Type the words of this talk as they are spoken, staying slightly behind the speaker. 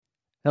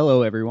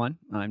Hello, everyone.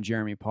 I'm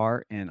Jeremy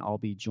Parr, and I'll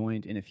be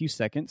joined in a few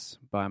seconds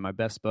by my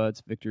best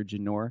buds, Victor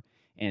Janor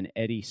and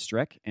Eddie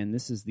Streck, and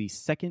this is the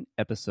second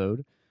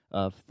episode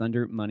of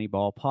Thunder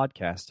Moneyball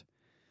Podcast.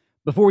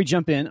 Before we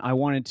jump in, I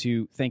wanted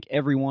to thank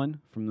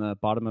everyone from the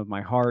bottom of my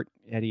heart,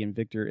 Eddie and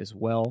Victor as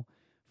well,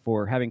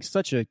 for having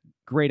such a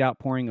great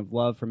outpouring of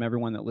love from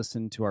everyone that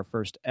listened to our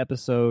first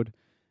episode.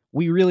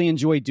 We really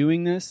enjoy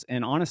doing this,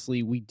 and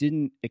honestly, we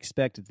didn't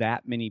expect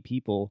that many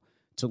people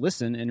to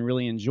listen and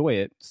really enjoy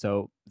it.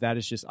 So that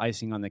is just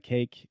icing on the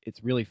cake.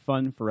 It's really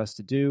fun for us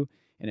to do,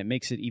 and it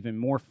makes it even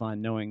more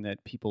fun knowing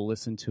that people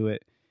listen to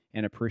it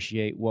and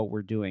appreciate what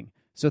we're doing.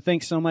 So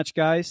thanks so much,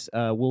 guys.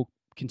 We'll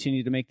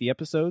continue to make the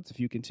episodes if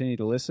you continue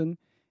to listen,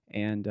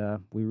 and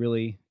we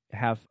really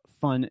have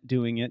fun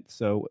doing it,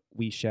 so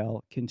we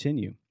shall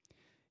continue.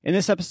 In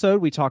this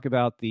episode, we talk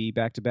about the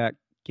back-to-back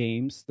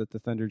games that the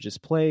Thunder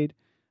just played,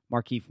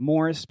 Markieff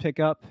Morris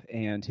pickup,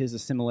 and his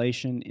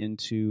assimilation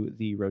into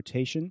the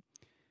rotation.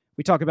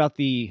 We talk about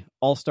the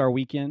All-Star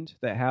weekend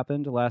that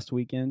happened last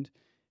weekend,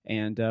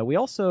 and we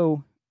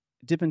also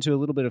dip into a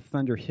little bit of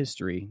Thunder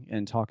history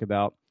and talk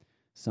about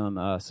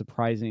some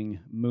surprising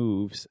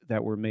moves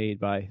that were made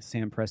by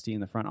Sam Presti in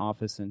the front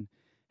office and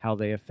how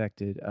they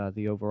affected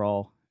the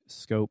overall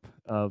scope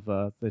of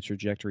the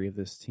trajectory of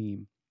this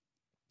team.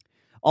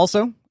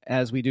 Also,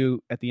 as we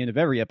do at the end of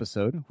every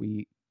episode,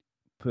 we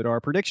put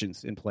our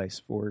predictions in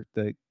place for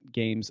the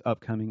games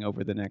upcoming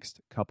over the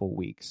next couple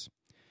weeks.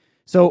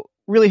 So,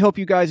 really hope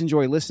you guys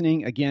enjoy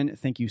listening. Again,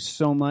 thank you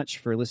so much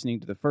for listening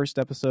to the first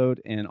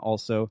episode and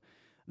also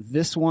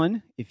this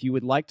one. If you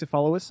would like to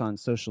follow us on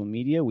social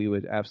media, we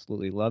would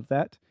absolutely love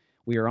that.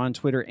 We are on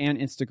Twitter and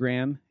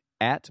Instagram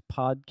at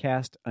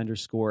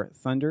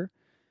podcast_Thunder.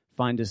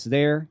 Find us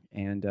there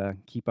and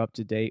keep up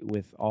to date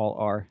with all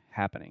our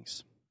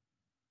happenings.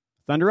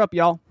 Thunder up,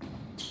 y'all.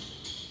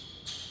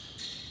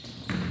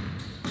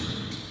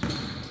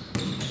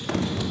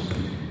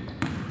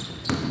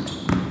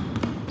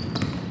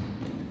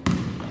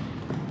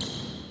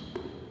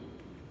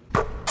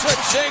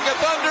 Switching a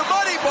Thunder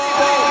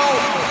Moneyball!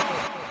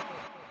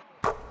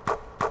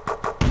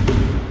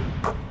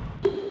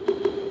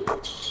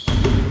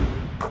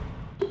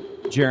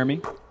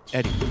 Jeremy,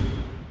 Eddie,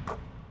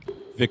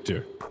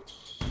 Victor.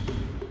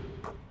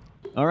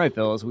 All right,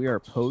 fellas, we are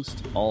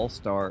post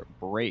All-Star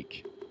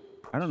break.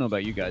 I don't know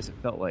about you guys. It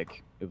felt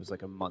like it was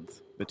like a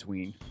month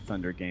between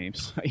Thunder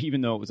games,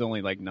 even though it was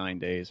only like 9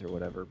 days or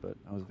whatever, but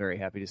I was very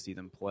happy to see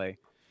them play.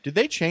 Did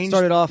they change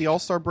Started off- the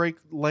All-Star break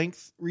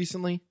length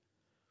recently?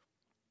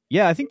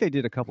 Yeah, I think they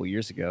did a couple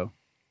years ago.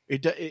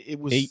 It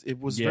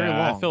was very long.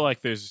 I feel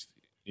like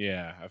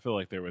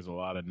there was a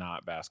lot of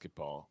not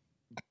basketball.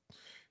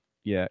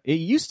 Yeah, it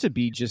used to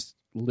be just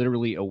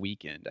literally a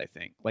weekend, I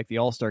think. Like the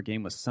All-Star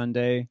game was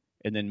Sunday,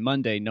 and then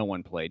Monday no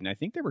one played, and I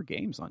think there were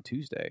games on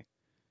Tuesday.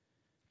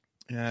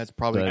 Yeah, it's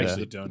probably But, because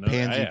actually the don't know.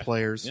 pansy Yeah.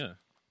 players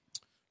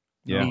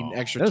Yeah. need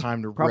extra That was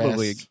time to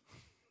probably rest.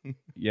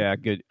 Yeah,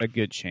 a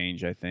good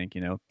change, I think.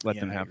 Let Yeah,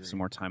 them I have agree. some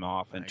more time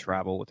off and I agree.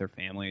 travel with their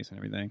families and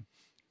everything.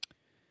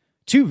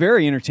 Two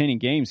very entertaining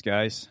games,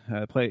 guys.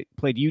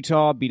 Played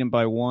Utah, beat them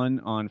by 1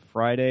 on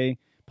Friday.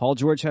 Paul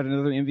George had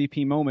another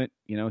MVP moment.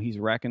 He's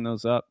racking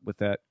those up with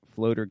that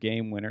floater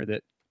game winner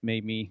that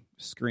made me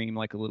scream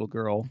like a little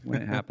girl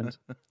when it happened.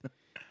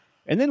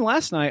 And then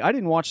last night, I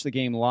didn't watch the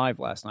game live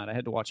last night. I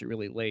had to watch it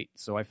really late,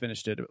 so I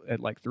finished it at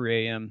like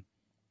 3 a.m.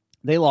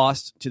 They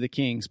lost to the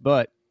Kings,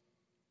 but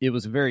it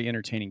was a very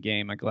entertaining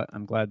game.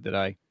 I'm glad that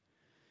I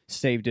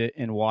saved it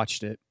and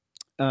watched it.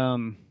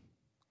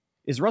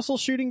 Is Russell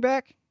shooting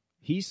back?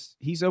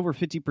 He's over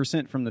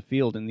 50% from the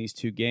field in these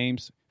two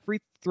games. Free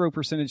throw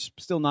percentage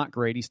still not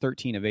great. He's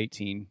 13 of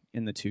 18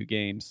 in the two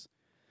games.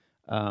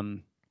 I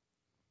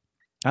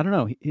don't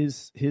know.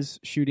 His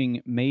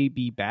shooting may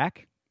be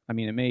back. I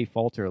mean, it may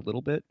falter a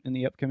little bit in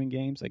the upcoming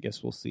games. I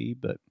guess we'll see.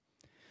 But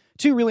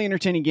two really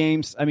entertaining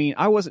games. I mean,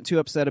 I wasn't too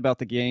upset about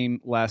the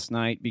game last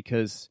night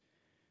because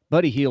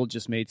Buddy Hield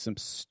just made some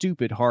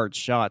stupid hard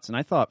shots, and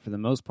I thought for the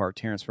most part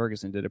Terrence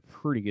Ferguson did a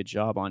pretty good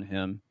job on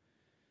him.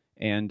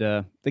 And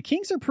the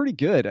Kings are pretty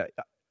good.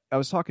 I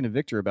was talking to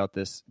Victor about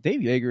this. Dave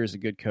Yeager is a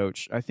good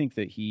coach. I think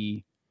that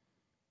he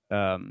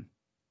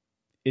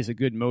is a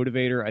good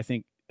motivator. I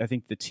think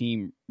the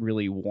team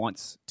really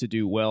wants to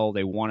do well.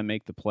 They want to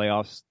make the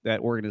playoffs. That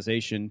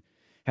organization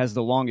has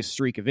the longest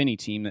streak of any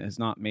team that has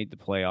not made the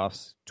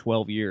playoffs.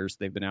 12 years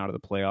they've been out of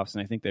the playoffs,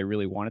 and I think they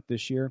really want it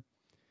this year.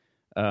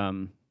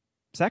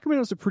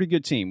 Sacramento's a pretty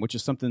good team, which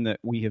is something that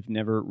we have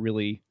never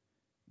really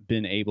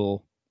been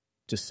able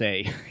to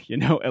say.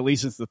 At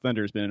least since the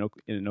Thunder has been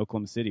in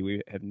Oklahoma City,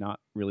 we have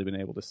not really been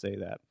able to say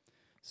that.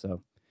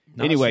 So,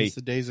 Not anyway, since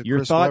the days of your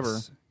Chris thoughts?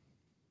 Webber.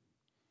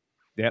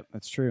 Yep,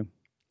 that's true.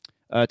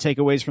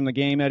 Takeaways from the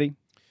game, Eddie?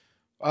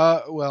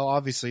 Well,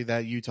 obviously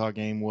that Utah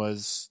game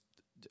was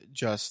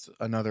just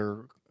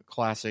another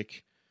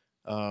classic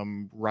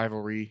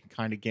rivalry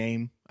kind of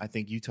game. I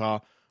think Utah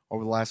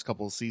over the last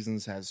couple of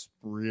seasons has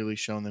really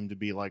shown them to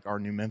be like our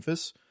new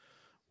Memphis,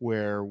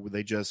 where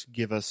they just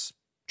give us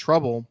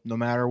trouble no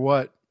matter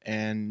what,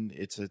 and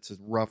it's a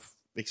rough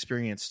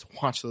experience to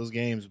watch those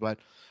games, but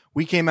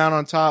we came out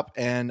on top,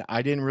 and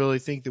I didn't really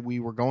think that we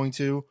were going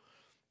to.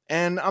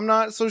 And I'm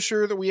not so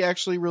sure that we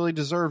actually really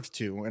deserved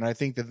to. And I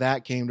think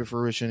that came to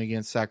fruition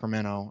against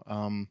Sacramento.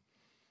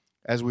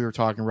 As we were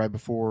talking right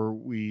before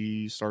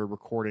we started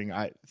recording,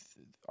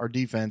 our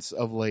defense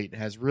of late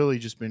has really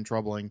just been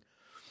troubling.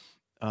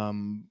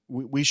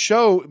 We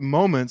show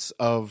moments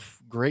of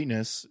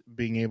greatness,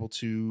 being able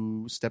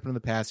to step into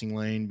the passing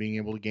lane, being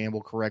able to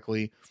gamble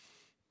correctly.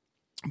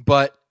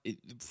 But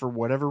for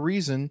whatever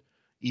reason,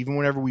 even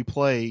whenever we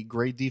play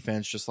great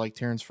defense, just like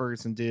Terrence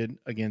Ferguson did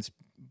against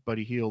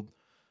Buddy Hield,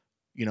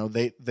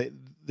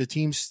 the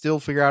teams still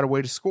figure out a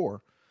way to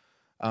score.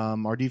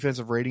 Our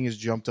defensive rating has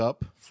jumped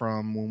up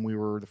from when we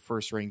were the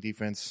first ranked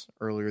defense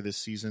earlier this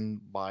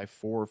season by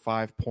 4 or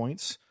 5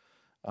 points,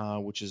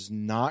 which is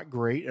not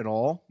great at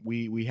all.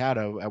 We had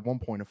at one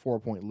point a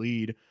 4-point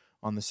lead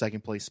on the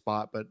second place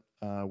spot, but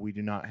we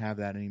do not have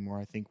that anymore.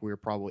 I think we're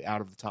probably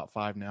out of the top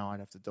 5 now. I'd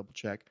have to double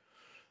check.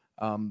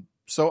 The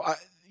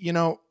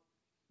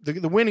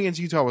win against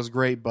Utah was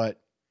great,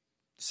 but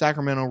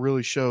Sacramento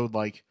really showed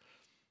like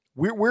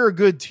we're a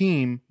good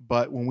team,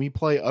 but when we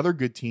play other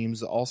good teams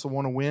that also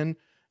want to win,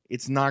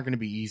 it's not going to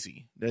be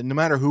easy. No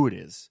matter who it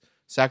is,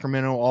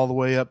 Sacramento all the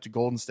way up to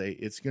Golden State,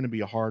 it's going to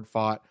be a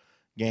hard-fought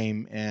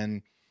game,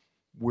 and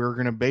we're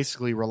going to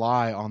basically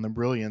rely on the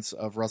brilliance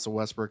of Russell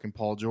Westbrook and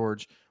Paul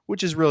George,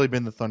 which has really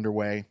been the Thunder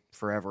way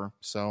forever.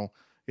 So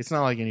it's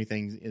not like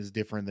anything is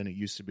different than it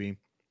used to be.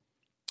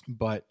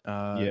 But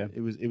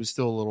it was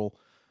still a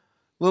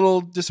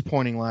little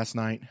disappointing last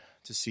night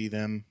to see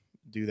them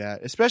do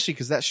that, especially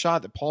because that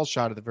shot that Paul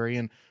shot at the very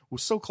end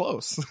was so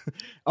close.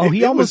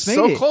 He almost made it.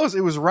 So close.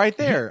 It was right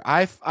there.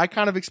 I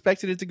kind of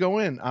expected it to go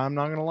in. I'm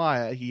not gonna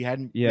lie. He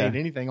hadn't made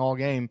anything all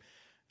game,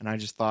 and I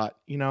just thought,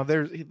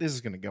 this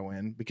is gonna go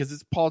in because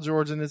it's Paul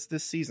George and it's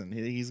this season.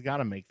 He's got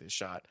to make this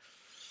shot.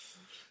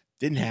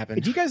 Didn't happen.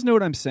 Do you guys know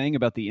what I'm saying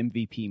about the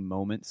MVP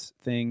moments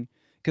thing?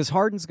 Because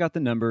Harden's got the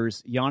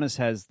numbers, Giannis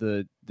has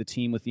the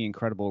team with the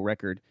incredible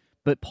record,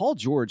 but Paul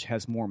George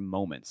has more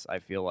moments, I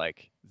feel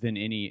like, than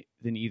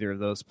either of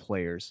those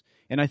players.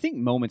 And I think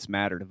moments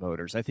matter to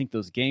voters. I think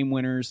those game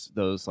winners,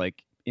 those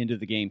like end of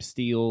the game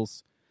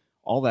steals,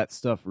 all that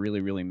stuff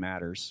really, really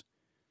matters.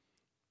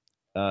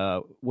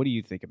 What do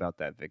you think about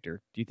that,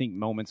 Victor? Do you think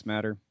moments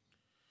matter?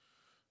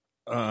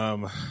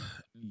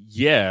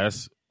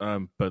 Yes,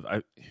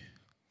 but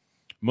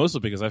mostly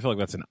because I feel like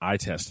that's an eye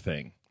test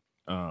thing.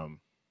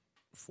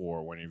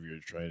 For whenever you're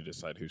trying to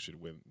decide who should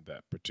win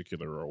that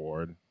particular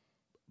award.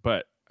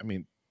 But, I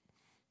mean,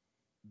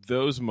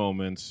 those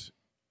moments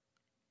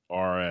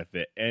are at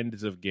the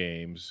ends of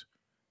games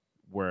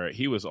where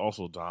he was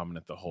also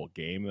dominant the whole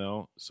game,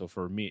 though. So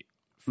for me,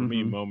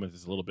 moments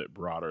is a little bit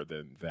broader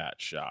than that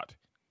shot.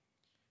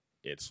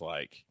 It's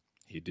like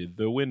he did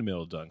the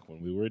windmill dunk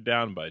when we were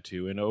down by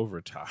 2 in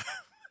overtime.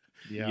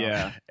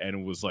 Yeah.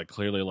 And was like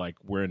clearly like,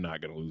 we're not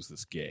going to lose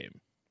this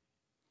game.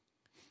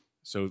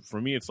 So for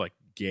me, it's like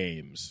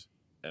games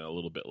and a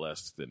little bit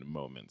less than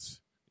moments,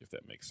 if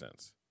that makes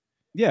sense.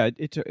 Yeah,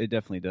 it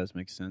definitely does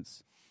make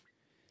sense.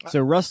 So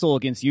Russell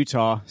against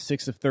Utah,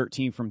 6 of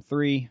 13 from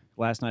 3.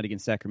 Last night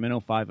against Sacramento,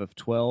 5 of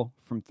 12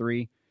 from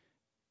 3.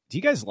 Do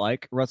you guys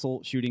like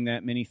Russell shooting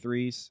that many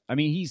threes? I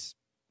mean, he's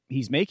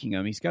making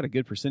them. He's got a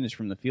good percentage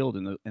from the field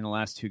in the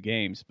last 2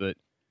 games. But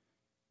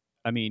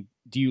I mean,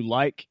 do you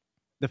like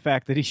the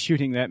fact that he's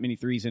shooting that many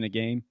threes in a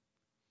game?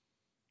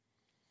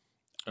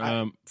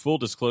 Full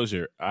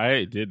disclosure,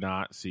 I did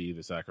not see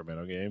the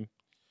Sacramento game.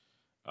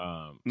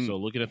 So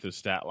looking at the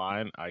stat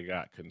line, I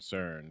got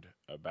concerned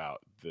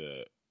about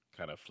the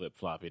kind of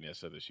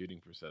flip-floppiness of the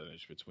shooting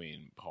percentage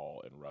between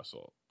Paul and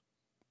Russell.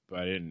 But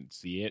I didn't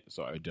see it,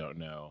 so I don't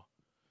know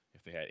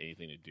if they had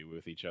anything to do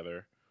with each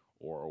other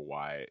or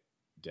why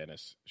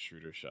Dennis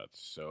Schroeder shot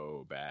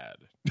so bad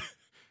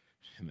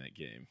in that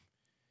game.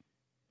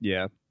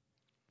 Yeah.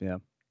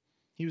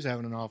 He was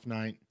having an off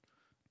night.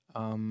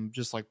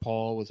 Just like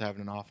Paul was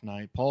having an off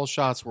night. Paul's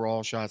shots were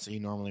all shots that he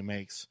normally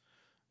makes.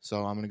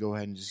 So I'm going to go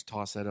ahead and just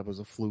toss that up as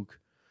a fluke.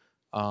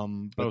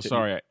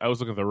 Sorry. I was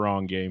looking at the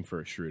wrong game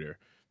for Schroeder.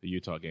 The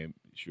Utah game,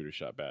 Schroeder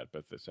shot bad,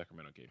 but the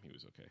Sacramento game, he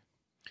was okay.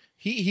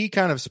 He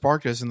kind of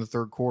sparked us in the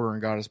third quarter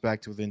and got us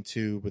back to within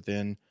 2. But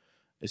then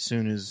as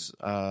soon as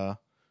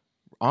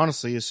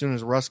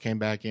Russ came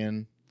back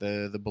in,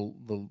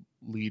 the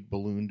lead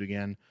ballooned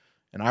again.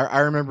 And I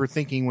remember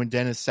thinking when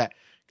Dennis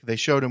they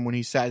showed him when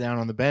he sat down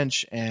on the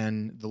bench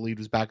and the lead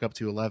was back up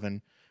to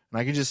 11. And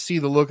I could just see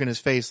the look in his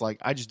face like,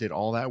 I just did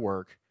all that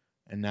work.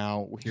 And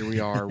now here we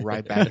are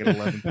right back at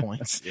 11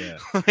 points. Yeah.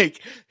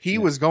 He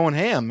was going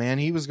ham, man.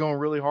 He was going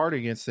really hard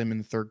against them in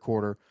the third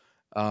quarter.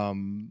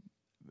 To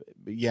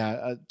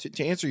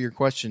answer your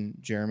question,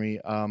 Jeremy,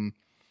 I'm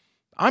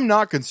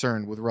not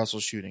concerned with Russell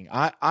shooting.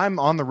 I'm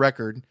on the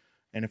record,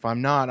 and if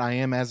I'm not, I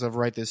am as of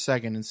right this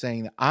second, in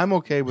saying that I'm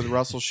okay with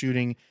Russell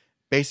shooting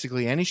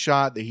basically any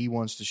shot that he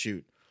wants to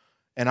shoot.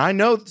 And I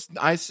know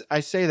I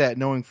say that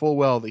knowing full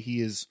well that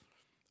he is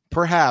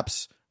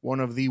perhaps one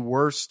of the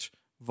worst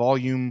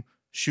volume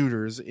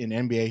shooters in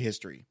NBA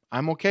history.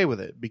 I'm okay with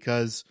it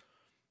because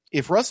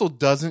if Russell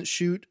doesn't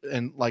shoot,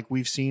 and like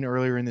we've seen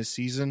earlier in this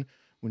season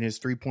when his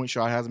 3-point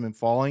shot hasn't been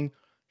falling,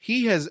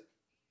 he has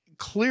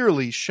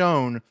clearly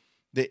shown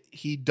that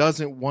he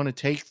doesn't want to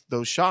take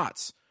those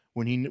shots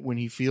when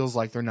he feels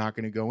like they're not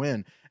going to go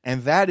in.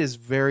 And that is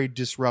very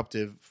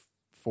disruptive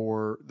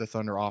for the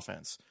Thunder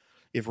offense.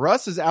 If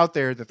Russ is out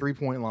there at the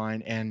 3-point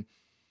line and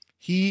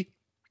he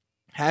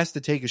has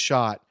to take a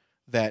shot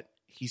that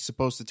he's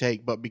supposed to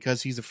take, but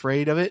because he's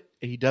afraid of it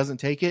and he doesn't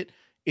take it,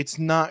 it's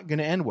not going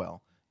to end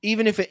well.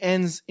 Even if it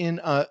ends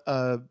in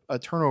a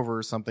turnover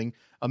or something,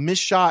 a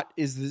missed shot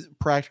is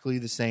practically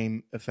the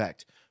same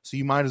effect. So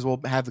you might as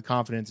well have the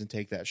confidence and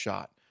take that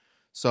shot.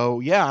 So,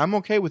 yeah, I'm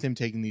okay with him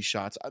taking these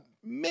shots.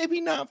 Maybe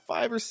not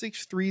 5 or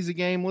 6 threes a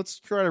game. Let's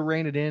try to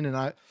rein it in. And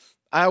I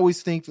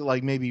always think that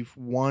like maybe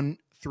 1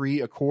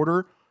 3 a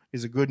quarter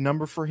is a good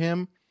number for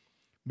him,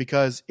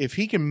 because if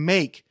he can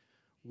make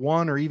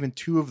 1 or even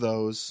 2 of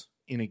those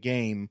in a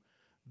game,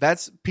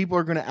 people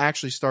are going to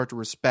actually start to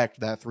respect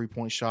that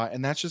 3-point shot,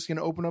 and that's just going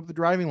to open up the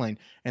driving lane.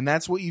 And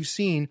that's what you've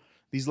seen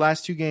these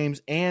last 2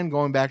 games, and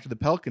going back to the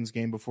Pelicans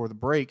game before the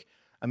break.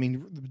 I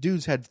mean, the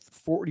dude's had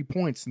 40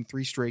 points in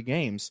 3 straight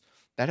games.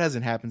 That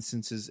hasn't happened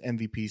since his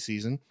MVP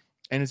season,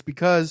 and it's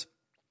because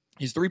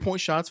his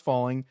 3-point shot's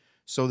falling,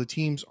 so the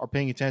teams are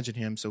paying attention to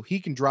him, so he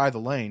can drive the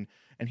lane,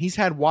 and he's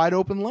had wide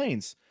open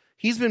lanes.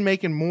 He's been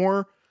making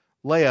more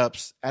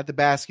layups at the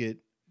basket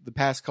the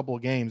past couple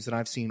of games than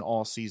I've seen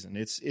all season.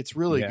 It's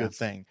really a good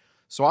thing.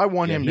 So I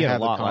want him to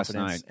have the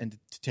confidence and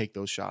to take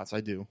those shots.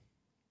 I do.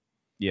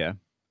 Yeah.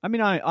 I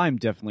mean, I'm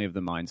definitely of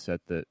the mindset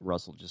that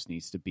Russell just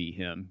needs to be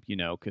him,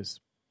 because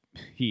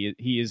he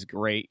is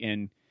great,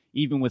 and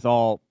even with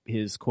all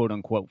his quote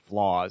unquote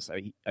flaws,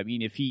 I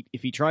mean, if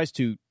he tries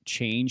to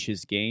change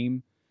his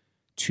game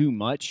too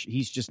much,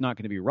 he's just not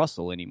going to be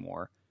Russell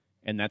anymore.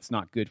 And that's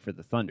not good for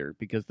the Thunder,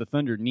 because the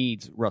Thunder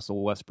needs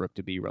Russell Westbrook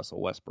to be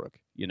Russell Westbrook,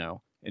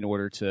 in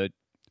order to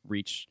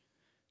reach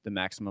the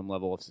maximum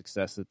level of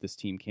success that this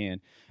team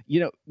can.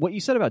 What you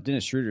said about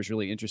Dennis Schroeder is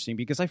really interesting,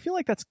 because I feel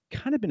like that's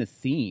kind of been a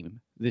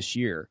theme this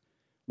year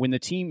when the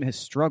team has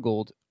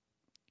struggled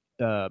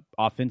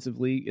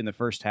offensively in the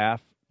first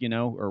half,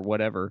 or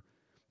whatever.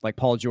 Like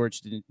Paul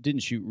George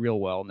didn't shoot real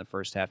well in the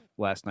first half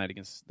last night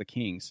against the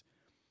Kings.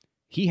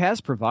 He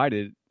has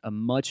provided a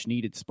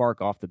much-needed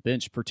spark off the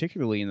bench,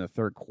 particularly in the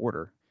third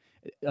quarter.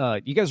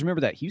 You guys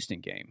remember that Houston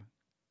game?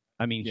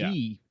 I mean, yeah.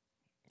 he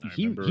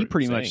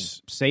pretty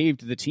much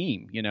saved the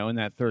team, in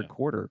that third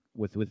quarter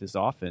with his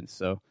offense.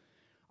 So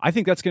I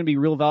think that's going to be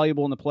real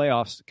valuable in the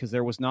playoffs, because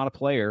there was not a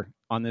player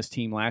on this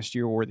team last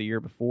year or the year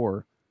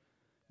before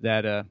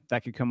that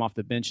could come off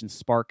the bench and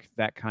spark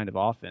that kind of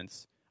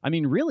offense. I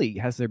mean, really,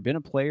 has there been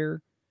a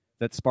player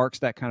that sparks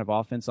that kind of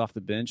offense off the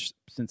bench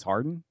since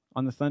Harden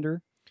on the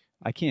Thunder?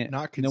 I can't.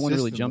 No one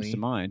really jumps to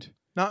mind.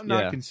 Not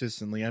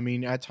consistently. I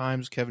mean, at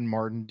times Kevin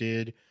Martin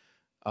did,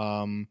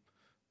 and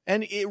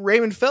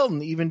Raymond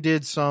Felton even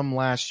did some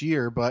last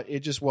year, but it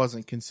just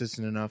wasn't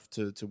consistent enough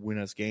to win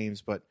us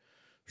games. But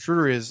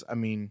Schroeder is, I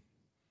mean,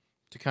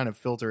 to kind of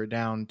filter it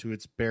down to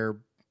its bare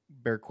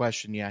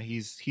question. Yeah,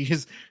 he's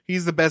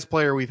the best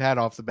player we've had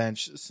off the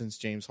bench since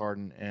James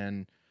Harden,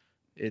 and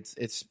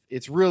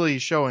it's really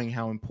showing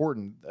how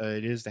important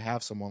it is to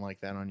have someone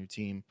like that on your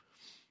team.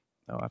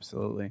 Oh,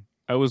 absolutely.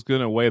 I was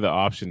going to weigh the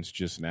options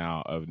just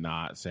now of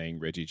not saying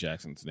Reggie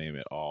Jackson's name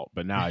at all,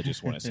 but now I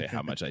just want to say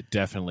how much I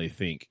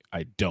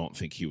don't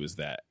think he was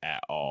that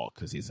at all,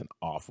 because he's an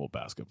awful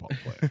basketball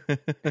player.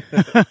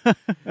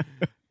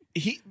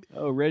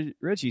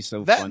 Reggie's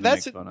so fun to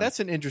make fun of. That's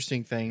an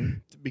interesting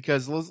thing,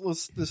 because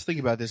let's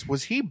think about this.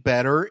 Was he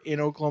better in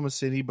Oklahoma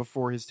City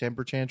before his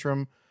temper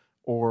tantrum,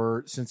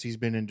 or since he's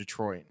been in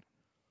Detroit?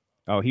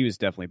 Oh, he was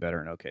definitely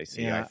better in OKC.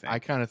 Yeah, I think. I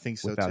kind of think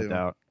so without too. a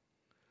doubt.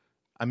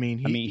 I mean,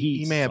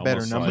 he may have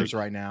better numbers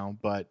right now,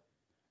 but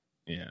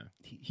yeah,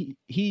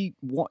 he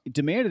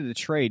demanded a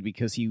trade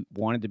because he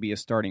wanted to be a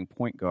starting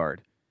point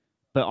guard.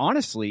 But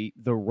honestly,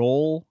 the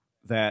role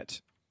that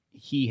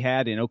he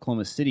had in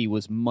Oklahoma City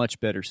was much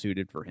better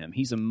suited for him.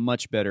 He's a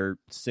much better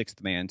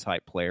sixth man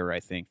type player, I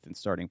think, than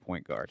starting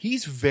point guard.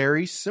 He's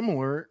very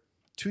similar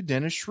to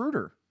Dennis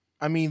Schroeder.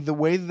 I mean, the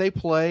way that they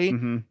play,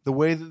 the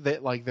way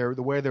that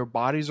the way their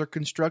bodies are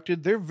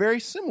constructed, they're very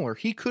similar.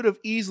 He could have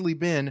easily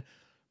been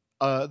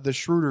the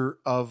Schroeder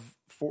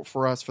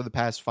for us for the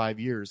past 5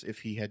 years if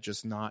he had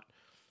just not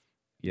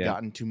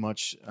gotten too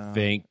much.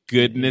 Thank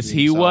goodness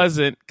he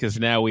wasn't, because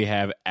now we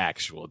have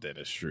actual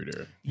Dennis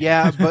Schroeder.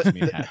 Yeah, but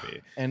Makes me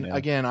happy. And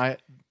again,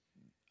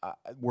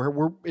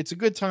 we're it's a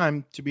good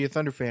time to be a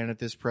Thunder fan at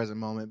this present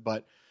moment.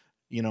 But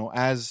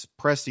as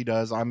Presti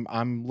does,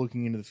 I'm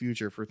looking into the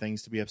future for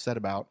things to be upset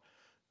about.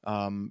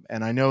 And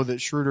I know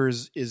that Schroeder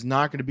is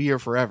not going to be here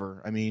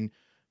forever. I mean,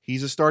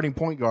 he's a starting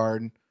point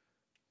guard.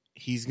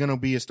 He's going to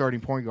be a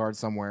starting point guard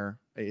somewhere.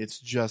 It's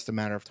just a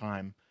matter of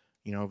time.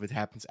 If it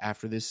happens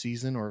after this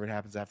season or if it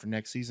happens after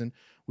next season,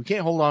 we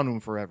can't hold on to him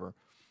forever.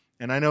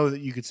 And I know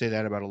that you could say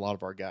that about a lot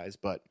of our guys,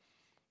 but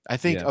I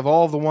think of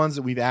all the ones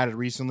that we've added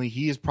recently,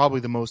 he is probably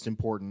the most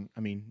important. I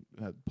mean,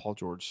 Paul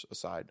George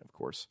aside, of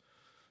course.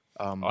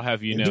 I'll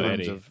have you in know,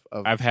 terms Eddie, of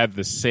I've had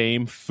the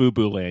same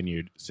FUBU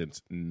lanyard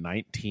since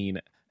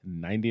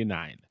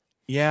 1999.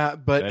 yeah,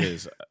 but That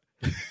is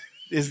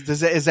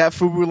is that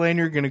Fubu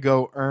lanyard going to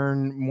go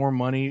earn more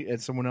money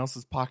at someone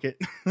else's pocket?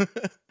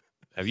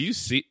 have you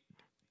seen?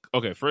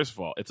 Okay, first of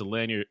all, it's a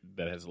lanyard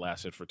that has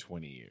lasted for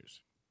 20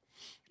 years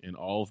in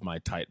all of my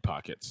tight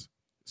pockets.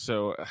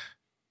 So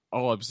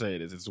all I'm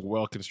saying is it's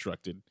well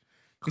constructed.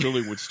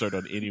 Clearly would start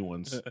on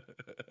anyone's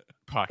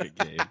pocket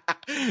game.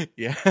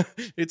 Yeah,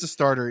 it's a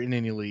starter in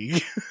any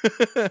league.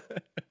 That's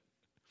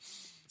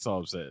all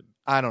I'm saying.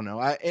 I don't know.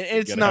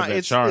 It's gotta not. have that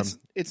It's, charm.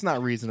 it's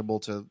not reasonable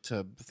to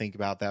think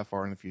about that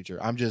far in the future.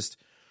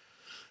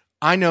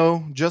 I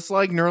know, just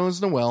like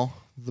Nerlens Noel,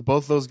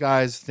 both those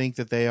guys think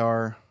that they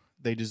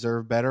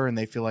deserve better, and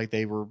they feel like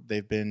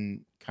they've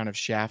been kind of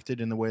shafted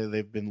in the way that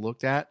they've been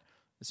looked at,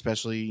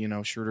 especially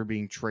Schroeder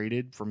being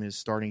traded from his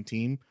starting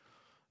team.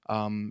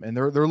 And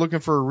they're looking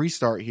for a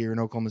restart here in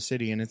Oklahoma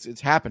City, and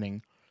it's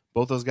happening.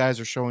 Both those guys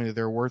are showing that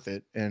they're worth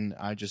it, and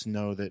I just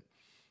know that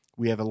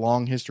we have a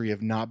long history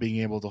of not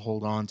being able to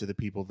hold on to the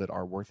people that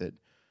are worth it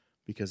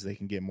because they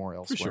can get more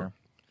elsewhere. sure.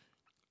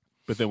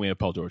 But then we have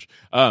Paul George.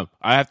 I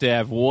have to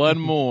have one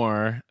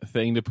more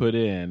thing to put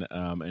in,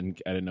 and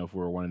I didn't know if we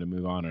were wanting to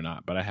move on or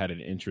not, but I had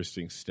an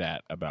interesting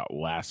stat about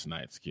last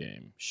night's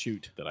game.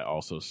 Shoot. That I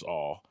also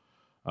saw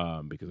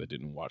because I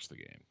didn't watch the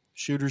game.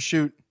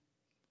 Shoot.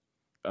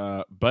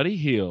 Buddy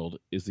Hield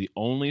is the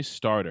only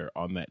starter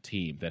on that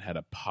team that had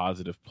a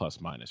positive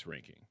plus-minus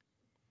ranking.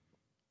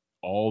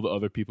 All the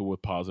other people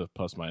with positive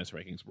plus-minus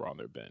rankings were on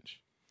their bench.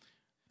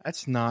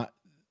 That's not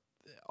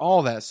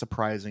all that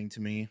surprising to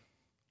me.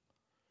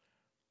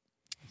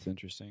 It's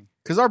interesting.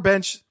 Because our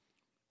bench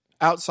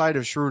outside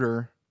of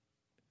Schroeder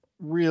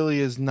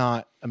really is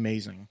not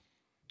amazing.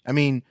 I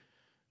mean,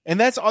 and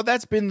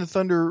that's been the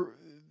Thunder,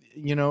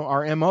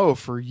 our MO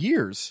for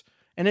years.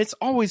 And it's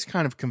always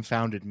kind of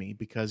confounded me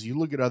because you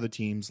look at other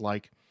teams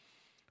like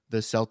the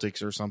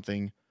Celtics or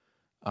something,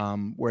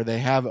 where they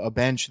have a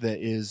bench that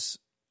is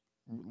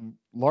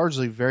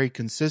largely very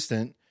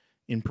consistent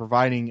in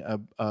providing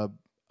a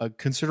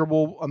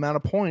considerable amount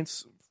of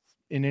points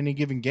in any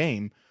given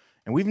game.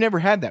 And we've never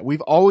had that.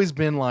 We've always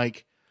been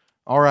like,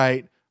 all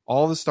right,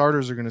 all the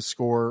starters are going to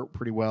score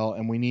pretty well,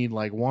 and we need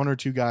like one or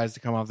two guys to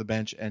come off the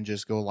bench and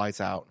just go lights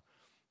out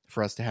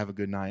for us to have a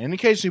good night. And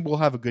occasionally we'll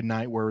have a good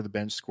night where the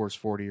bench scores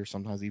 40 or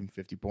sometimes even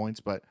 50 points,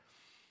 but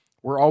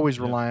we're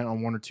always reliant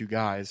on one or two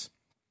guys.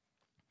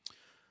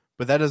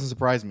 But that doesn't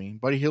surprise me.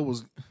 Buddy Hield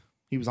was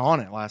on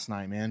it last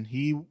night, man.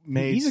 He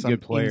made He's a some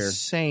good player.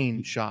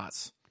 insane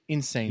shots.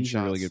 He's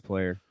a really good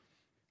player.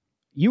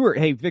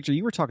 Victor,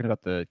 you were talking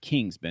about the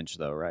Kings bench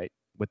though, right?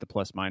 With the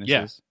plus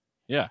minuses.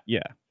 Yeah.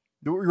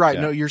 Right.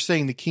 Yeah. No, you're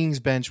saying the Kings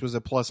bench was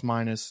a plus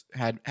minus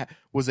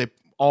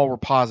all were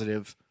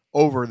positive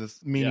over the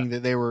meaning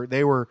that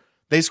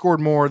they scored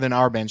more than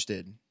our bench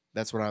did.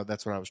 That's what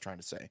I was trying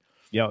to say.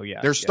 Oh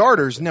yeah. Their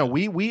starters, no,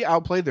 we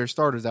outplayed their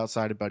starters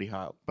outside of Buddy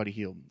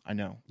Hield. I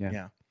know.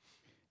 Yeah.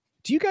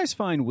 Do you guys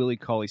find Willie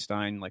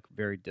Cauley-Stein like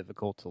very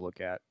difficult to look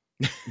at?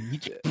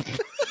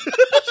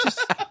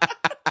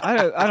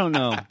 I don't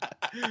know.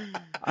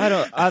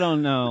 I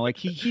don't know. Like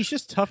he's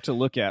just tough to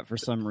look at for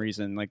some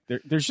reason. Like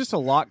there's just a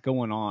lot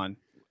going on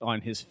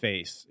his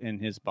face and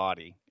his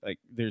body. Like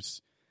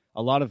there's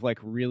a lot of like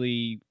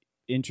really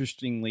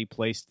interestingly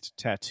placed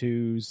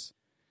tattoos.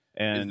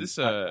 And is this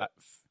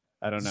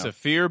I don't know. Is this a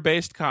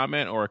fear-based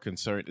comment or a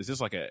concern? Is this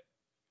like a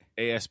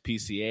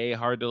ASPCA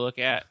hard to look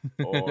at?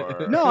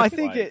 Or No, I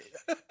think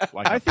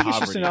I think it's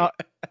just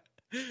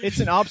it's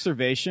an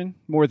observation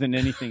more than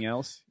anything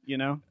else,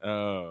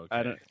 Oh,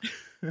 okay.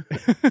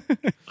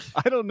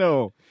 I don't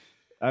know.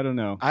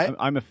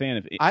 I'm a fan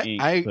of ink. I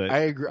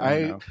agree.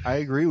 I I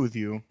agree with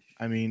you.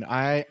 I mean,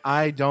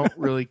 I don't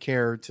really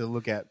care to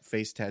look at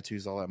face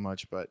tattoos all that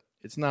much, but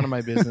it's none of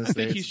my business. I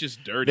think he's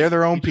just dirty. They're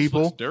their own He just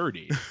people. looks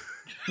dirty.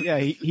 Yeah,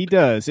 he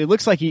does. It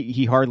looks like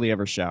he hardly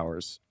ever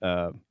showers.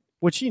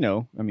 Which,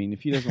 I mean,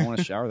 if he doesn't want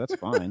to shower, that's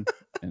fine.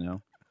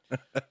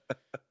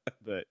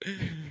 But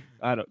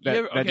I don't.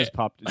 That just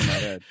popped into my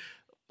head.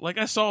 Like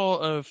I saw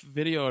a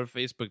video on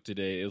Facebook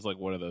today. It was like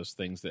one of those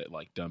things that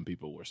like dumb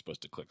people were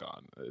supposed to click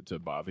on to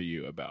bother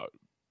you about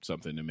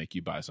something to make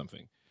you buy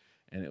something.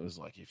 And it was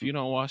like, if you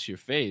don't wash your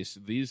face,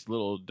 these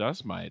little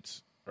dust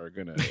mites are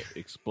gonna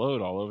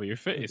explode all over your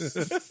face.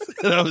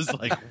 And I was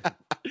like,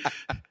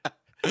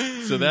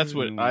 so that's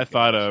what I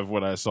thought of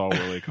when I saw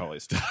Willie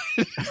Cauley-Stein.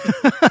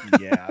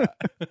 Yeah.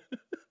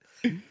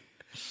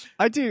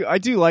 I do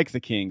like the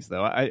Kings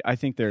though. I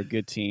think they're a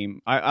good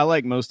team. I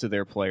like most of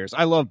their players.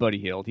 I love Buddy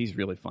Hield. He's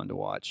really fun to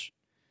watch.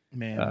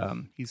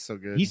 Man, he's so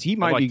good. He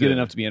might like be good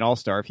enough to be an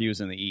all-star if he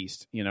was in the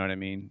East. You know what I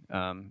mean?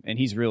 And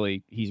he's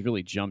really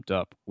jumped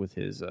up with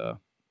his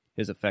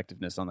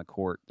effectiveness on the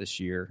court this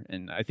year,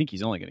 and I think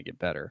he's only going to get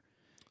better.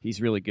 He's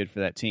really good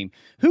for that team.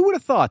 Who would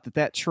have thought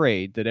that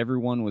trade that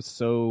everyone was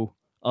so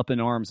up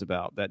in arms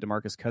about, that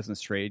DeMarcus Cousins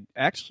trade,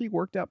 actually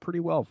worked out pretty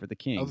well for the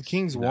Kings? Oh, the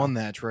Kings won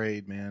that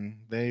trade, man.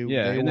 They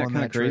won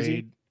that crazy?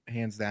 trade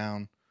hands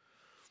down.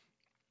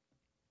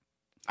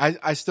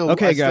 I still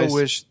guys.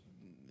 wish,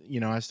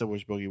 I still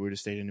wish Boogie would have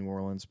stayed in New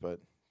Orleans, but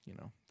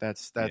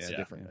that's a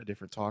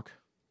different talk.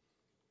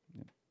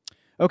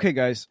 Okay,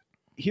 guys,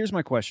 here's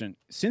my question.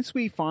 Since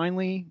we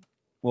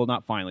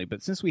not finally,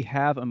 but since we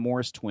have a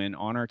Morris twin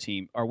on our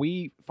team, are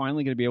we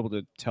finally going to be able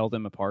to tell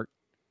them apart?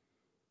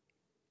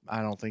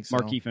 I don't think so.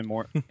 Markieff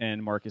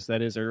and Marcus,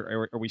 that is,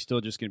 or are we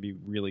still just going to be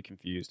really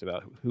confused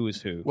about who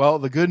is who? Well,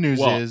 the good news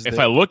is if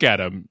I look at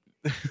him,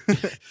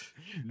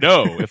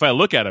 no. If I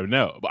look at him,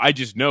 no. But I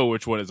just know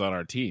which one is on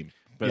our team.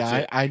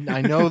 Yeah, I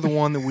know the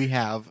one that we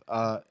have.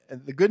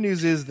 The good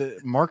news is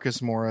that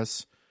Marcus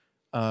Morris,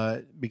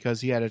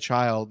 because he had a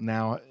child,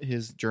 now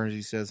his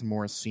jersey says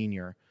Morris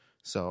Senior,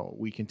 so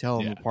we can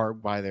tell them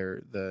apart by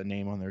the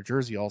name on their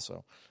jersey.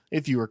 Also,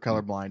 if you were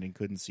colorblind and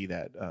couldn't see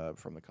that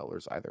from the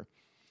colors either.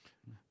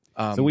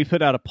 So we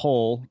put out a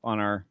poll on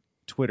our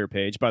Twitter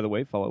page. By the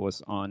way, follow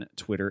us on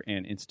Twitter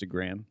and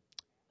Instagram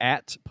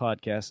at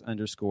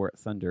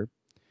 @podcast_Thunder.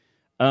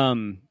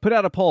 Put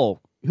out a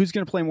poll. Who's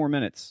going to play more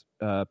minutes,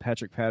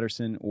 Patrick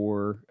Patterson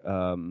or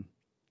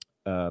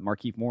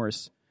Markieff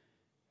Morris?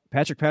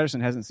 Patrick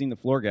Patterson hasn't seen the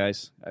floor,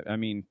 guys. I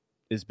mean,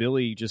 is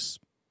Billy just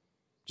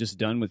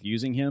done with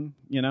using him,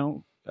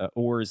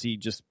 or is he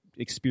just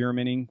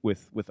experimenting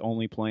with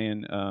only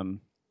playing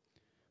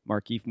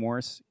Markieff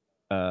Morris?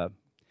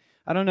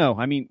 I don't know.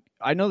 I mean,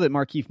 I know that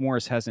Markieff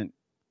Morris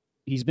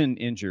he's been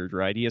injured,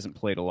 right? He hasn't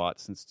played a lot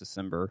since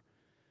December.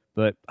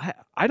 But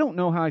I don't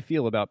know how I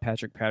feel about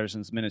Patrick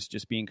Patterson's minutes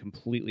just being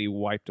completely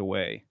wiped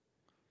away.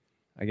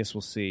 I guess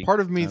we'll see. Part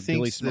of me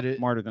thinks Billy's that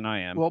smarter than I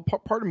am. Well,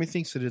 part of me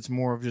thinks that it's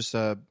more of just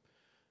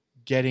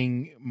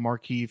getting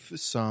Markieff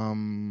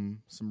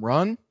some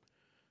run,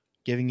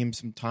 giving him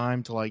some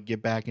time to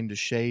get back into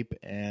shape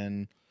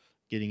and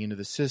getting into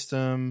the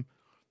system.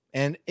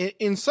 And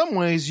in some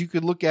ways, you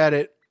could look at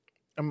it.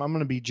 I'm going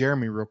to be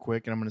Jeremy real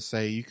quick, and I'm going to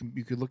say you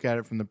could look at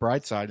it from the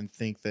bright side and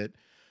think that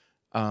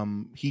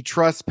he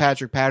trusts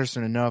Patrick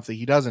Patterson enough that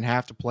he doesn't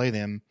have to play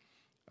them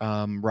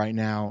right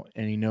now,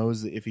 and he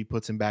knows that if he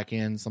puts him back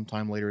in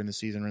sometime later in the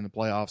season or in the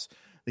playoffs,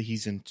 that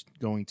he's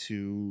going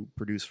to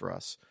produce for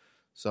us.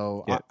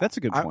 So that's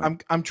a good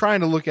point. I'm trying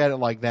to look at it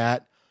like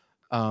that,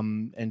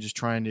 and just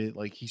trying to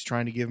he's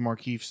trying to give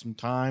Markieff some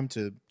time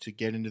to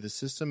get into the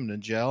system and to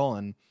gel,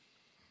 and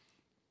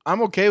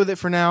I'm okay with it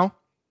for now,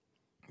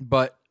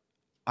 but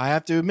I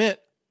have to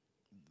admit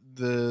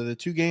the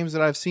 2 games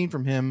that I've seen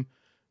from him,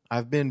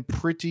 I've been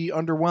pretty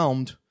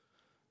underwhelmed.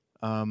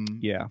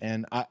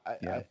 And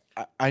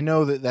I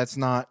know that's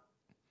not.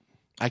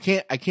 I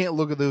can't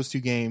look at those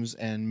 2 games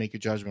and make a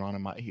judgment on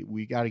him.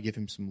 We got to give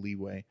him some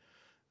leeway,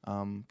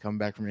 coming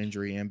back from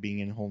injury and being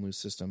in a whole new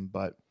system.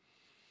 But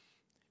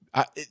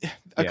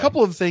a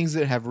couple of things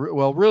that have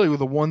really with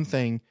the one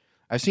thing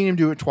I've seen him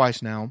do it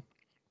twice now.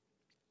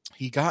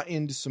 He got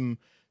into some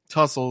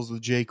tussles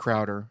with Jay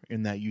Crowder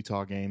in that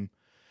Utah game,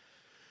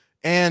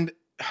 and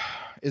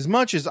as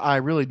much as I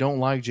really don't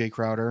like Jay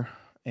Crowder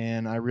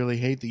and I really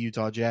hate the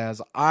Utah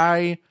Jazz,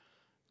 I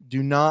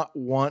do not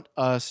want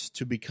us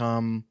to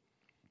become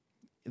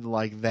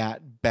like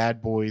that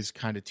bad boys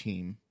kind of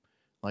team.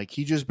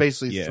 He just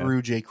basically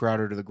threw Jay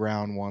Crowder to the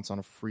ground once on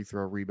a free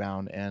throw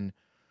rebound, and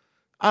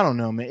I don't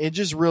know, man. It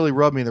just really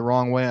rubbed me the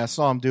wrong way. I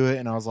saw him do it,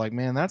 and I was like,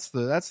 man, that's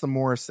the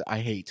Morris that I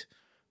hate.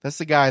 That's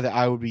the guy that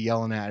I would be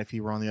yelling at if he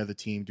were on the other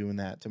team doing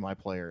that to my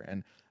player,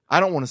 and I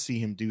don't want to see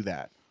him do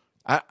that.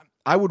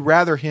 I would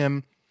rather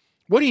him.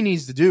 What he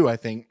needs to do, I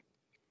think,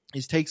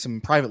 is take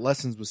some private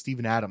lessons with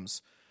Steven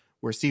Adams,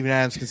 where Steven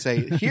Adams can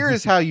say, here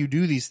is how you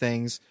do these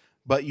things,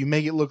 but you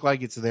make it look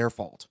like it's their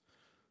fault.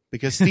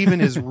 Because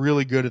Steven is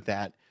really good at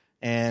that.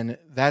 And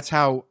that's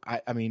how,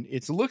 I mean,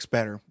 it looks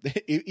better.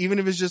 Even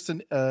if it's just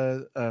something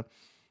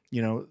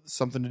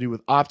to do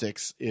with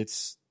optics,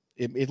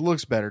 it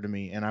looks better to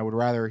me. And I would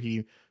rather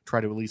he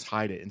try to at least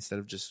hide it instead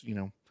of just,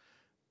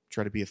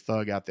 try to be a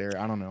thug out there.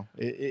 I don't know.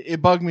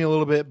 It bugged me a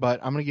little bit,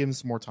 but I'm going to give him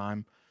some more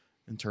time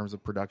in terms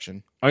of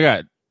production. I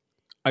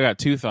got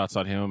 2 thoughts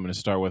on him. I'm going to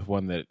start with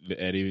one that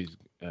Eddie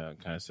kind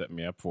of set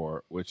me up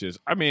for, which is,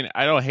 I mean,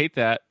 I don't hate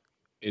that,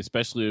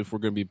 especially if we're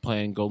going to be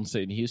playing Golden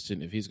State and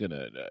Houston. If he's going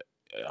to,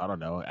 I don't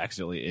know,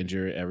 accidentally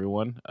injure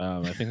everyone,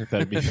 I think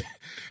that'd be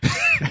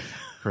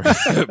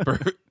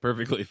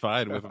perfectly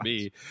fine with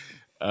me.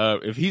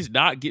 If he's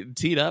not getting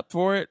teed up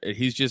for it and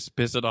he's just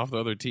pissing off the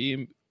other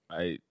team,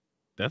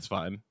 that's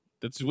fine.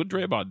 That's what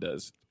Draymond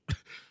does.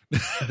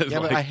 Yeah,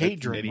 but I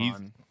hate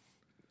Draymond.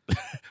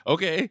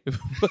 Okay.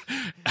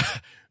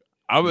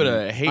 I'm going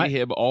to hate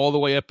him all the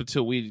way up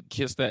until we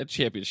kiss that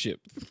championship.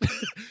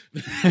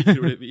 You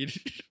know what I mean?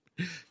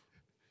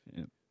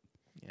 Yeah,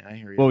 I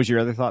hear you. What was your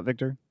other thought,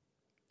 Victor?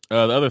 The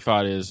other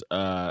thought is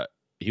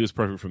he was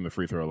perfect from the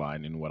free throw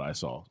line in what I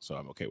saw, so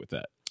I'm okay with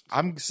that.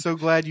 I'm so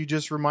glad you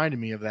just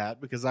reminded me of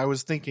that, because I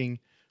was thinking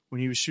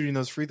when he was shooting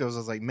those free throws, I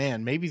was like,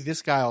 man, maybe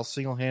this guy will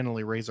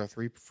single-handedly raise our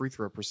free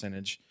throw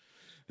percentage.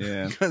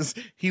 Yeah, because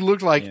he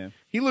looked like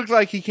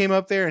he came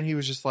up there and he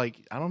was just like,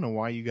 I don't know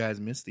why you guys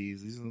missed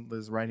these. These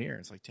are right here.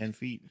 It's like 10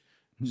 feet.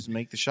 Just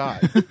make the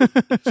shot.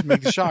 Just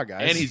make the shot,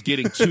 guys. And he's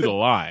getting to the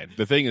line.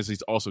 The thing is,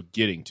 he's also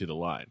getting to the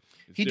line.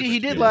 He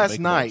did last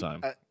night.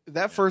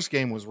 that first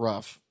game was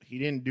rough. He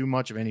didn't do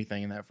much of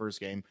anything in that first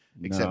game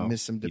except No,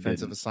 miss some he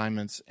defensive didn't.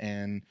 assignments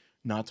and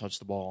not touch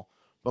the ball.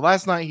 But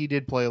last night he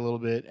did play a little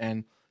bit,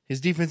 and his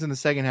defense in the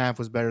second half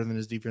was better than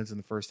his defense in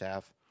the first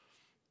half.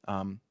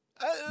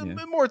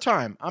 More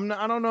time.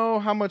 I don't know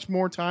how much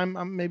more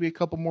time. Maybe a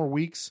couple more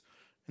weeks,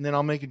 and then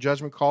I'll make a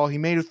judgment call. He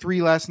made a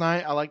 3 last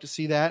night. I like to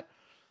see that.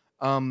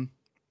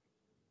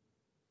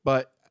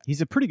 But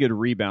He's a pretty good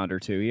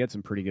rebounder too. He had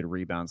some pretty good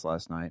rebounds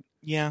last night.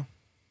 yeah.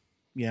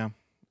 It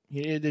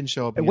didn't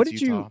show up And what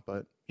against did Utah, you-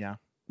 but yeah.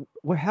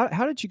 Well,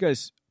 how did you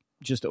guys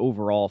just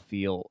overall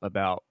feel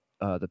about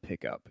the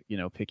pickup?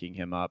 Picking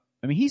him up.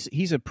 I mean,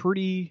 he's a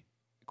pretty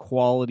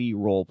quality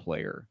role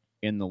player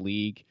in the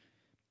league.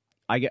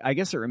 I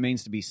guess it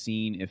remains to be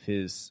seen if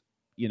his,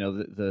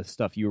 the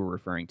stuff you were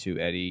referring to,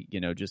 Eddie,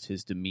 just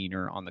his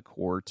demeanor on the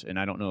court, and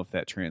I don't know if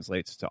that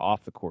translates to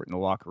off the court in the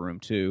locker room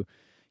too.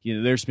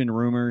 There's been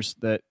rumors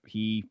that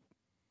he's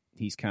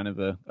kind of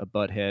a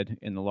butthead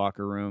in the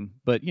locker room,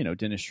 but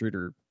Dennis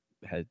Schroeder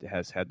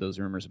has had those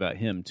rumors about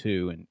him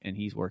too, and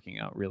he's working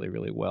out really,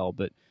 really well.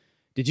 But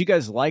did you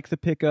guys like the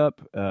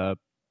pickup? I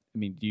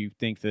mean, do you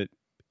think that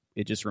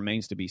it just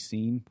remains to be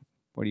seen?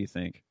 What do you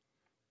think?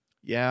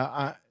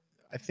 Yeah,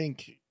 I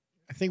think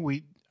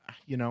we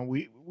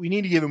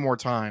need to give him more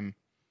time.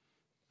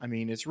 I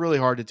mean, it's really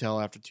hard to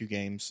tell after 2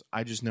 games.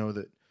 I just know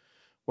that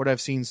what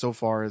I've seen so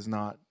far is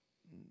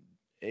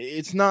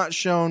it's not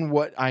shown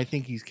what I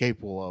think he's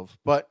capable of,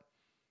 but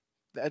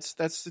that's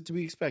to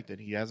be expected.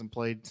 He hasn't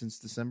played since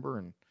December,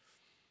 and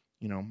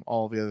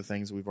all the other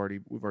things we've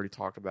already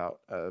talked about.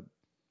 I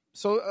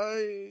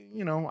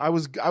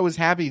was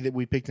happy that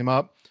we picked him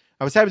up.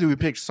 I was happy that we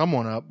picked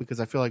someone up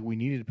because I feel like we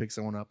needed to pick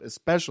someone up,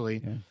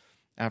 especially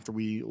after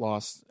we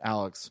lost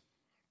Alex.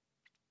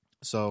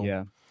 So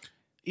Yeah,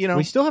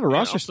 we still have a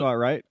roster spot,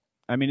 right?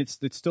 I mean, it's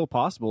still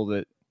possible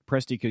that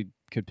Presti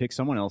could pick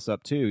someone else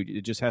up too.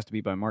 It just has to be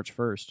by March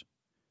 1st.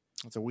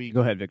 That's a week.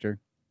 Go ahead, Victor.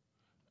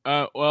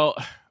 Well,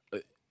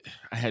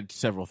 I had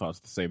several thoughts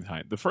at the same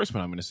time. The first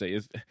one I'm going to say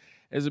is,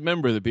 as a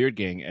member of the Beard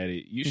Gang,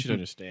 Eddie, you should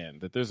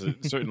understand that there's a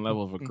certain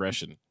level of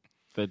aggression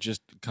that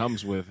just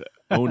comes with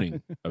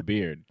owning a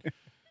beard.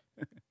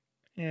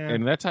 Yeah.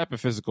 And that type of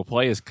physical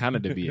play is kind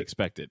of to be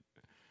expected.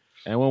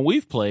 And when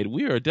we've played,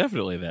 we are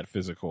definitely that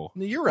physical.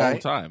 You're right. All the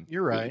time.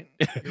 You're right.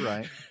 You're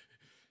right.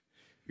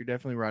 You're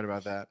definitely right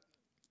about that.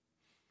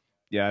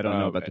 Yeah, I don't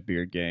know about the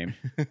beard game.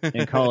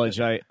 In college,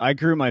 I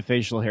grew my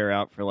facial hair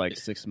out for like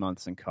 6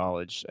 months in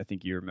college. I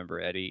think you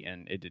remember, Eddie,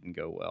 and it didn't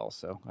go well.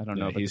 So I don't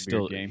know about the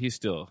beard game. He's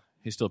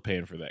still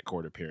paying for that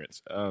court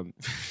appearance. And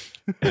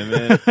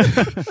then,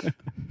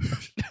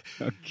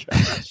 Oh,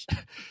 gosh.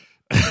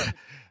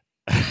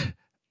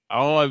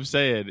 all I'm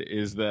saying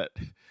is that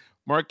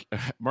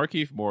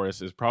Markieff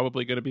Morris is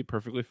probably going to be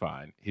perfectly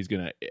fine. He's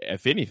going to,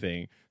 if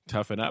anything,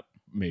 toughen up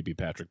maybe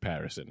Patrick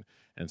Patterson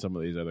and some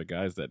of these other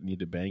guys that need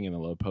to bang in the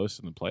low post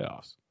in the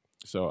playoffs.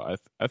 So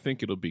I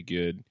think it'll be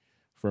good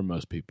for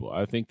most people.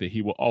 I think that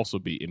he will also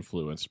be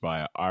influenced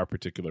by our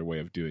particular way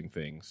of doing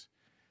things.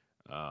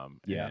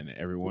 And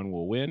everyone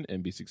will win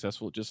and be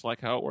successful, just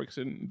like how it works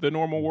in the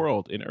normal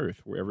world in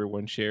Earth, where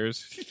everyone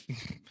shares.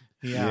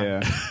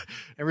 Yeah.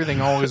 Everything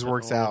always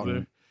works out.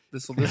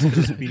 This will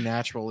just be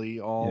naturally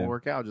all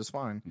work out just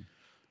fine.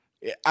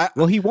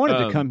 Well, he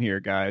wanted to come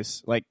here,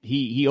 guys. Like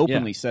he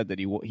openly said that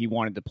he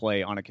wanted to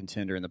play on a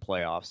contender in the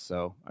playoffs.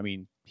 So I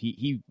mean,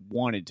 he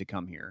wanted to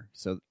come here.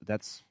 So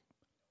that's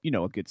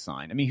a good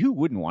sign. I mean, who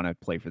wouldn't want to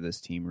play for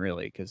this team,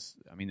 really? Because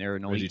I mean, they're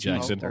an elite team.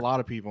 Jackson. A lot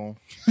of people.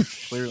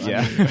 Clearly,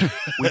 Yeah. I mean,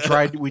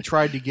 we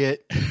tried to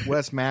get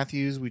Wes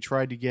Matthews. We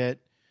tried to get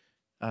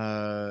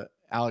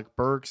Alec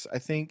Burks, I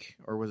think,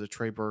 or was it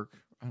Trey Burke?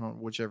 I don't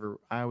know, whichever.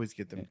 I always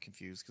get them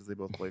confused because they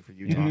both play for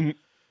Utah.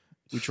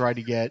 We tried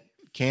to get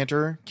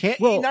Cantor.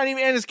 Not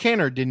even Ennis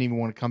Cantor didn't even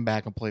want to come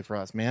back and play for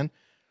us, man.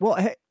 Well,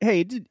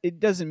 hey, it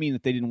doesn't mean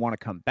that they didn't want to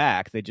come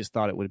back. They just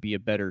thought it would be a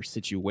better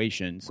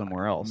situation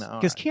somewhere else.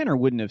 Because Cantor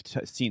wouldn't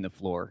have seen the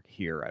floor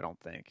here, I don't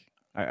think.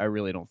 I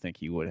really don't think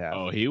he would have.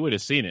 Oh, he would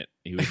have seen it.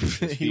 He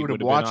would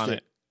have watched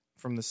it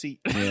from the seat.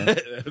 Yeah.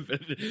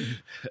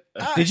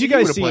 Did you He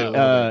guys would've see? played a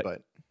little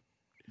bit,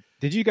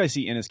 Did you guys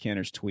see Ennis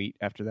Cantor's tweet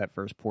after that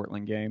first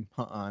Portland game?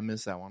 I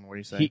missed that one. What do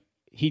you say?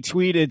 He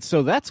tweeted,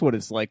 "So that's what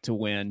it's like to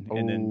win,"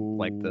 and then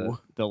like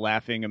the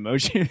laughing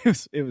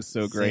emoji. It was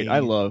so great. I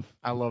love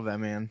that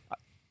man.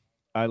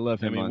 I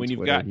love him. I mean, when you've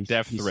Twitter. got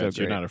death he's threats,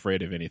 so you're great. not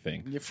afraid of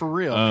anything. Yeah, for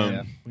real,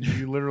 man.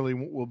 You literally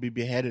will be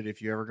beheaded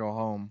if you ever go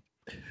home.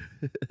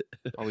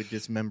 Probably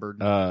dismembered.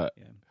 The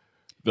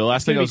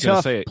last thing I was going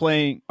to say,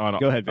 playing. Go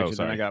Go ahead, Victor. Then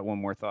sorry. I got one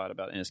more thought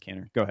about Ennis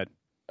Cantor. Go ahead.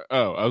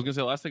 I was going to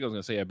say, the last thing I was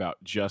going to say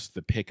about just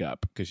the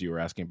pickup, because you were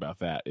asking about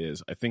that,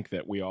 is I think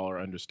that we all are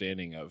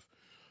understanding of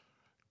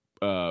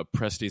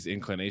Presti's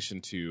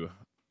inclination to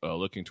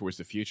looking towards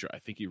the future. I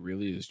think he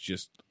really is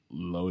just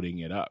loading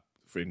it up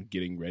and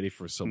getting ready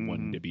for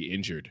someone to be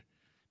injured.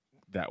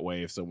 That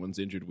way, if someone's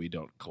injured, we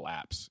don't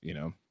collapse,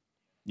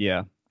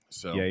 Yeah.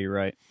 So Yeah, you're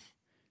right.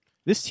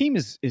 This team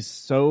is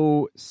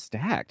so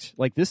stacked.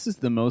 Like, this is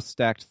the most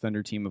stacked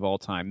Thunder team of all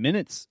time.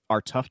 Minutes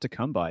are tough to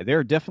come by. There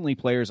are definitely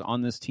players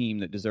on this team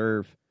that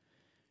deserve,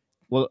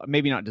 well,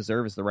 maybe not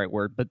deserve is the right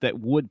word, but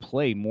that would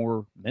play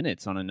more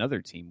minutes on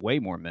another team, way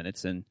more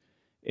minutes, and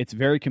it's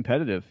very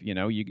competitive. You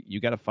know, you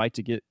got to fight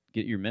to get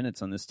your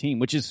minutes on this team,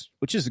 which is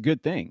a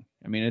good thing.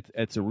 I mean,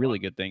 it's a really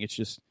good thing. It's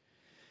just,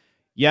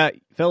 yeah,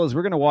 fellas,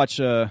 we're gonna watch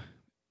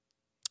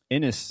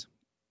Ennis,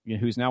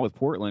 who's now with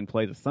Portland,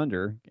 play the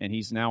Thunder, and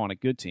he's now on a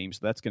good team, so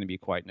that's going to be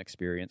quite an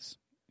experience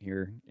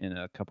here in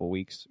a couple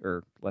weeks,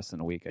 or less than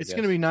a week, I guess. It's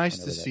going to be nice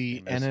to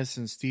see Ennis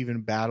and Steven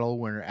battle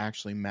when it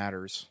actually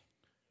matters.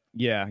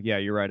 Yeah,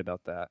 you're right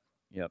about that.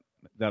 Yep,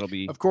 that'll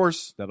be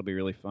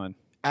really fun.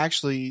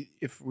 Actually,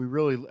 if we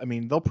really, I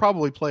mean, they'll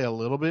probably play a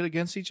little bit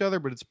against each other,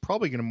 but it's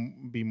probably going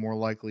to be more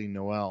likely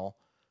Noel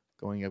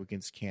going up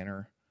against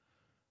Canner.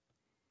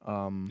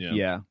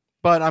 Yeah.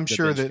 But I'm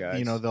sure that,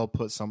 guys. They'll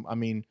put some, I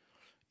mean,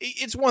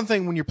 it's one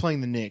thing when you're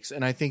playing the Knicks,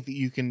 and I think that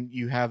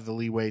you have the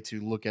leeway to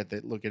look at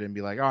it and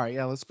be like, all right,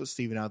 yeah, let's put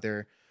Steven out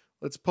there.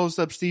 Let's post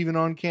up Steven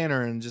on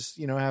Canner and just,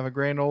 have a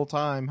grand old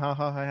time. Ha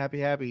ha ha,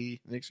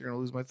 happy. The Knicks are going to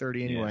lose by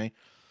 30 anyway. Yeah.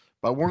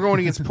 But we're going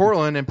against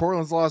Portland, and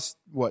Portland's lost,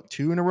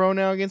 2 in a row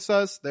now against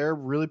us? They're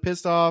really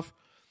pissed off.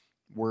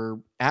 We're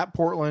at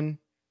Portland.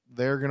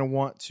 They're going to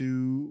want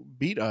to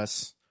beat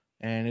us,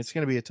 and it's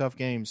going to be a tough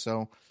game,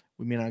 so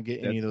we may not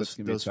get any of those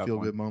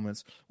feel-good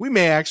moments. We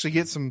may actually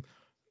get some –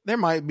 there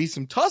might be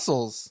some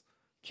tussles.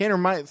 Canner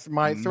might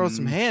throw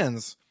some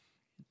hands.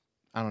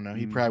 I don't know.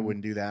 He probably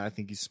wouldn't do that. I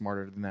think he's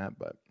smarter than that.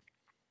 But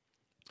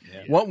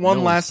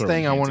one last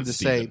thing I wanted to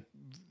say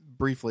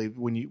briefly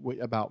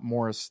about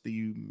Morris that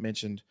you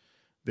mentioned,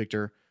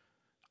 Victor.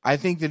 I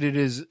think that it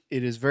is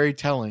very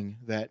telling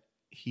that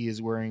he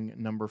is wearing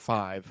number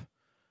 5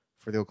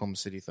 for the Oklahoma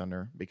City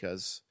Thunder,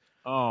 because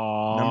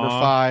number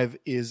 5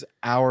 is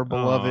our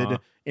beloved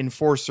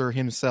enforcer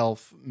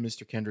himself,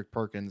 Mr. Kendrick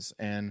Perkins,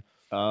 and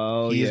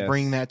he is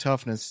bringing that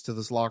toughness to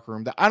this locker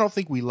room that I don't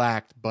think we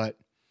lacked, but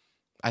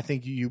I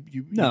think you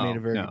made a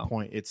very good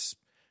point.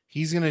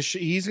 He's gonna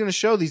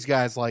show these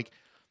guys, like,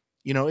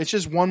 it's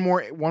just one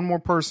more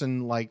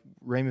person like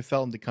Raymond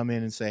Felton to come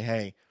in and say,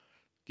 hey,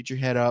 get your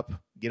head up,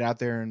 get out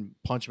there and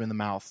punch him in the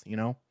mouth,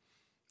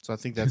 So I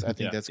think that's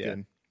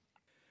good.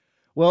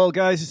 Well,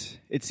 guys,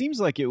 it seems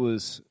like it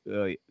was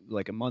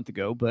like a month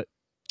ago, but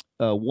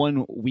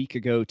 1 week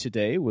ago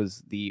today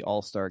was the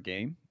All-Star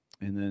game,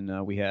 and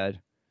then we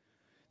had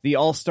the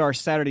All-Star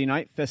Saturday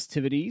night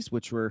festivities,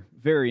 which were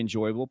very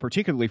enjoyable,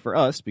 particularly for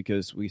us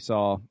because we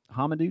saw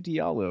Hamidou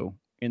Diallo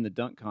in the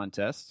dunk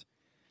contest.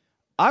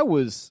 I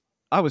was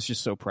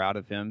just so proud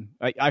of him.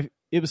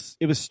 It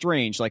was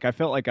strange. Like, I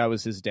felt like I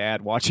was his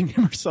dad watching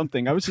him or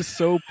something. I was just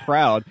so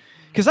proud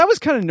because I was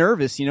kind of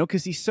nervous,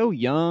 because he's so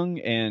young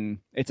and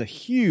it's a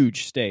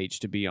huge stage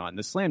to be on.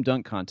 The slam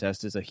dunk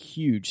contest is a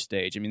huge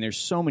stage. I mean, there's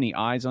so many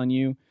eyes on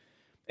you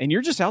and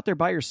you're just out there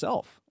by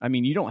yourself. I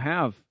mean, you don't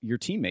have your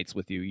teammates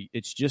with you.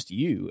 It's just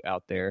you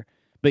out there.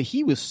 But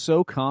he was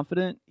so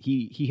confident.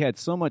 He had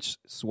so much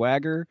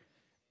swagger,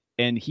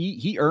 and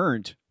he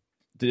earned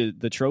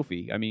the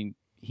trophy. I mean,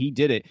 he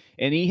did it.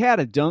 And he had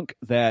a dunk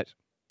that,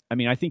 I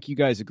mean, I think you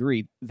guys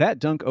agree, that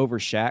dunk over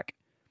Shaq,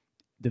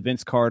 the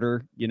Vince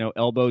Carter,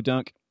 elbow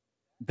dunk,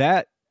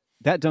 that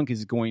dunk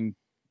is going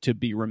to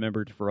be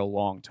remembered for a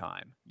long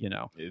time.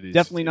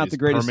 Definitely not the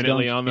greatest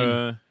permanently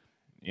dunk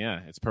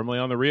it's permanently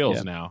on the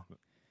reels now.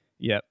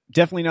 Yeah,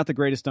 definitely not the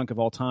greatest dunk of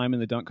all time in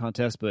the dunk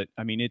contest, but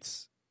I mean,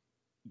 it's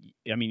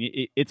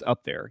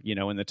up there,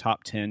 in the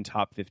top 10,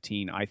 top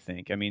 15, I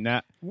think. I mean,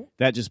 that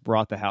just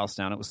brought the house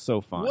down. It was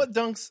so fun. What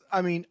dunks?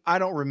 I mean, I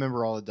don't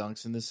remember all the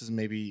dunks, and this is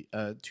maybe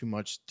too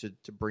much to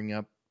bring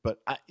up,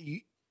 but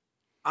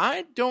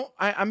I'm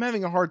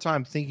having a hard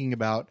time thinking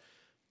about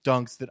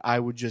dunks that I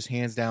would just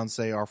hands down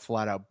say are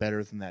flat out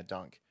better than that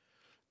dunk.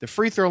 The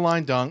free throw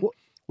line dunk,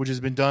 which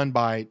has been done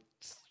by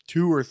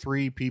 2 or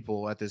 3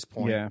 people at this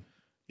point,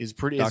 is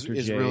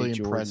really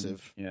Jordan,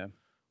 impressive. Yeah.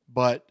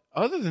 But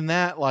other than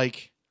that,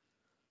 like,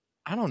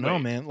 I don't know,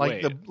 man.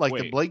 Like the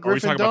Blake Griffin Are we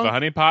talking dunk? about the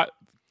honey pot?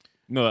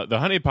 No, the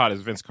honey pot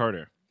is Vince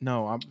Carter.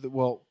 No,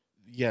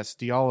 yes,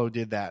 Diallo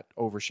did that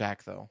over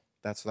Shaq, though.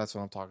 That's what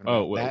I'm talking about.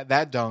 Oh, well,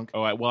 that dunk.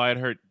 Oh, I had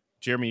heard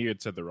Jeremy. You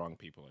had said the wrong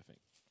people, I think.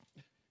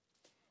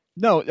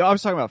 No, I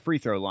was talking about free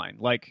throw line.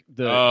 Like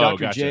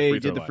Dr. J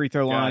did the free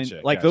throw line.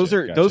 Those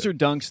are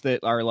dunks that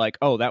are like,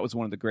 oh, that was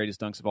one of the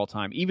greatest dunks of all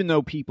time. Even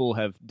though people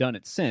have done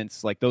it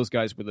since, like, those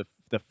guys were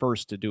the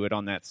first to do it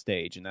on that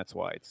stage, and that's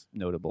why it's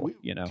notable.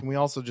 Can we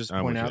also just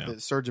point out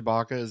that Serge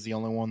Ibaka is the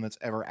only one that's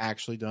ever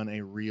actually done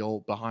a real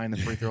behind the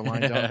free throw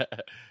line dunk?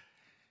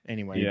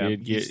 Anyway, he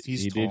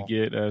did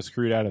get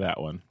screwed out of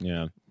that one.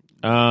 Yeah,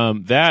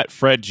 that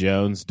Fred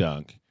Jones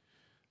dunk.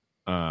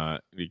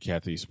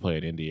 Kathy used to play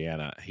at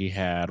Indiana. He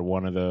had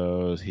one of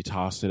those. He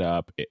tossed it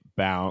up. It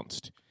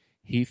bounced.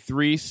 He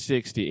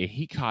 360, and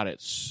he caught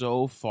it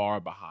so far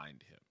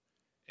behind him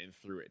and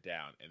threw it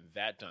down. And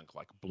that dunk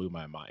blew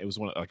my mind. It was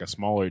a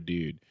smaller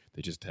dude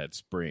that just had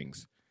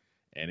springs,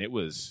 and it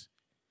was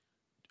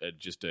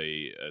just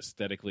a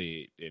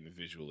aesthetically and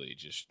visually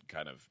just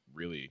kind of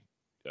really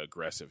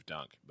aggressive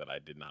dunk that I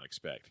did not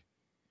expect.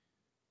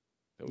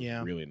 That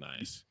was really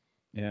nice.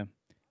 Yeah.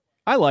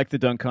 I like the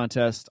dunk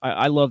contest.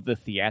 I love the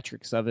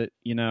theatrics of it,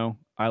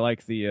 I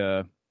like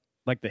the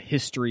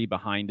history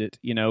behind it,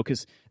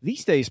 because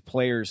these days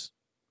players,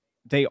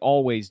 they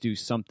always do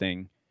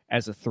something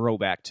as a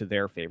throwback to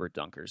their favorite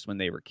dunkers when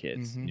they were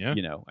kids. Yeah.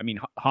 I mean,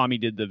 Hami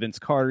did the Vince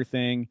Carter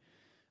thing.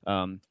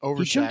 Over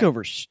he jumped Shaq.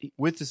 over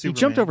With the He Superman.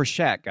 jumped over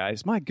Shaq,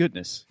 guys. My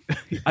goodness.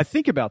 I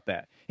think about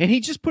that. And he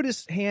just put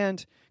his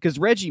hand, because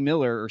Reggie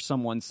Miller or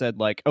someone said,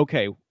 like,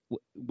 okay,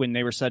 when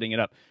they were setting it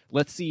up,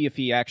 let's see if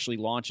he actually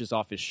launches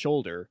off his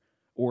shoulder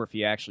or if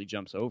he actually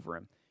jumps over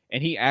him.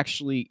 And he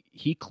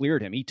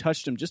cleared him. He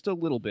touched him just a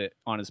little bit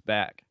on his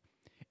back.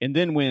 And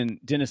then when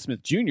Dennis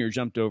Smith Jr.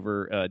 jumped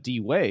over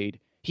D. Wade,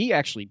 he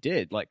actually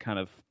did, like, kind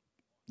of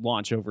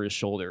launch over his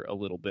shoulder a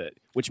little bit,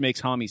 which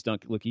makes Hami's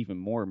dunk look even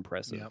more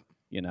impressive,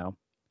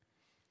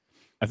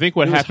 I think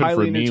what It was happened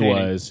for highly me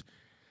entertaining. was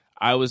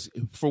I was,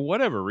 for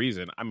whatever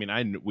reason, I mean,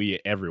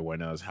 everyone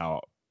knows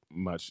how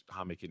much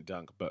Hami can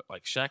dunk, but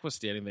like Shaq was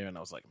standing there and I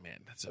was like, man,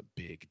 that's a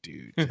big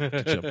dude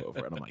to jump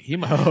over. And I'm like, he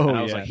might. And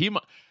I was like, he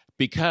might.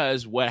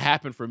 Because what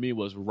happened for me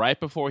was right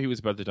before he was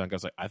about to dunk, I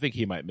was like, I think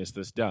he might miss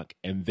this dunk.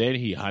 And then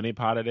he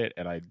honeypotted it,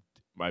 and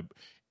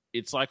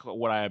it's like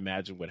what I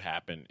imagine would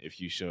happen if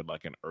you showed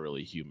like an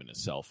early human a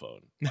cell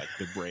phone. Like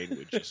the brain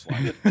would just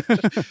like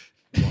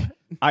what?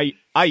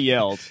 I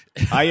yelled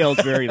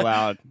very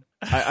loud.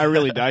 I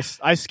really did.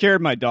 I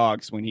scared my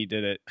dogs when he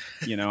did it.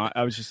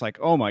 I was just like,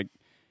 oh my,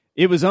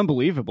 it was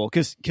unbelievable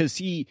because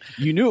you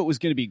knew it was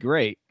going to be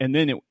great, and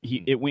then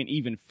it went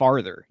even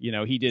farther.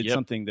 He did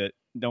something that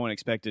no one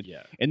expected.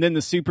 Yeah. And then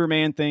the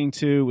Superman thing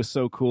too was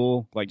so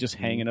cool, like just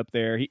hanging up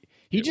there.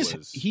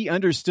 He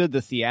understood the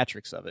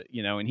theatrics of it,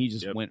 and he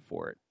just went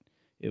for it.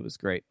 It was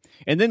great.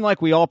 And then,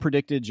 like we all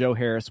predicted, Joe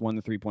Harris won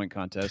the 3-point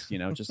contest,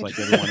 just like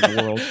everyone in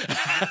the world.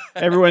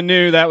 Everyone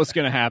knew that was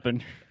going to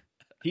happen.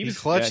 He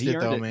clutched it,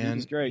 though, man. He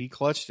was great. He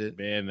clutched it.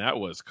 Man, that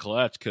was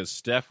clutch because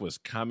Steph was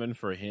coming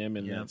for him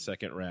in that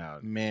second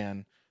round.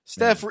 Man.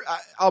 Steph,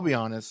 I'll be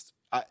honest.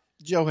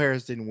 Joe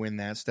Harris didn't win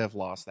that. Steph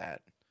lost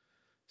that.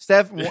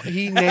 Steph,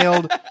 he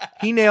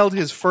nailed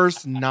his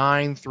first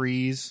 9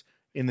 threes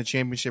in the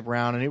championship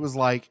round, and it was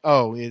like,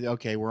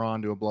 okay, we're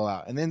on to a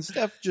blowout. And then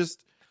Steph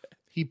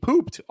he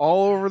pooped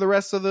all over the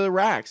rest of the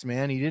racks,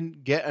 man. He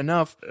didn't get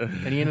enough,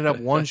 and he ended up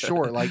one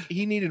short. Like,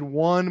 he needed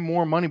one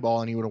more money ball,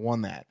 and he would have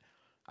won that.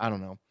 I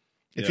don't know.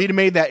 If he'd have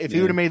made that,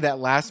 he would have made that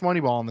last money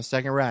ball on the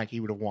second rack, he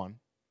would have won.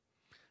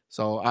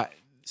 So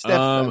Steph,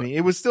 I mean,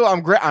 it was still.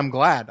 I'm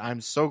glad.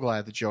 I'm so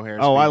glad that Joe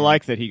Harris. Oh, I him.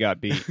 like that he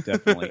got beat.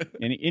 Definitely.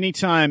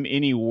 Anytime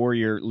any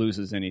Warrior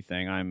loses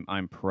anything,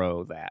 I'm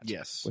pro that.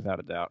 Yes, without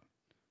a doubt.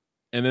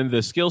 And then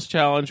the skills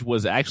challenge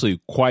was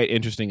actually quite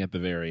interesting at the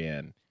very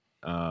end.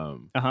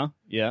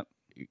 Yeah.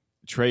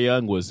 Trae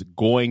Young was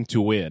going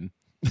to win,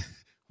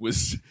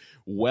 was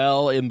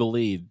well in the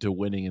lead to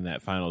winning in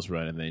that finals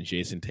run, and then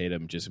Jason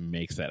Tatum just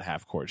makes that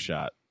half court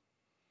shot,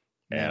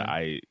 and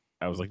I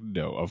was like,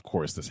 no, of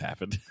course this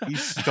happened. He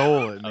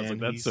stole it, man. I was like,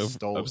 that's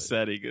so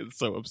upsetting. It's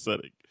so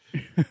upsetting.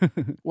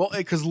 Well,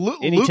 because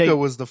Luka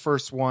was the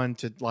first one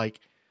to like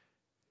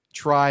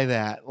try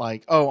that.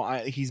 Like,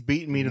 he's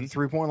beating me to the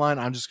 3-point line.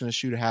 I'm just going to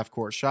shoot a half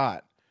court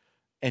shot,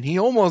 and he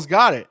almost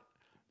got it.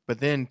 But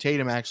then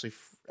Tatum actually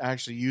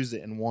used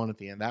it and won at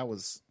the end. That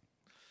was,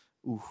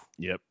 oof.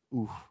 Yep.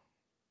 Oof.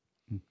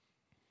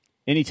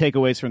 Any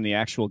takeaways from the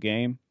actual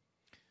game?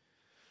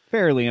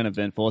 Fairly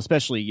uneventful,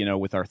 especially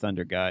with our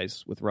Thunder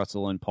guys, with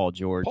Russell and Paul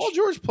George. Paul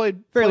George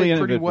played fairly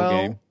pretty well.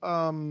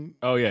 Game.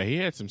 Oh yeah, he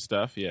had some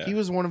stuff. Yeah, he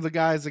was one of the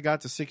guys that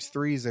got to 6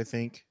 threes, I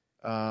think.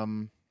 But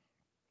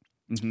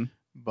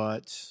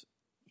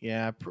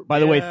yeah. By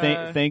the way,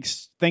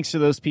 thanks to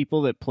those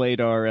people that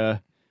played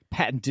our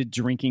patented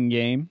drinking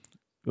game.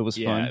 It was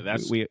fun.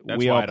 That's we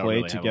why all I don't played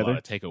really together. Have a lot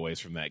of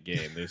takeaways from that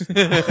game.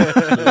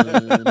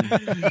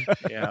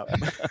 Yeah.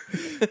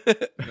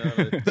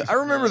 I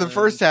remember the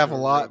first half a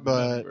lot,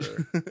 but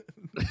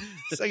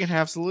second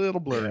half's a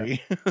little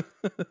blurry.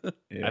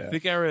 Yeah. I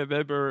think I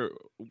remember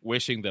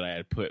wishing that I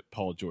had put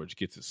Paul George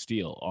gets a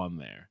steal on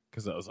there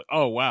because I was like,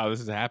 oh, wow,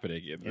 this is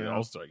happening in the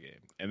All-Star game.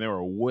 And there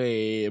were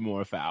way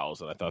more fouls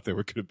than I thought there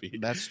were going to be.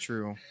 That's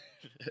true.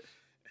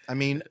 I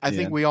mean, I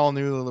think we all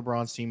knew the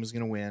LeBron's team was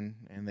going to win,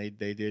 and they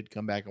did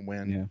come back and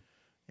win.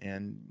 Yeah.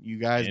 And you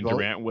guys and both,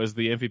 Durant was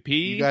the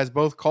MVP. You guys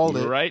both called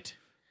it. Right?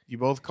 You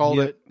both called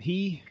it.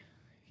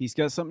 He's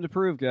got something to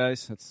prove,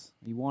 guys.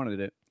 He wanted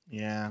it.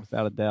 Yeah.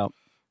 Without a doubt.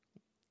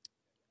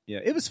 Yeah,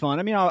 it was fun.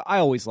 I mean, I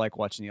always like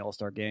watching the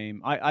All-Star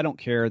game. I don't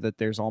care that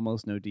there's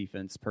almost no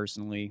defense,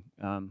 personally.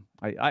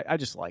 I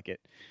just like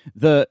it.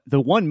 The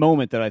one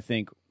moment that I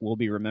think will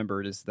be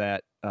remembered is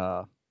that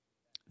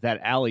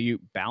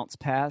alley-oop bounce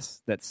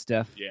pass that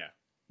Steph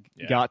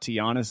got to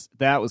Giannis.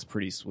 That was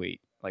pretty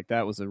sweet. Like,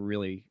 that was a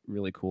really,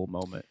 really cool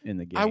moment in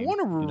the game. I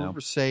want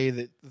to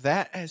say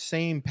that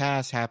same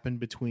pass happened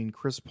between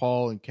Chris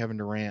Paul and Kevin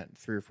Durant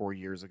 3 or 4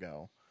 years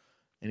ago,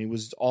 and it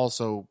was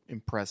also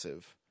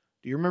impressive.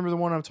 Do you remember the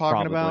one I'm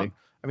talking about? Probably.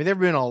 I mean, there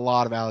have been a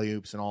lot of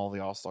alley-oops in all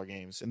the All-Star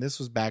games, and this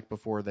was back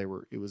before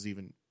it was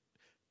even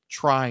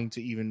trying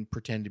to even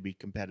pretend to be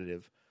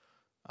competitive.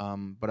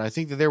 But I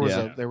think that there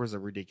was a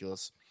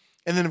ridiculous.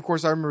 And then, of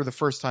course, I remember the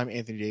first time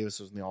Anthony Davis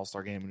was in the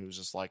All-Star game, and it was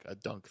just like a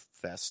dunk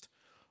fest.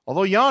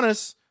 Although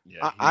Giannis,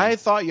 I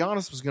thought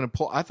Giannis was going to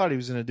pull. I thought he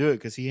was going to do it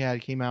because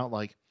came out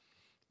like,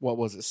 what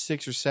was it,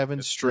 6 or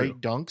 7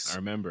 straight dunks? I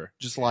remember.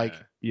 Just like,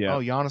 Yeah. oh,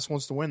 Giannis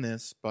wants to win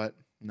this, but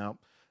no.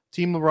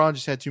 Team LeBron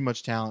just had too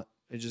much talent.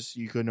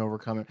 You couldn't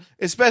overcome it,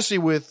 especially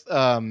with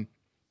 2-time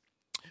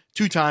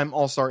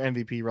All-Star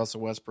MVP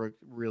Russell Westbrook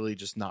really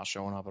just not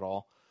showing up at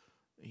all.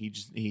 He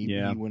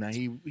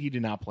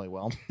did not play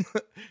well.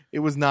 It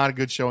was not a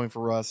good showing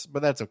for Russ,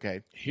 but that's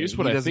okay. Here's He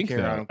what I doesn't think,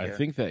 care, though. don't I care.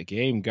 think that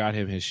game got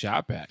him his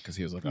shot back because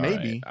he was like, all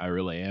Maybe. right, I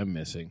really am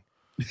missing.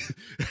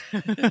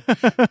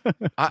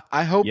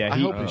 I hope Yeah,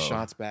 his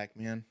shots back,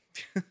 man.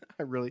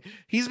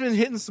 He's been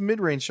hitting some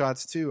mid-range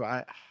shots too.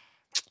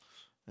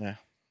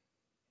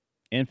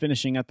 And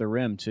finishing at the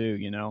rim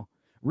too,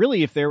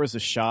 Really, if there was a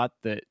shot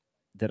that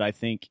I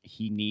think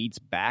he needs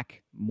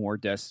back more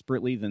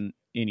desperately than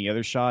any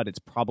other shot, it's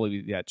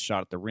probably that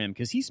shot at the rim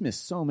because he's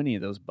missed so many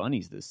of those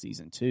bunnies this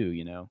season too,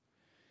 And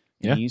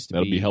Yeah, he used to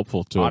that'll be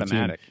helpful to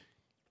automatic.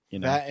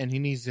 That, and he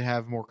needs to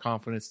have more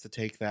confidence to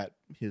take that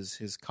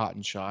his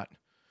cotton shot,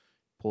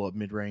 pull up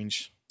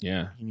mid-range.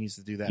 Yeah. He needs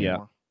to do that Yeah.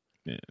 more.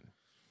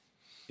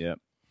 Yeah.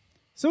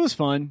 So it was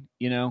fun,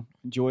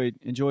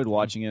 Enjoyed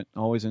watching it.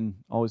 Always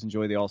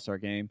enjoy the All-Star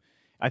game.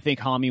 I think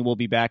Hami will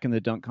be back in the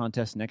dunk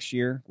contest next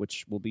year,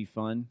 which will be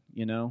fun.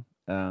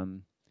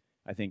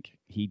 I think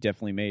he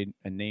definitely made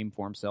a name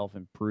for himself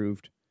and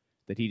proved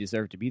that he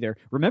deserved to be there.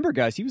 Remember,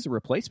 guys, he was a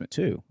replacement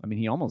too. I mean,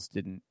 he almost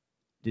didn't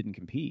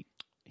compete.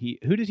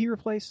 Who did he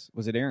replace?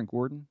 Was it Aaron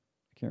Gordon?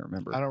 I can't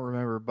remember. I don't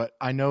remember, but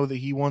I know that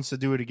he wants to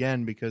do it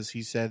again because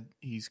he said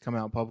he's come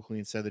out publicly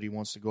and said that he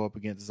wants to go up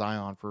against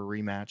Zion for a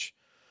rematch.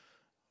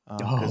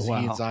 Because he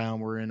and Zion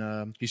were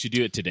in He should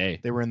do it today.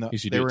 They were in He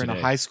should they do were it in a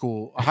today. high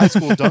school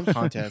dunk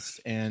contest,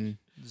 and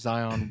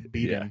Zion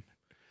beat him.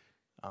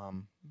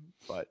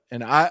 But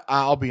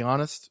I'll be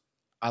honest,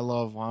 I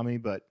love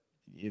Hami, but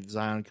if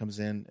Zion comes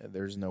in,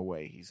 there's no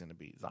way he's going to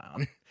beat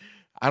Zion.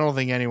 I don't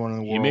think anyone in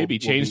the world. He may be will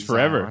changed beat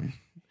forever. Zion.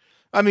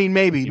 I mean,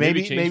 maybe He may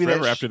be changed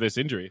forever that's after this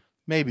injury.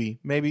 maybe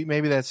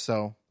that's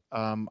so.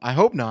 I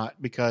hope not,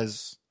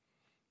 because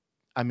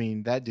I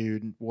mean that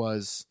dude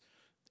was.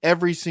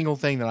 Every single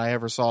thing that I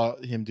ever saw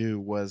him do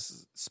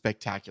was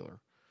spectacular.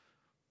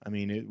 I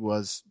mean, it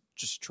was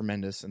just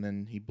tremendous. And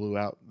then he blew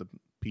out the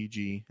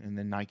PG, and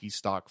then Nike's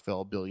stock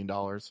fell $1 billion.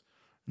 And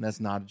that's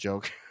not a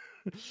joke.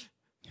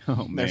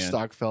 Oh man, Their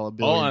stock fell $1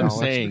 All billion I'm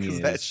saying because is-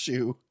 of that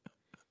shoe.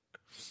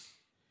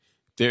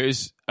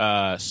 There's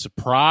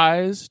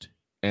surprised,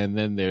 and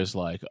then there's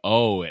like,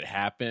 oh, it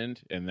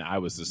happened. And I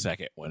was the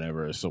second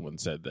whenever someone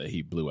said that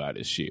he blew out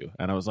his shoe.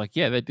 And I was like,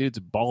 yeah, that dude's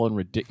balling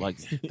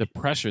ridiculous. Like, the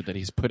pressure that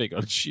he's putting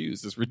on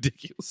shoes is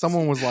ridiculous.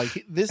 Someone was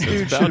like, "This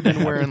dude should have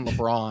been wearing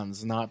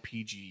LeBrons, not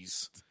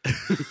PGs."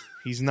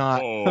 He's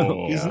not.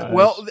 Oh, He's gosh.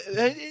 well,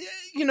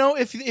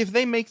 if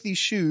they make these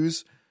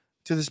shoes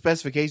to the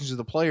specifications of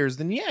the players,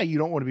 then yeah, you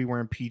don't want to be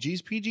wearing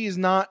PGs. PG is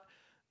not.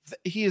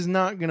 He is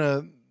not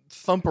gonna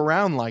thump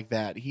around like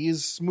that. He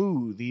is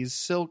smooth. He's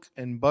silk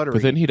and buttery.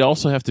 But then he'd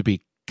also have to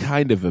be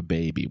kind of a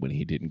baby when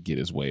he didn't get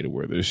his way to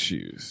wear those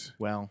shoes.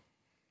 well,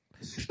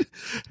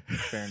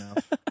 fair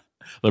enough.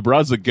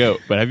 LeBron's a goat,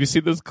 but have you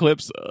seen those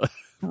clips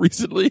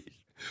recently?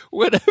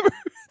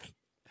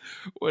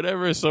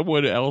 Whenever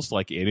someone else,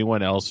 like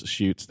anyone else,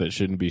 shoots that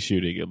shouldn't be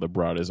shooting and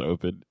LeBron is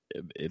open,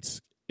 it's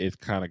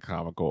kind of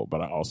comical,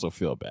 but I also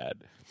feel bad.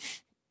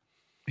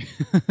 I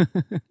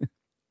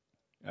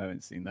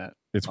haven't seen that.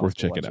 It's I'll worth have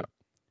to checking watch out.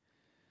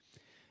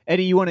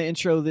 Eddie, you want to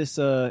intro this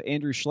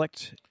Andrew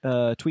Schlecht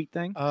tweet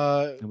thing?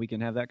 Uh, And we can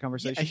have that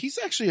conversation. yeah, he's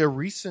actually a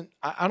recent.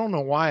 I don't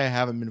know why I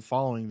haven't been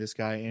following this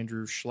guy,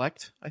 Andrew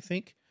Schlecht. I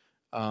think.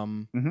 Yeah.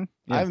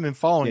 I haven't been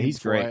following Yeah, him he's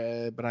before,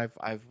 great. but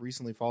I've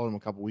recently followed him a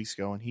couple weeks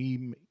ago, and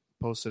he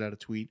posted out a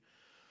tweet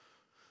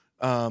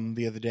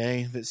the other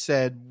day that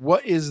said,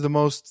 "What is the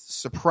most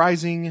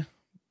surprising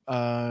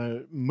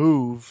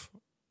move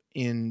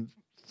in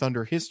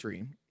Thunder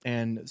history?"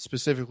 And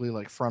specifically,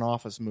 like front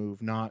office move,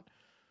 not.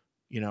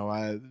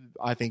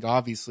 I think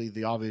obviously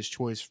the obvious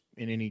choice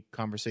in any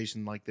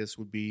conversation like this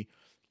would be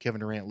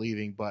Kevin Durant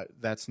leaving, but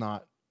that's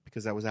not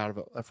because that was out of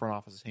a front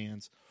office's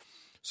hands.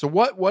 So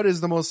what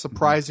is the most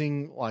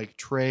surprising like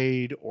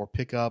trade or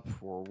pickup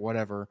or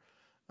whatever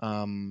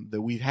that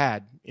we've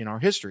had in our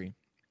history?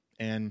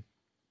 And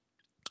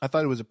I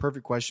thought it was a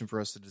perfect question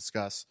for us to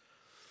discuss.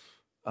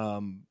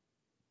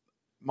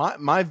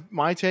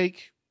 My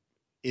take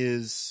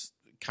is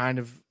kind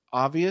of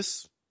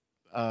obvious.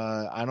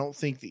 I don't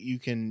think that you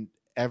can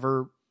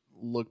ever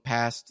look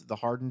past the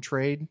Harden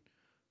trade.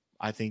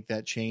 I think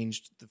that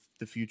changed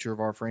the future of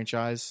our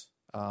franchise.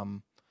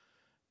 And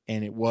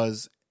it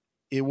was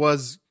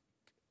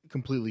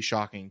completely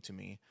shocking to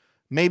me.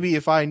 Maybe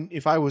if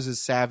I was as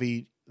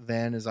savvy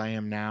then as I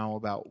am now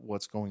about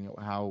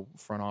how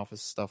front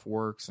office stuff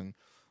works and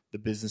the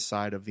business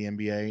side of the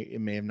NBA, it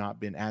may have not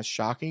been as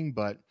shocking,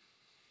 but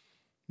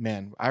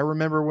man, I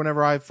remember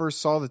whenever I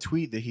first saw the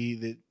tweet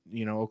that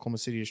Oklahoma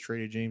City has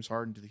traded James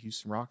Harden to the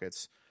Houston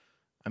Rockets.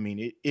 I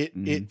mean,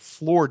 it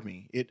floored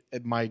me.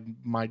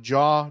 My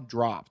jaw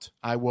dropped.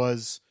 I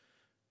was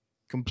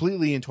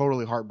completely and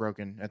totally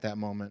heartbroken at that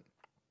moment.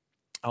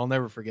 I'll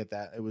never forget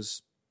that. It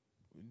was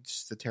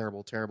just a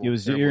terrible. It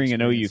was during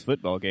an OU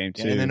football game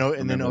too, and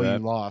then OU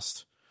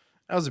lost.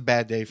 That was a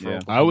bad day for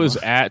Oklahoma. I was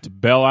at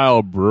Belle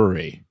Isle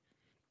Brewery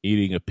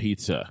eating a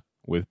pizza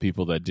with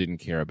people that didn't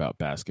care about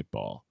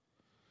basketball.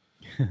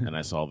 And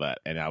I saw that,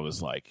 and I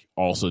was like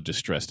also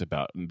distressed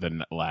about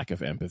the lack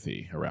of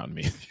empathy around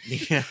me.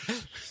 Yeah,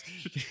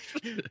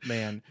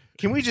 man.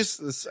 Can we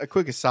just a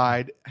quick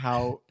aside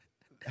how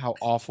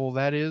awful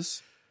that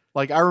is?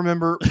 Like I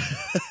remember,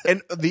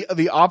 and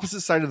the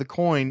opposite side of the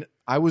coin.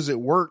 I was at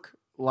work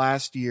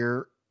last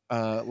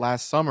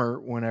summer,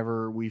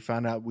 whenever we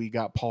found out we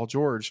got Paul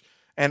George,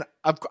 and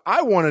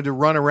I wanted to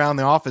run around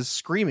the office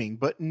screaming,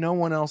 but no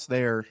one else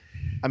there.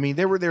 I mean,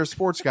 there were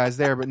sports guys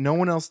there, but no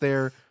one else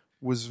there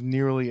was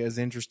nearly as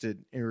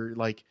interested, or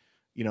like,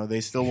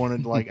 they still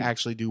wanted to like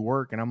actually do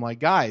work. And I'm like,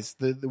 guys,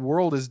 the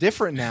world is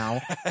different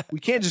now. We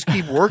can't just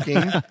keep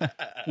working.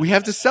 We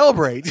have to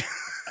celebrate.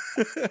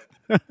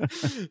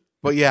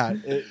 But yeah,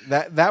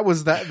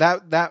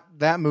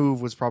 that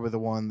move was probably the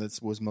one that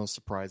was most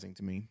surprising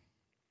to me.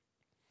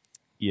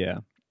 Yeah.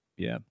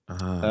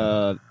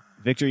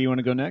 Victor, you want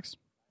to go next?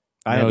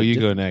 No, you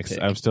go next.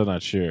 Pick. I'm still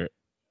not sure.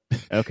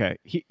 Okay.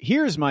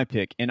 Here's my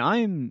pick, and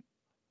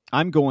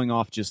I'm going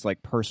off just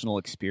like personal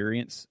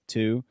experience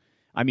too.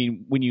 I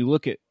mean, when you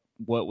look at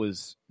what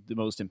was the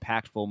most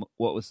impactful,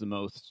 what was the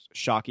most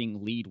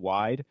shocking league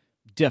wide,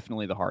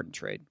 definitely the Harden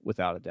trade,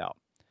 without a doubt.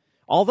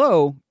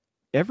 Although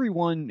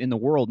everyone in the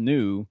world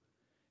knew,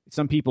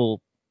 some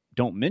people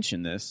don't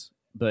mention this,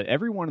 but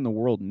everyone in the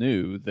world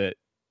knew that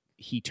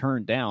he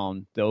turned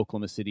down the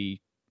Oklahoma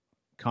City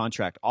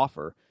contract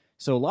offer.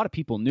 So a lot of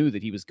people knew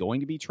that he was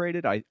going to be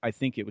traded. I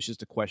think it was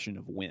just a question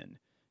of when,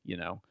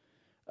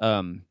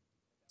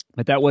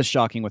 But that was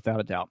shocking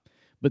without a doubt.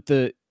 But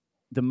the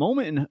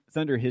moment in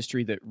Thunder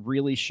history that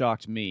really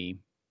shocked me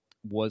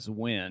was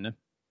when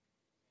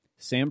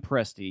Sam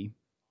Presti,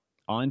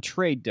 on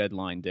trade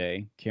deadline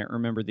day, can't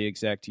remember the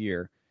exact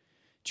year,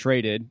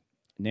 traded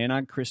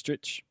Nanad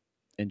Kristrich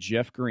and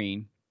Jeff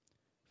Green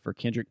for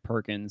Kendrick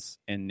Perkins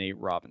and Nate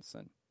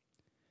Robinson.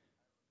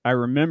 I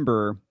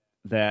remember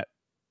that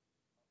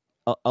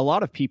a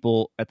lot of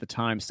people at the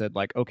time said,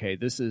 like, okay,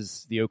 this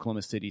is the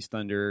Oklahoma City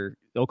Thunder's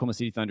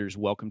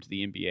welcome to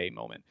the NBA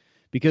moment,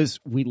 because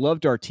we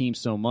loved our team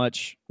so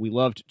much. We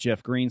loved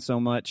Jeff Green so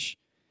much.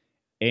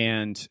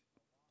 And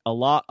a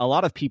lot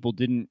of people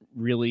didn't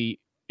really,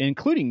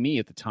 including me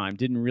at the time,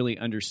 didn't really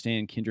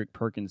understand Kendrick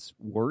Perkins'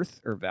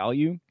 worth or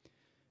value.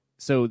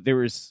 So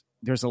there's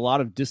a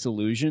lot of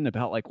disillusion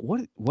about like,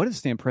 what is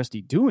Sam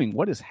Presti doing?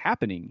 What is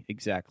happening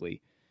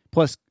exactly?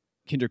 Plus,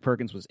 Kendrick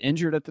Perkins was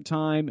injured at the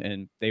time,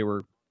 and they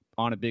were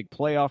on a big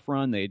playoff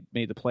run. They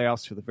made the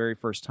playoffs for the very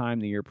first time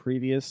the year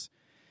previous.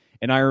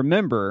 And I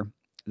remember,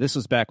 this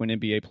was back when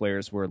NBA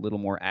players were a little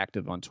more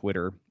active on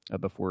Twitter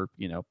before,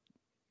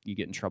 you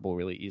get in trouble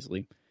really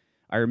easily.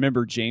 I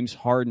remember James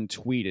Harden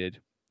tweeted,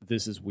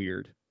 "This is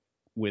weird,"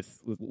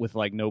 with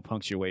like no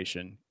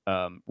punctuation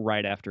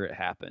right after it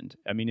happened.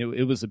 I mean,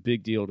 it was a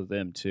big deal to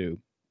them too.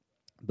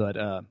 But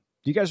do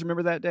you guys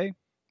remember that day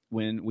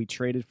when we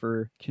traded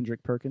for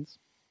Kendrick Perkins?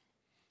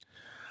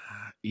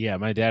 Yeah,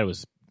 my dad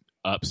was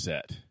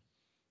upset.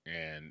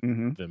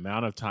 And the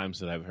amount of times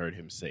that I've heard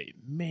him say,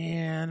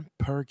 "Man,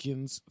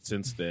 Perkins,"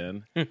 since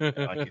then, like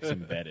it's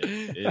embedded.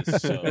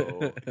 It's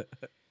so...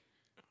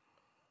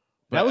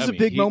 That was a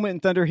big moment in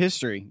Thunder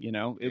history.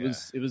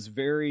 It was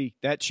very,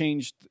 that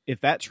changed.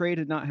 If that trade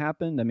had not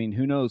happened, I mean,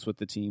 who knows what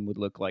the team would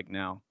look like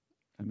now?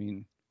 I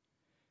mean,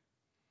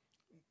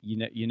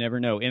 you never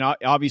know. And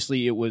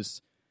obviously it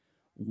was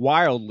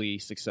wildly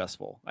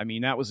successful. I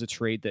mean, that was a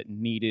trade that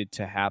needed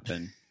to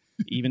happen,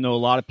 even though a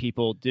lot of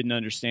people didn't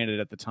understand it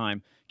at the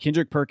time.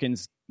 Kendrick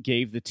Perkins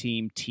gave the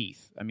team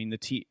teeth. I mean, the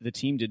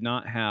team did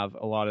not have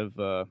a lot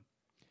of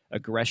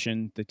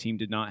aggression. The team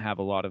did not have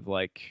a lot of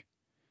like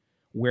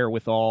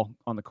wherewithal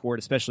on the court,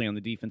 especially on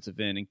the defensive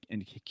end,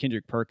 and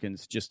Kendrick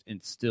Perkins just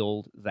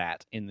instilled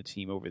that in the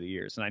team over the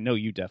years. And I know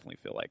you definitely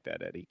feel like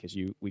that, Eddie, because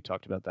we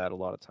talked about that a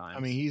lot of times.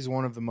 I mean, he's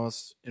one of the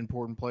most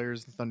important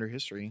players in Thunder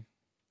history,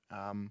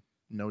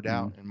 no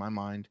doubt in my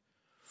mind.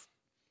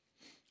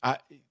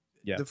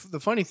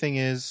 The funny thing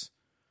is,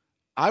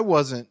 I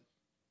wasn't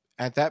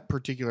at that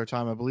particular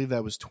time. I believe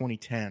that was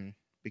 2010,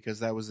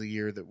 because that was the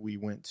year that we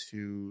went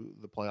to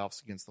the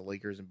playoffs against the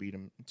Lakers and beat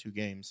them in 2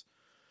 games.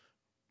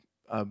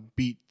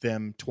 Beat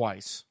them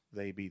twice.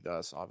 They beat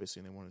us, obviously,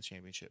 and they won the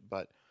championship.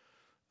 But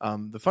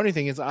the funny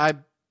thing is, I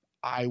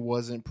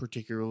wasn't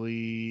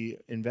particularly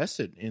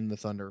invested in the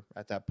Thunder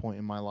at that point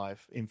in my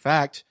life. In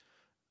fact,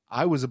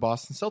 I was a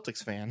Boston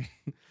Celtics fan.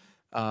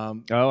 I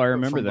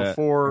remember that.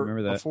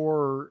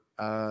 Before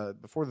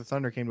the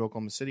Thunder came to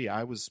Oklahoma City,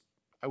 I was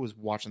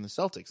watching the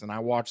Celtics, and I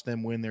watched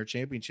them win their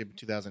championship in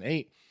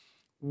 2008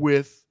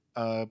 with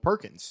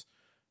Perkins.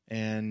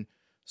 And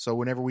so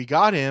whenever we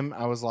got him,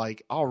 I was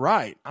like, all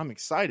right, I'm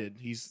excited.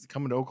 He's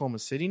coming to Oklahoma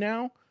City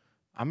now.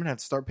 I'm going to have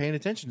to start paying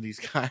attention to these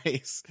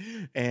guys.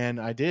 And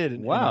I did.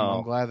 And Wow.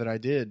 I'm glad that I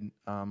did,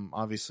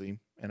 obviously.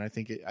 And I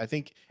think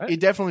it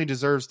definitely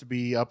deserves to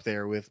be up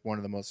there with one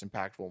of the most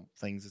impactful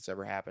things that's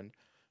ever happened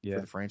for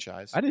the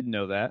franchise. I didn't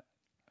know that.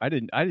 I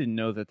didn't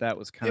know that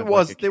was kind it of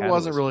was like a it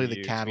wasn't catalyst really for the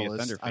you to be a catalyst.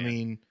 Thunder I fan.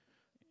 mean,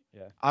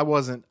 Yeah. I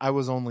was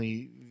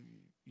only,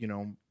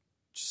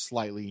 just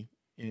slightly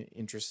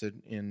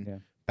interested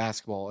in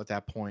basketball at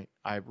that point.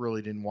 I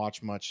really didn't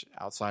watch much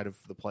outside of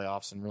the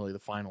playoffs and really the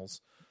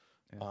finals.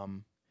 Yeah.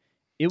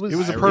 It was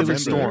a I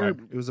perfect remember-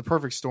 storm. It was a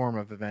perfect storm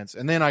of events.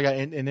 And then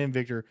and then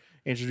Victor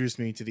introduced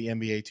me to the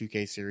NBA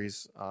 2K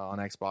series on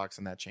Xbox,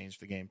 and that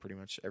changed the game, pretty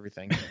much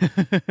everything.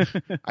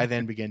 I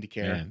then began to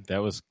care. Man,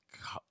 that was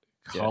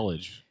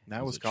college.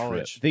 That was a trip.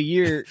 college.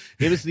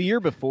 It was the year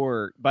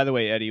before. By the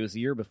way, Eddie, it was the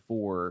year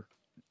before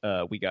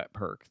we got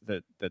Perk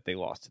that they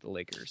lost to the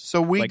Lakers.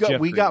 So we Like got Jeff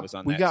we Green got was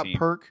on we that got team.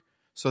 Perk.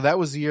 So that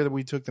was the year that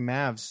we took the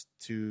Mavs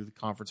to the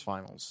conference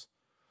finals.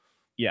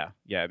 Yeah,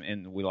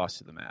 and we lost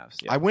to the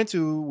Mavs. Yeah.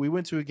 We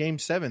went to a game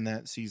 7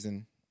 that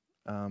season.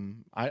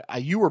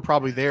 You were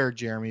probably there,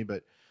 Jeremy,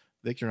 but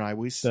Victor and I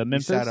we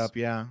Memphis? sat up.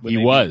 Yeah, He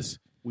was.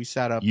 we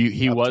sat up.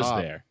 He up was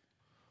top. there.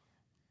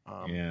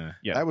 Yeah.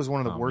 Yeah. That was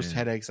one of the Oh, worst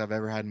man. headaches I've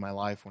ever had in my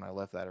life when I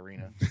left that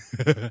arena.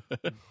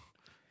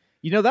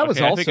 That was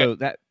Okay, I think also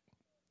that.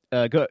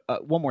 Go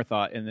one more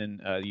thought, and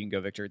then you can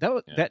go, Victor.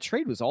 That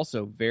trade was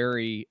also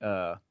very.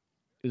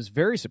 It was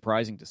very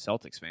surprising to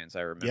Celtics fans.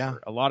 I remember Yeah.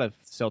 a lot of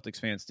Celtics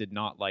fans did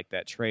not like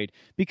that trade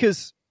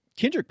because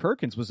Kendrick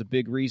Perkins was a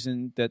big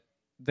reason that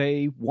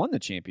they won the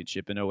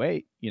championship in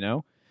 2008,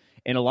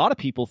 and a lot of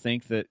people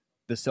think that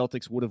the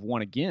Celtics would have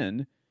won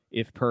again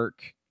if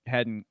Perk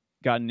hadn't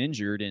gotten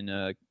injured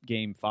in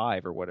Game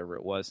 5 or whatever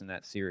it was in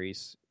that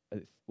series.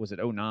 Was it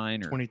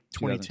 2009 or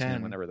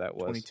 2010, whenever that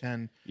was?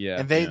 2010. Yeah,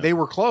 And they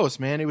were close,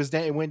 man.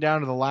 It went down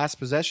to the last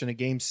possession of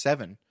game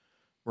 7.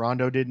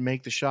 Rondo didn't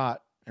make the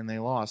shot and they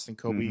lost, and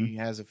Kobe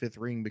has a 5th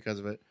ring because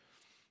of it.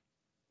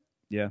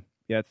 Yeah.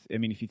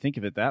 If you think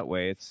of it that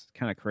way, it's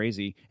kind of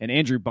crazy. And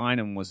Andrew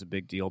Bynum was a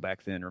big deal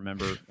back then,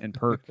 remember? And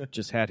Perk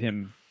just had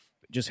him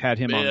Man.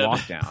 on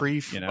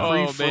lockdown.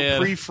 Oh, man.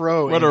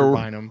 Pre-fro What Andrew a-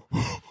 Bynum.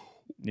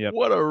 Yep.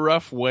 What a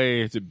rough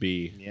way to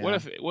be. Yeah. What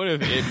if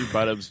Andrew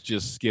Bynum's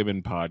just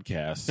skimming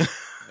podcasts?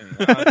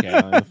 Okay,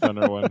 on the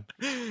Thunder one.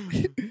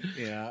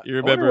 Yeah. You I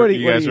remember? wonder what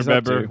You guys he's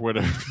up remember? to. What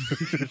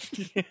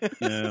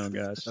Oh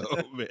gosh.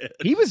 oh man.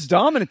 He was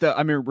dominant though.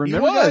 I mean,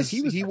 remember guys,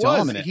 he was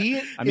dominant.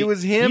 It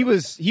was him.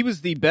 He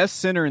was the best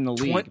center in the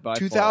league by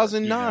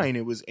 2009.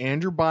 It was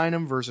Andrew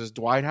Bynum versus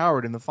Dwight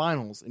Howard in the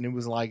finals, and it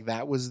was like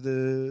that was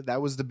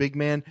the big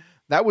man.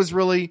 That was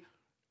really,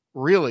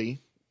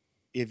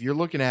 if you're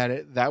looking at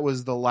it, that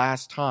was the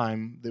last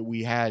time that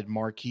we had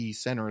marquee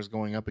centers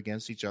going up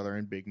against each other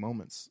in big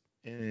moments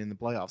in the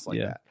playoffs like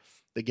that.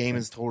 The game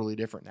is totally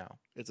different now.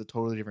 It's a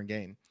totally different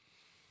game.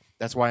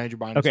 That's why Andrew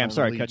Bynum. Okay, I'm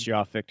sorry to cut you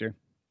off, Victor.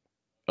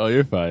 Oh,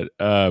 you're fine.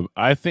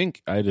 I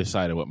think I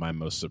decided what my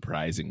most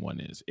surprising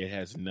one is. It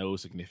has no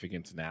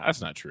significance now.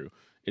 That's not true.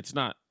 It's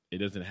not. It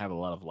doesn't have a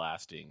lot of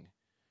lasting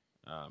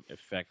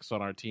effects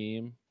on our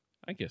team.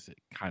 I guess it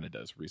kind of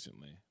does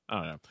recently. I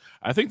don't know.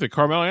 I think the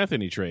Carmelo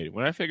Anthony trade,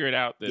 when I figured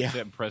out that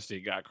Sam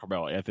Presti got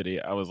Carmelo Anthony,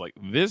 I was like,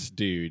 this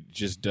dude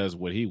just does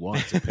what he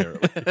wants,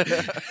 apparently.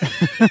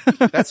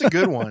 That's a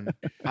good one.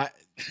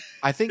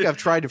 I think I've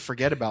tried to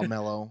forget about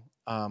Melo,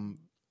 and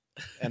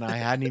I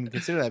hadn't even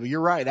considered that. But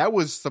you're right. That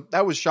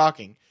was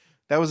shocking.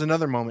 That was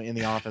another moment in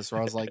the office where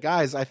I was like,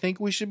 guys, I think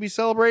we should be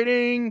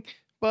celebrating,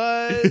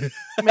 but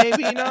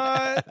maybe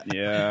not.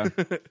 Yeah.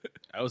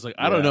 I was like,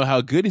 I don't know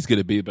how good he's going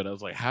to be, but I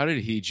was like, how did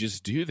he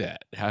just do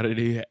that? How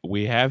did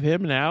we have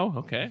him now?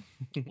 Okay.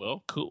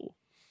 Well, cool.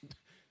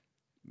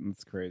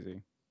 That's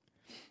crazy.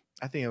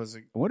 I think it was.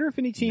 I wonder if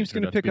any team's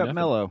turned going to out to pick be up nothing.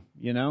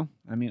 Melo,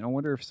 I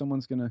wonder if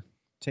someone's going to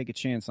take a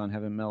chance on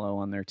having Melo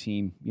on their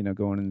team,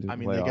 going into the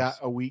playoffs. They got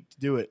a week to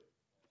do it.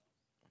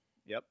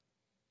 Yep.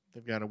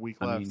 They've got a week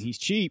I left. mean, he's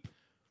cheap.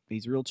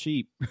 He's real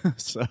cheap.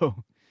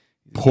 So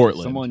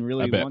Portland. someone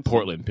really I bet wants him.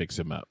 Portland picks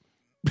him up.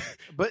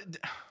 But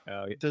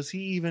Oh, yeah. does he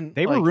even?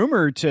 They were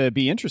rumored to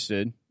be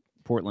interested.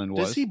 Portland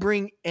was. Does he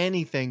bring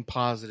anything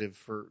positive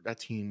for that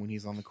team when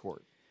he's on the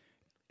court?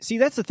 See,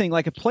 that's the thing.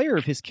 Like a player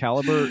of his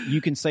caliber, you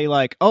can say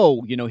like,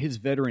 oh, his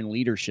veteran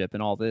leadership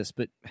and all this,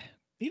 but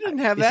He didn't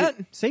have is that.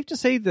 it safe to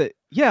say that,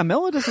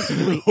 Melo doesn't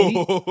really.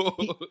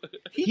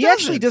 He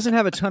actually doesn't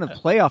have a ton of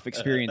playoff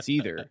experience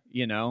either.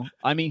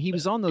 I mean, he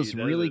was on those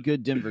really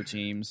good Denver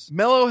teams.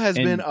 Melo has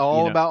And, been all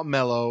you know- about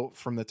Melo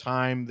from the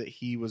time that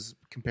he was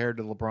compared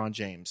to LeBron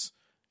James.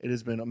 It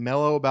has been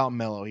Melo about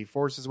Melo. He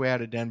forced his way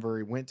out of Denver.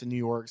 He went to New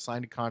York,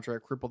 signed a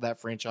contract, crippled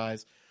that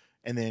franchise,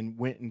 and then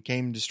went and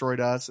came and destroyed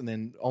us, and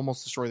then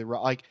almost destroyed the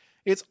like.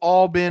 It's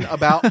all been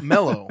about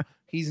Melo.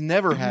 He's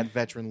never had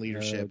veteran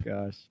leadership.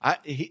 Oh gosh.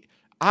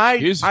 I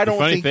Here's the don't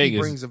funny think thing he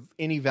is- brings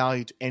any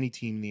value to any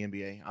team in the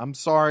NBA. I'm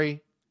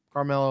sorry,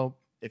 Carmelo,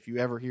 if you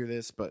ever hear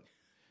this, but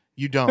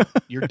you don't.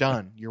 You're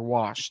done. You're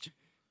washed.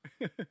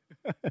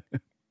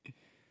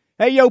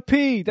 Hey, yo,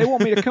 P, they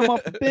want me to come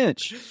off the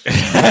bench.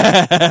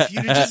 If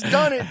you'd have just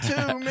done it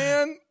too,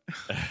 man.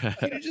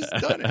 If you'd have just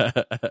done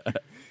it.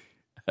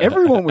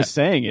 Everyone was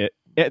saying it.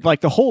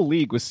 Like the whole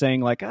league was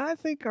saying, like, I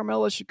think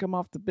Carmelo should come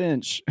off the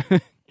bench.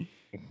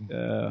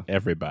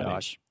 Everybody.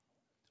 Gosh.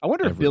 I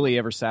wonder if Billy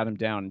ever sat him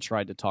down and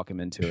tried to talk him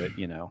into it,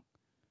 I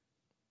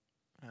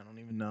don't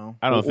even know.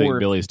 I don't Or think if-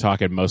 Billy's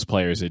talking most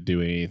players into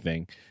doing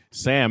anything.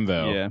 Sam,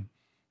 though. Yeah.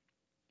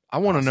 I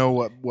want to know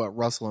what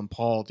Russell and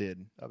Paul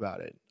did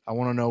about it. I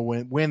want to know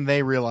when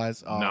they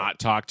realized Not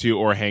talk to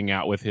or hang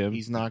out with him.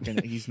 he's not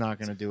gonna do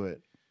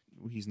it.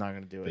 He's not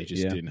gonna do They it.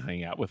 just Yeah. didn't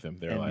hang out with him.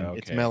 They're And like, okay.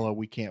 it's Melo.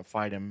 We can't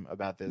fight him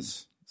about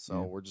this,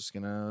 so Yeah. we're just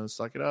gonna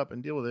suck it up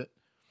and deal with it.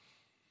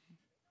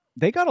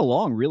 They got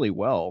along really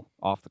well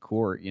off the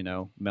court,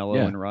 Melo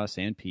Yeah. and Russ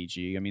and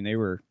PG. I mean, they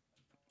were,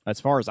 as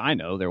far as I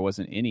know, there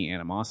wasn't any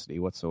animosity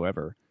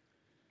whatsoever.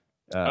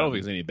 I don't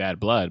think there's any bad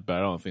blood, but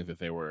I don't think that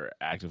they were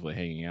actively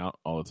hanging out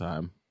all the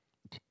time.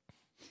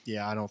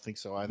 Yeah, I don't think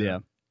so either. Yeah.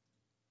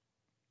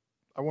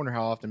 I wonder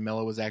how often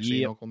Melo was actually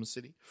in Yep. Oklahoma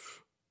City.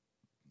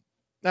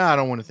 No, I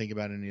don't want to think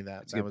about any of that.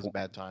 That's a That good was point.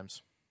 bad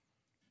times.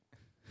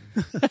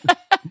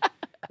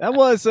 That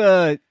was,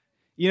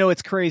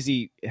 it's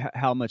crazy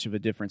how much of a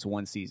difference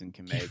one season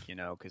can make,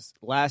 because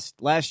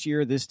last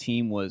year this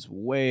team was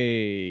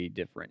way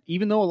different.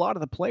 Even though a lot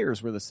of the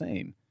players were the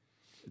same,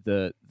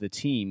 the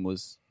team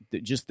was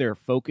just their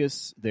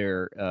focus,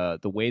 the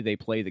way they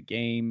play the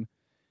game.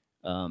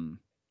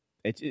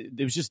 It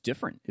was just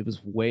different. It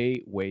was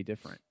way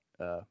different.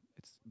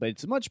 But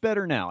it's much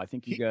better now. I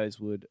think you guys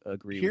would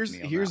agree. Here's with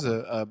me on here's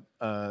that one.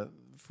 a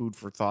food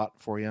for thought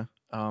for you.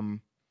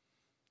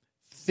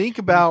 Think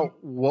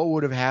about what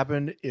would have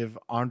happened if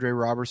Andre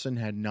Robertson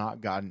had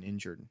not gotten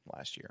injured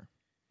last year.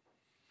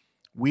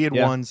 We had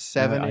Yeah. won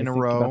 7 I in a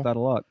think row, about that a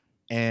lot.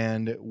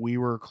 and we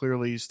were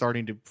clearly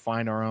starting to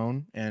find our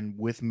own. And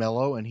with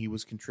Melo, and he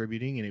was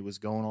contributing, and it was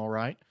going all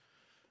right.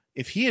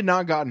 If he had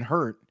not gotten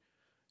hurt,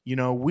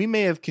 we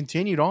may have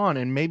continued on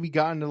and maybe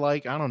gotten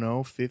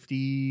to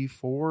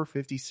 54,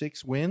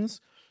 56 wins.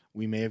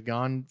 We may have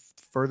gone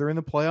further in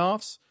the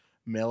playoffs.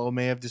 Melo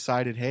may have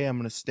decided, hey, I'm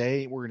going to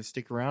stay. We're going to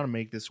stick around and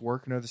make this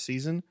work another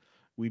season.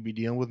 We'd be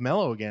dealing with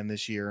Melo again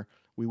this year.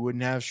 We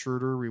wouldn't have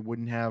Schroeder. We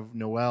wouldn't have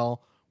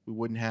Noel. We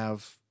wouldn't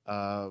have,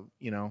 our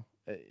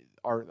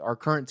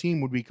current team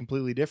would be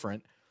completely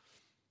different.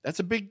 That's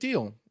a big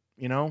deal,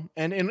 And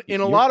in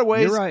a lot of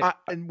ways, you're right.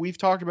 and we've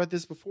talked about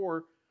this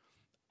before,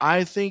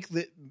 I think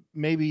that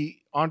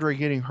maybe Andre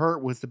getting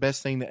hurt was the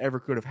best thing that ever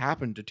could have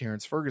happened to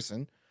Terrence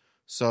Ferguson.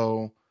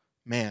 So,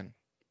 man,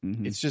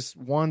 Mhm. it's just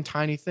one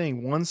tiny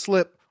thing. One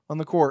slip on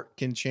the court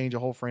can change a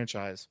whole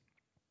franchise.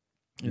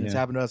 And it's Yeah.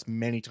 happened to us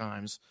many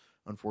times,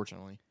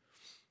 unfortunately.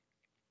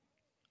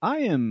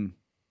 I've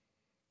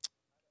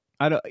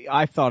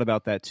thought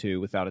about that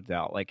too, without a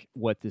doubt. Like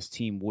what this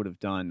team would have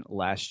done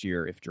last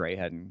year if Dre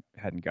hadn't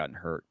gotten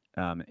hurt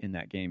in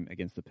that game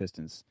against the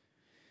Pistons.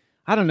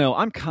 I don't know.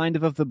 I'm kind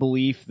of the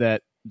belief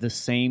that the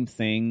same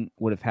thing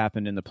would have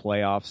happened in the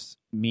playoffs,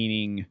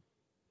 meaning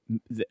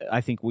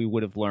I think we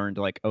would have learned,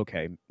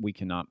 okay, we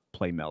cannot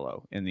play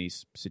Melo in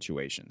these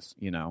situations,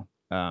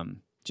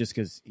 just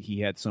because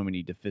he had so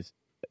many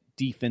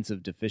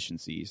defensive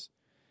deficiencies.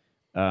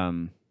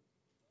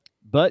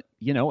 But,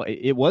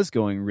 it was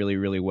going really,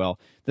 really well.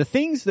 The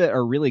things that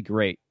are really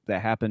great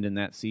that happened in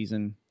that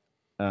season,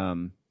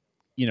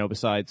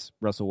 besides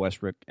Russell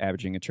Westbrook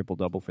averaging a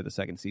triple-double for the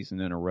second season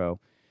in a row,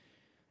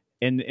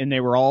 and they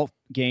were all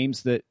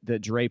games that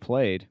Dre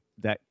played.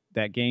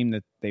 That game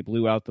that they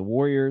blew out the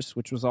Warriors,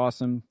 which was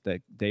awesome,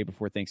 the day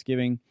before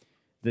Thanksgiving.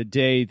 The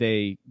day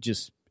they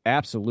just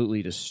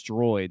absolutely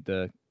destroyed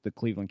the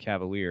Cleveland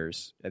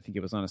Cavaliers. I think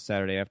it was on a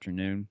Saturday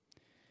afternoon.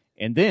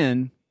 And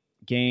then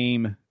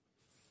Game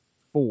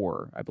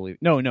 4, I believe.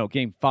 No,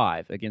 Game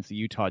 5 against the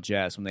Utah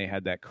Jazz when they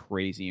had that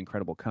crazy,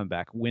 incredible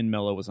comeback when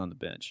Melo was on the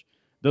bench.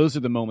 Those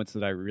are the moments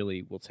that I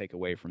really will take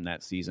away from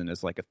that season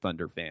as a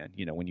Thunder fan,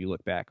 when you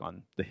look back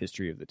on the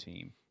history of the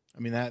team. I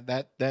mean, that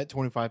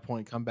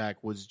 25-point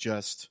comeback was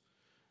just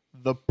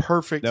the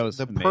perfect. That was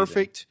the amazing.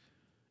 perfect.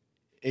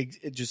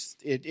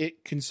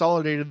 It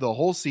consolidated the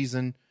whole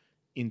season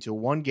into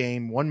one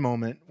game, one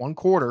moment, one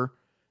quarter,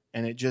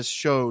 and it just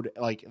showed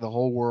the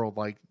whole world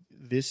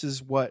this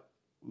is what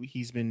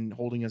he's been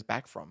holding us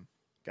back from,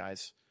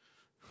 guys.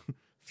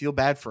 Feel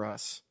bad for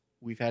us.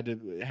 We've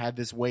had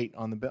this weight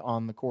on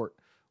the court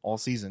all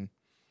season.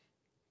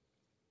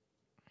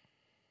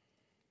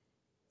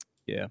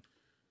 Yeah.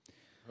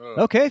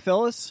 Okay,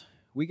 fellas,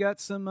 we got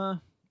some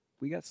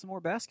more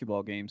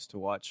basketball games to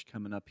watch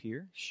coming up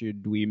here.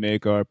 Should we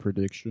make our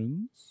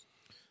predictions?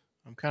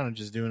 I'm kind of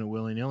just doing it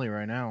willy-nilly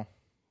right now.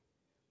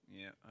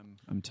 Yeah,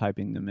 I'm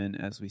typing them in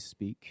as we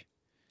speak.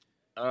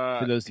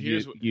 For those of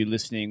you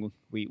listening,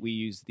 we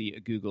use the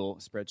Google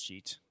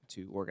spreadsheet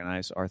to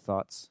organize our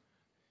thoughts,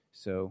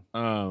 so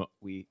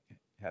we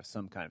have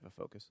some kind of a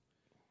focus.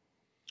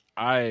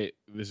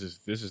 This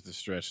is the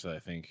stretch that I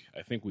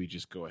think we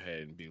just go ahead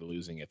and be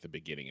losing at the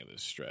beginning of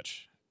this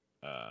stretch,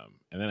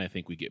 and then I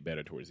think we get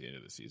better towards the end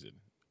of the season.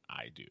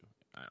 I do.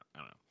 I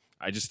don't know.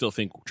 I just still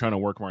think trying to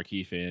work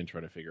Markieff in,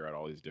 trying to figure out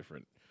all these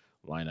different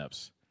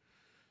lineups.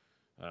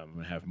 I'm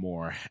going to have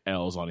more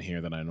L's on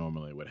here than I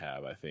normally would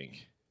have, I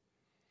think.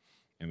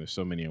 And there's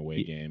so many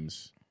away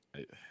games.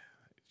 It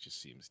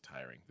just seems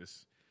tiring.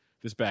 This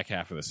back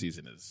half of the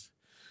season is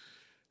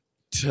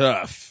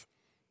tough.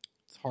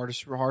 It's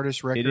hardest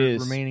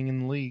record remaining in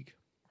the league.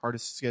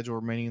 Hardest schedule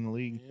remaining in the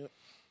league. Yep.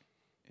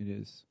 It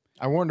is.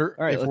 I wonder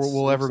All right, if let's-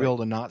 we'll ever let's be able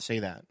to not say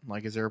that.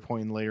 Like, is there a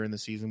point later in the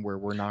season where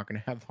we're not going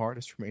to have the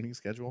hardest remaining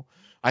schedule?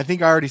 I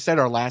think I already said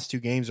our last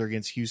 2 games are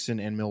against Houston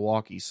and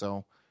Milwaukee,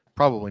 so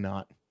probably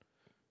not.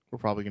 We're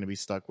probably going to be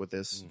stuck with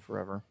this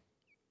forever.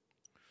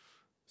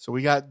 So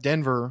we got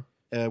Denver.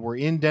 We're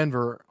in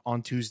Denver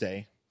on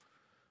Tuesday.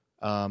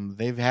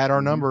 They've had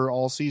our number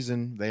all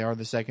season. They are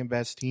the second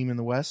best team in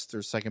the West,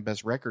 or second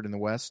best record in the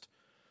West.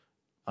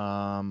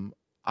 I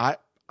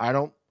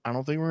don't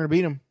think we're going to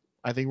beat them.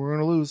 I think we're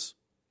going to lose.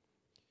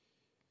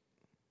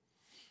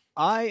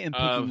 I am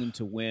picking them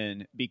to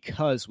win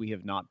because we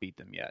have not beat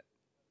them yet.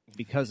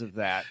 Because of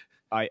that,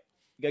 I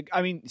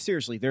mean,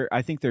 seriously,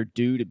 I think they're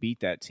due to beat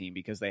that team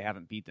because they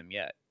haven't beat them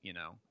yet, you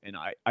know. And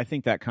I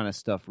think that kind of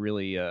stuff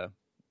really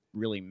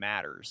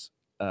matters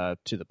to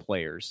the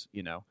players,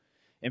 you know.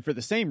 And for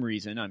the same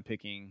reason, I'm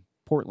picking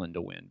Portland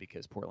to win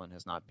because Portland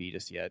has not beat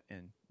us yet,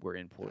 and we're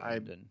in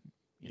Portland.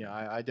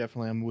 I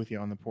definitely am with you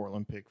on the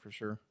Portland pick for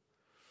sure.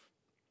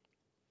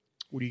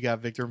 What do you got,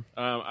 Victor?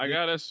 I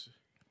got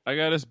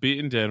us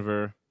beating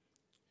Denver.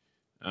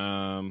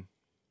 I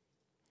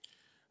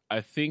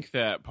think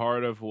that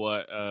part of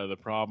what the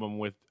problem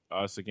with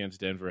us against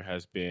Denver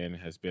has been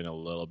a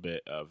little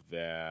bit of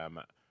them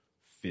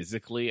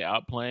physically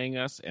outplaying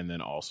us and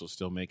then also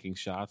still making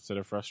shots that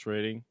are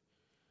frustrating.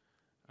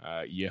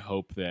 You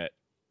hope that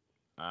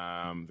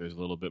there's a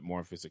little bit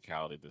more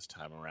physicality this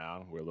time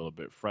around. We're a little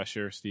bit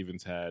fresher.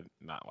 Stevens had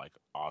not like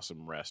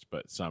awesome rest,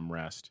 but some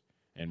rest.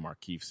 And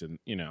Markieff's, and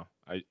you know,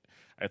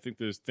 I think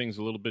there's things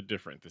a little bit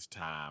different this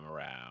time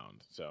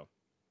around. So,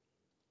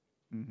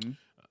 and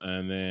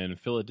then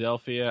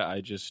Philadelphia,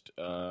 I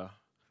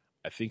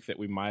think that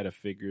we might have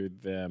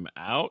figured them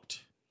out.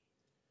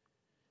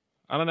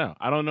 I don't know.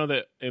 I don't know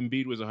that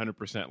Embiid was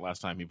 100%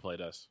 last time he played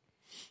us,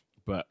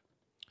 but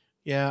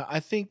yeah,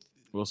 I think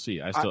we'll see.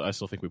 I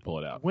still think we pull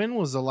it out. When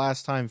was the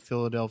last time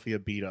Philadelphia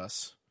beat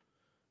us?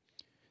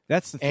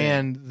 That's the thing.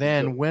 And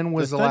then when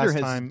was the Thunder last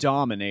has time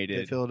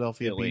dominated that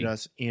Philadelphia Philly. beat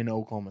us in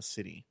Oklahoma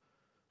City?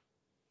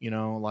 You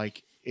know,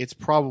 like it's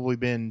probably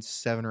been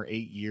 7 or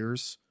 8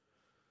 years.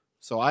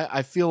 So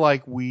I feel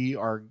like we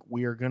are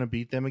going to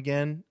beat them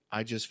again.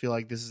 I just feel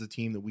like this is a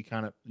team that we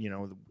kind of, you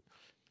know,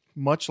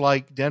 much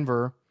like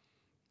Denver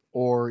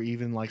or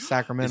even like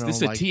Sacramento. Is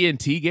this a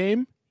TNT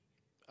game?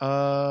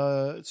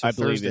 It's I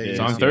believe it Thursday. is. It's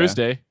on Yeah.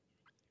 Thursday.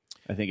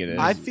 I think it is.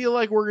 I feel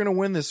like we're going to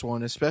win this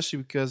one, especially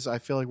because I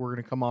feel like we're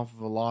going to come off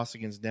of a loss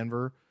against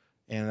Denver,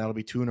 and that'll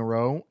be 2 in a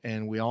row.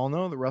 And we all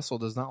know that Russell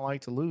does not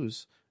like to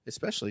lose,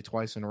 especially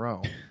twice in a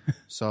row.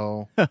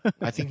 So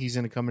I think he's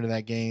going to come into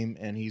that game,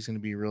 and he's going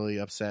to be really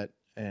upset,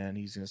 and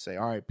he's going to say,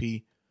 all right,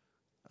 P,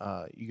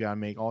 you got to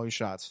make all your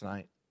shots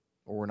tonight,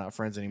 or we're not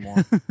friends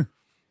anymore.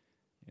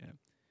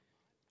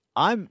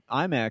 I'm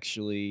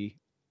actually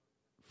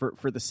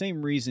for the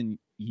same reason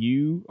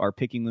you are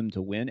picking them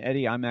to win,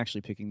 Eddie. I'm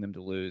actually picking them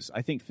to lose.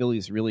 I think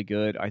Philly's really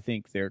good. I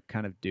think they're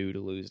kind of due to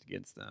lose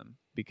against them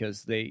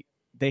because the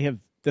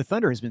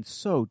Thunder has been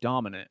so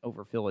dominant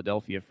over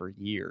Philadelphia for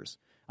years.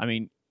 I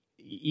mean,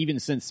 even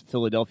since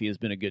Philadelphia has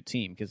been a good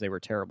team because they were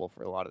terrible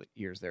for a lot of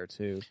years there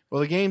too. Well,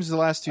 the games the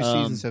last 2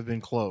 seasons have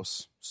been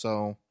close,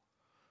 so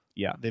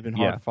Yeah, they've been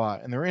hard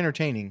fought, and they're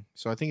entertaining.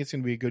 So I think it's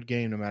going to be a good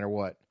game no matter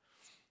what.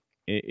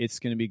 It's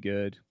going to be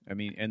good. I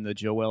mean, and the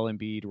Joel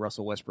Embiid,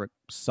 Russell Westbrook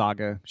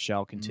saga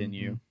shall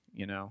continue.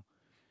 You know.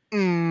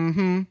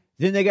 Mm-hmm.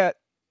 Then they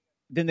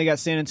got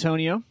San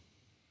Antonio.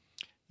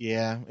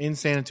 Yeah, in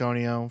San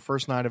Antonio,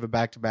 first night of a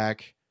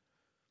back-to-back.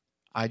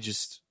 I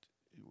just,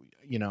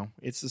 you know,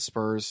 it's the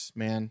Spurs,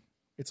 man.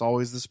 It's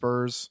always the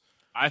Spurs.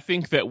 I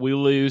think that we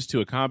lose to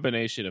a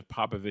combination of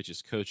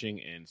Popovich's coaching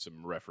and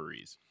some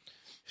referees.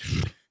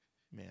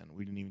 Man,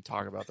 we didn't even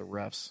talk about the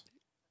refs.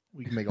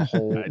 We can make a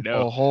whole, I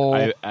know. a whole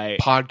I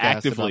podcast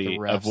actively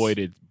about the refs.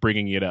 avoided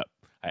bringing it up.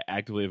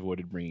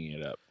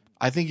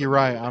 I think you're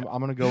right. I'm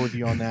going to go with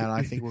you on that.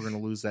 I think we're going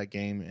to lose that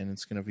game, and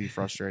it's going to be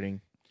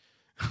frustrating.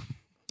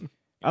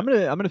 I'm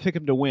gonna pick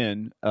them to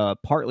win,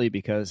 partly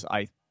because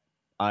I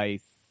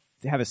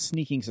have a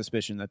sneaking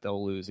suspicion that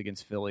they'll lose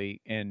against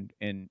Philly, and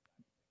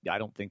I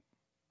don't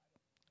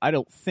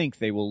think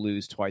they will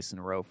lose twice in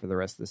a row for the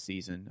rest of the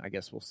season. I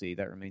guess we'll see.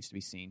 That remains to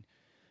be seen.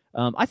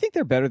 I think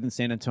they're better than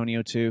San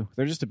Antonio too.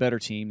 They're just a better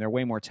team. They're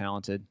way more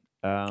talented.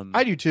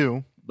 I do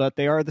too. But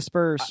they are the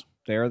Spurs.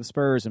 They are the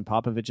Spurs, and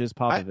Popovich is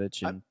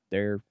Popovich, and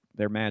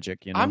they're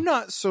magic. You know, I'm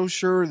not so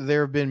sure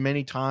there have been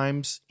many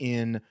times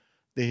in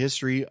the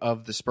history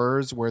of the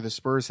Spurs where the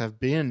Spurs have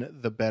been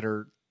the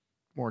better,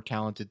 more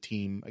talented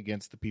team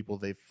against the people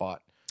they've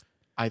fought.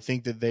 I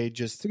think that they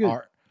just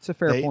are. It's a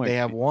fair point. They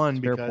have won It's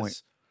a fair because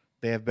point.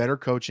 they have better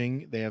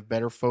coaching, they have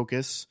better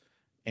focus,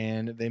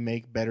 and they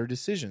make better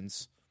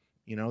decisions.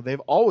 You know, they've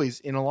always,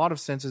 in a lot of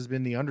senses,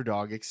 been the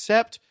underdog,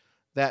 except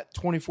that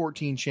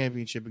 2014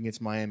 championship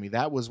against Miami.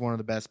 That was one of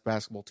the best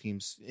basketball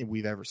teams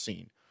we've ever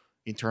seen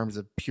in terms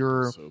of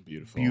pure, So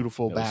beautiful,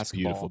 beautiful That was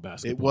basketball. beautiful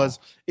basketball.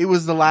 It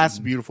was the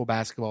last beautiful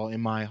basketball,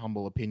 in my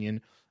humble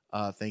opinion.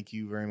 Thank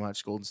you very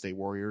much, Golden State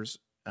Warriors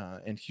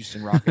and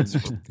Houston Rockets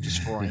for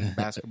destroying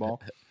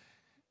basketball.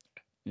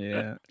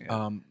 Yeah.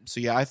 So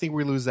yeah, I think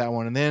we lose that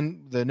one. And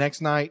then the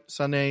next night,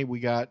 Sunday, we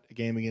got a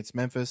game against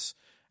Memphis.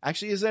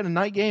 Actually, is that a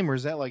night game or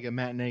is that like a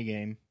matinee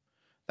game?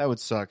 That would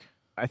suck.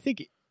 I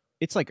think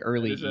it's like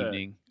early It is a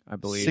evening, I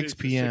believe. 6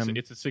 p.m.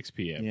 It's a 6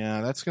 p.m.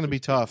 Yeah, that's going to be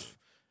tough.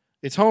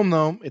 It's home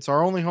though. It's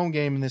our only home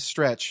game in this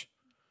stretch.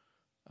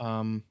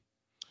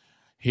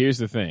 Here's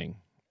the thing.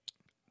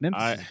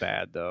 Memphis is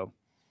bad, though.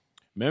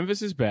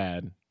 Memphis is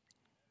bad.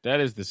 That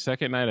is the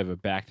second night of a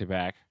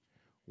back-to-back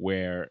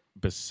where,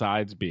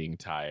 besides being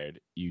tired,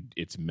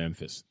 it's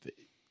Memphis.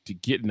 To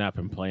getting up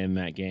and playing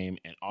that game,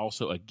 and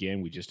also,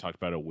 again, we just talked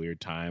about a weird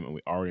time, and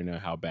we already know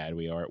how bad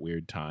we are at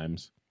weird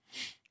times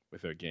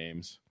with our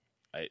games.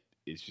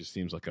 It just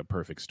seems like a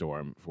perfect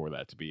storm for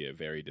that to be a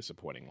very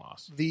disappointing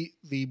loss. The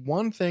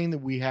one thing that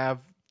we have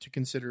to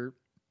consider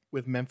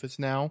with Memphis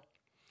now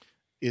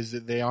is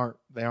that they aren't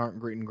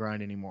grit and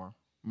grind anymore.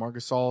 Marc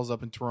Gasol is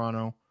up in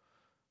Toronto.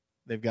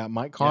 They've got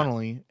Mike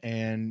Conley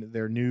and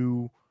their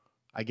new,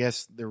 I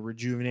guess, their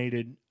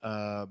rejuvenated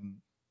Joakim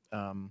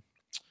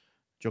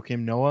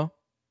Noah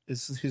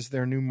is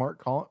their new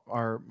Marc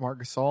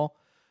Gasol.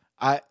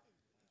 I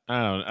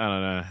don't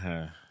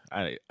know.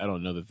 I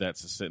don't know that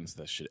that's a sentence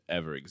that should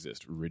ever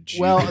exist.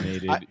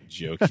 Rejuvenated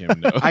Joakim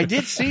Noah. I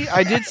did see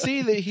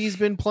that he's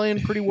been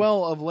playing pretty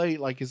well of late.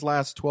 Like his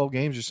last 12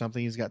 games or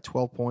something, he's got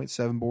 12 points,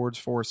 7 boards,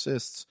 4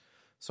 assists.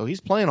 So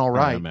he's playing all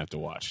right. I'm gonna have to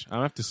watch. I'm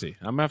gonna have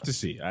to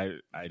see.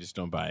 I just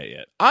don't buy it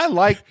yet.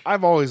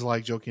 I've always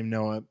liked Joakim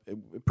Noah,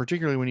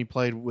 particularly when he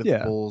played with the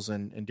Bulls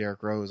and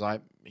Derrick Rose.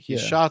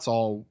 His shot's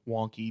all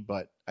wonky,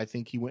 but I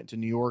think he went to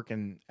New York,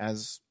 and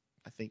as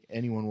I think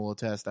anyone will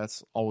attest,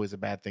 that's always a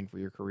bad thing for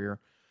your career.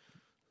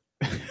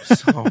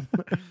 So,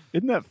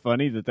 isn't that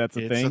funny that that's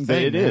a It's thing? a But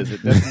thing, it man. is.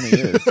 It definitely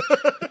is.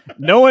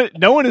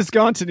 No one has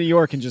gone to New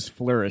York and just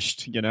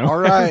flourished. You know. all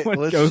right, Everyone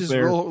let's goes just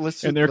there. roll,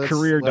 let's and their let's-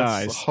 career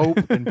let's dies.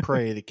 Hope and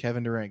pray that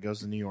Kevin Durant goes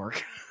to New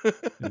York.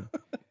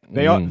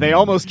 They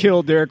almost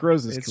killed Derrick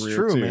Rose's It's career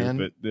true, too. man.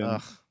 But then,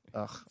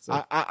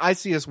 So- I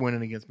see us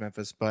winning against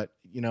Memphis, but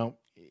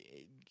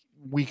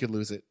we could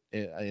lose it.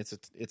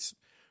 It's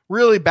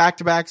really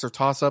back-to-backs or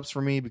toss-ups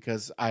for me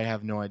because I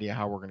have no idea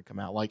how we're going to come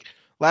out. Like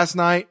last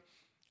night,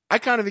 I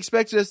kind of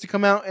expected us to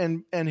come out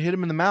and hit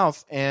him in the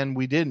mouth, and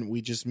we didn't.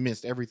 We just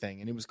missed everything,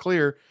 and it was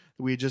clear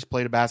that we had just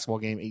played a basketball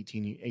game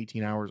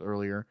 18 hours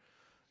earlier.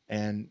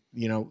 And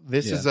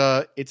this is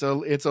it's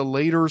a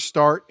later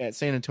start at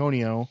San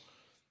Antonio,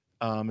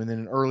 and then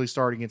an early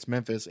start against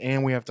Memphis,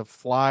 and we have to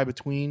fly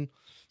between.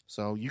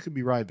 So you could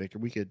be right, Victor.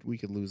 We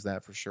could lose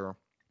that for sure.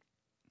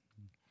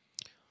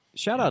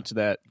 shout out to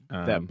that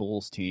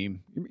Bulls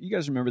team. You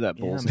guys remember that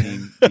Bulls man.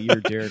 team the year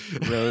Derrick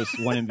Rose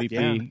won MVP?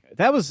 Yeah.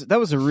 That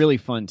was a really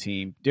fun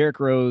team. Derrick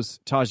Rose,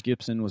 Taj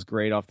Gibson was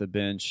great off the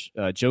bench.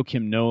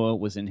 Joakim Noah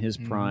was in his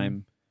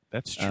prime.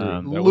 That's true.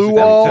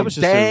 Luol just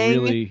a Deng.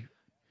 really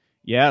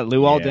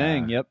Luol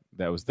Deng. Yep,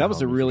 That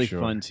was a really for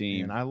sure. fun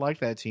team. And I like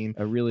that team.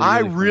 A really,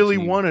 I fun really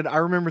team. wanted. I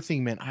remember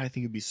thinking, man, I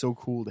think it'd be so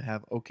cool to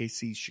have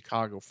OKC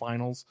Chicago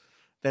finals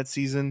that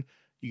season.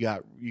 You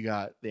got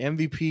the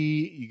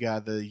MVP. You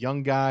got the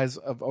young guys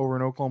over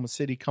in Oklahoma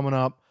City coming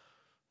up,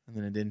 and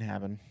then it didn't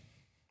happen.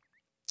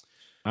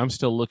 I'm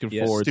still looking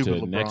Yeah, forward to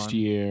stupid LeBron. next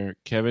year.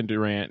 Kevin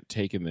Durant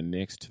taking the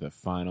Knicks to the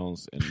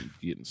finals and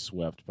getting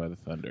swept by the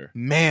Thunder.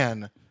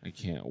 Man, I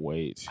can't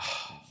wait.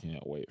 I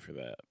can't wait for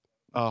that.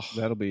 oh,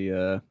 That'll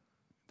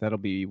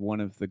be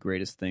one of the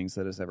greatest things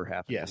that has ever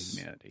happened Yes. to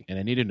humanity. And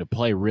I need him to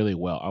play really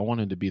well. I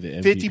want him to be the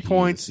MVP 50 of the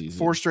points, season.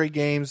 4 straight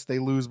games. They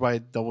lose by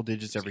double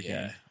digits every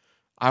Yeah. game.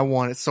 I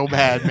want it so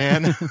bad,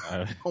 man.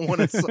 I- I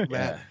want it so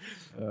bad.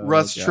 Oh,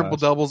 Russ gosh. triple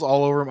doubles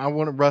all over him. I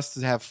wanted Russ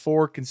to have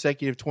 4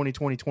 consecutive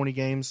 20-20-20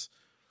 games.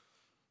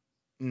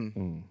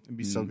 It'd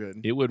be so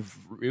good. It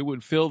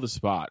would fill the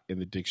spot in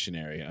the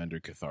dictionary under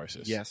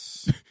catharsis.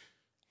 Yes.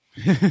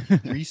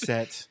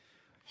 Reset.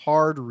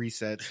 Hard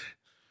reset.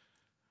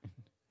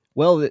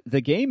 Well,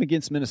 the game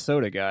against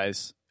Minnesota,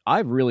 guys,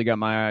 I've really got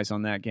my eyes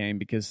on that game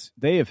because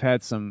they have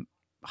had some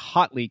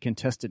hotly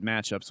contested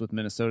matchups with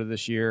Minnesota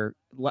this year.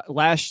 The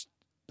last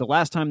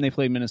time they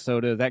played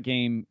Minnesota, that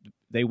game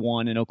they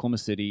won in Oklahoma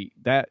City.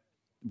 That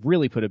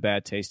really put a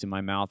bad taste in my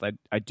mouth.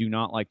 I do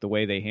not like the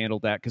way they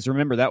handled that because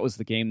remember that was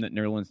the game that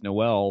Nerlens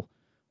Noel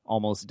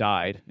almost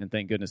died, and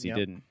thank goodness he Yep.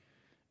 didn't.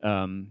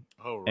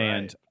 Oh, right.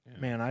 And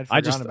Man, I'd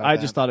I forgotten about I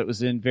that. just thought it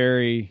was in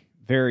very,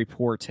 very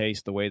poor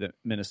taste the way that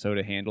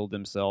Minnesota handled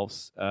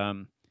themselves.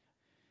 I'm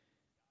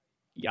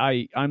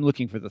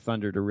looking for the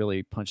Thunder to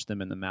really punch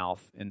them in the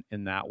mouth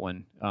in that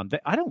one.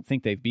 I don't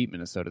think they've beat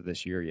Minnesota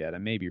this year yet. I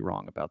may be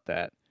wrong about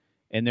that.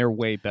 And they're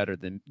way better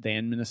than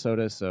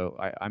Minnesota, so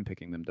I'm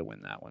picking them to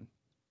win that one.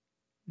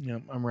 Yeah,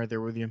 I'm right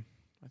there with you.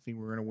 I think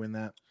we're going to win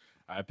that.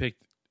 I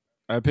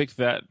picked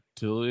that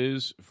to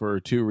lose for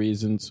two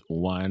reasons.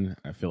 One,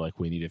 I feel like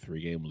we need a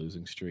 3-game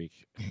losing streak.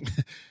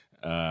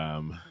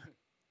 And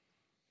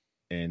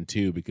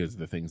two, because of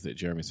the things that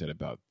Jeremy said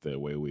about the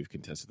way we've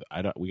contested.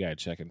 We gotta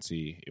check and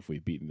see if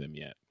we've beaten them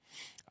yet.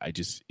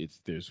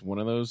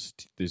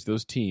 There's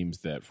those teams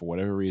that for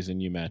whatever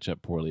reason you match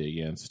up poorly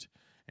against,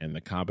 and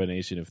the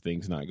combination of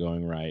things not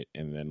going right,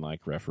 and then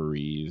like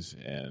referees,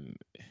 and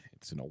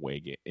it's an away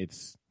game.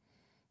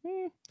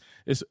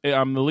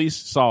 I'm the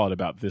least solid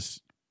about this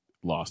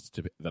loss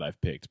that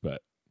I've picked,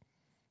 but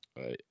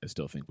I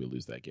still think we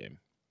lose that game.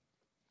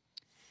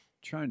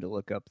 Trying to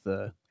look up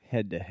the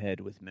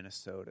head-to-head with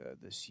Minnesota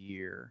this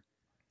year.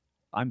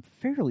 I'm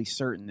fairly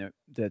certain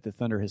that the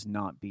Thunder has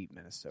not beat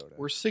Minnesota.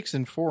 We're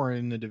 6-4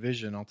 in the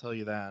division. I'll tell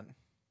you that.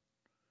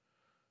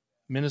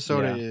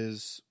 Minnesota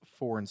is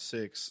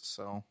 4-6,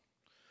 so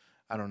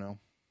I don't know.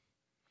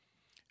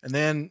 And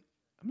then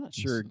I'm not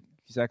sure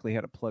exactly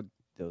how to plug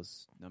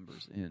those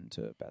numbers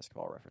into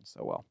Basketball Reference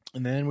so well.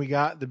 And then we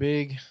got the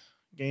big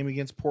game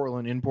against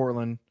Portland in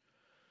Portland,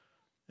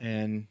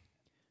 and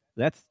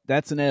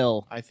that's an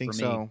L. I think for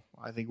so. me.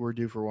 I think we're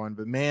due for one.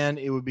 But man,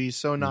 it would be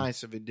so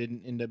nice if it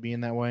didn't end up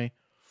being that way.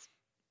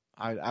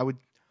 I would.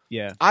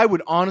 Yeah, I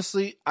would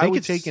honestly. I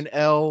would it's- take an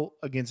L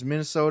against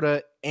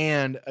Minnesota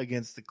and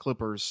against the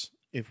Clippers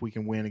if we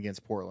can win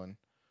against Portland.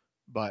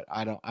 But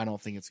I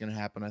don't think it's going to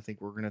happen. I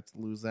think we're going to have to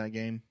lose that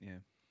game. Yeah.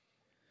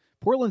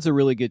 Portland's a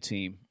really good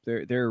team.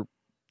 They're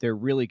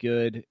really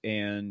good,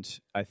 and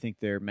I think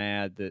they're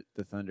mad that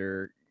the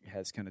Thunder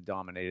has kind of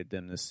dominated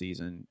them this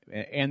season.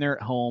 And they're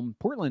at home.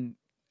 Portland,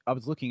 I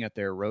was looking at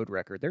their road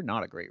record. They're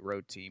not a great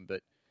road team,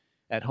 but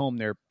at home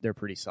they're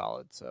pretty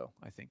solid. So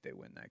I think they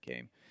win that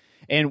game.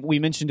 And we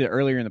mentioned it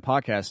earlier in the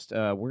podcast.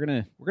 We're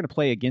gonna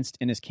play against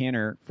Enes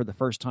Kanter for the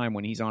first time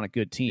when he's on a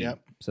good team. Yep.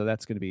 So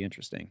that's going to be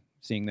interesting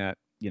seeing that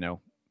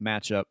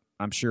matchup.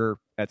 I'm sure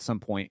at some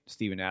point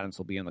Steven Adams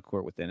will be on the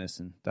court with Ennis,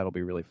 and that'll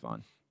be really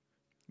fun.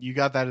 You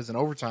got that as an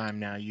overtime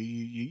now.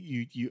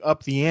 You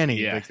up the ante,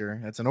 Yeah. Victor.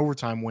 That's an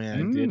overtime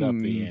win. I did up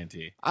the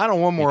ante. I don't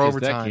want more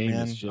Because that overtime, game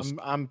man. is just-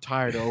 I'm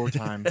tired of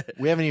overtime.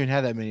 We haven't even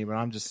had that many, but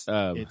I'm just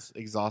it's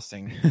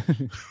exhausting.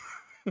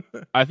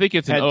 I think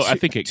it's Had I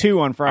think it two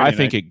on Friday.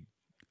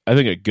 I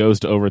think it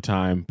goes to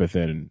overtime, but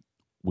then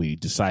we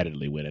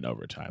decidedly win in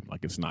overtime.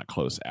 Like it's not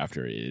close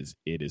after it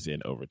is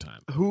in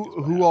overtime.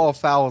 Who all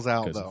fouls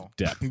out Because though? of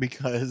depth.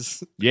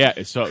 Because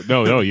Yeah, so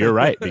no, you're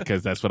right,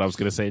 because that's what I was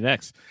going to say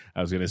next.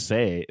 I was going to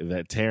say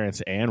that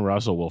Terrence and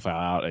Russell will foul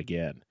out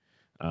again,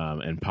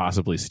 and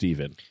possibly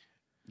Steven.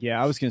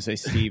 Yeah, I was going to say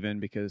Steven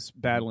because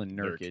battling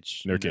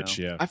Nurkic. Nurkic,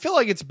 yeah. I feel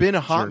like it's been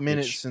a hot Jerkic.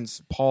 minute since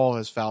Paul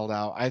has fouled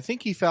out. I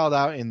think he fouled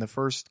out in the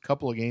first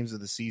couple of games of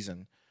the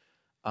season.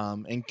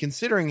 And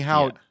considering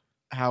how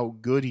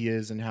good he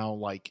is and how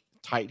like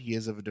tight he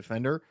is of a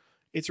defender,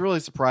 it's really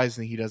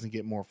surprising that he doesn't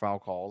get more foul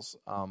calls.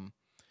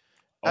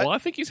 I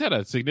think he's had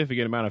a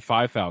significant amount of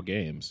 5-foul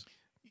games,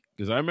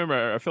 because I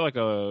remember I feel like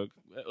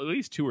at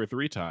least 2 or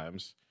 3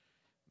 times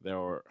there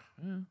were.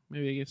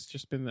 Maybe it's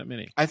just been that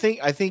many. I think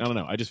I don't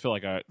know. I just feel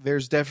like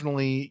there's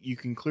definitely, you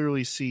can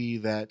clearly see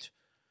that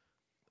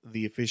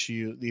the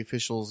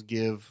officials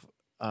give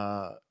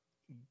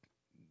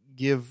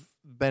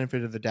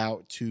benefit of the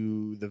doubt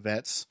to the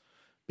vets,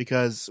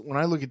 because when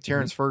I look at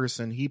Terrence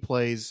Ferguson, he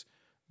plays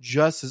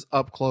just as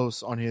up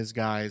close on his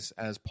guys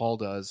as Paul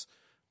does,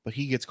 but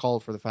he gets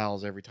called for the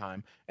fouls every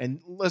time.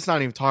 And let's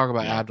not even talk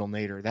about Abdel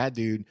Nader. That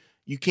dude,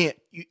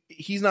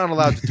 he's not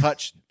allowed to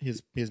touch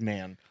his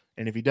man,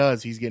 and if he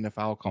does, he's getting a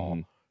foul call.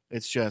 Mhm.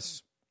 It's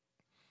just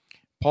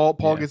Paul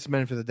gets the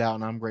benefit of the doubt,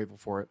 and I'm grateful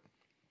for it.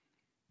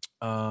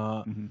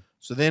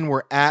 So then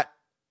we're at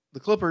the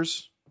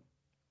Clippers.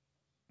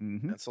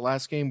 That's the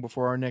last game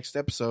before our next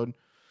episode.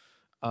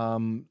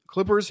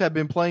 Clippers have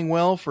been playing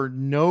well for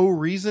no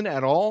reason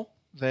at all.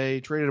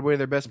 They traded away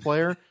their best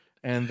player,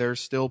 and they're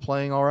still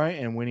playing all right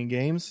and winning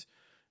games,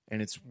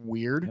 and it's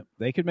weird. Yep.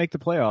 They could make the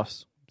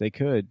playoffs. They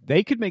could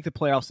make the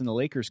playoffs, and the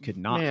Lakers could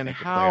not Man, make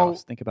the how-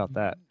 playoffs. Think about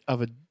that.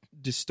 Of a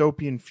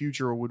dystopian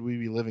future would we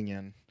be living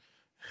in?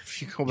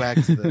 If you go back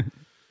to the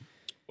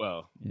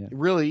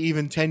really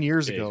even 10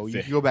 years ago,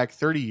 you can go back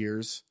 30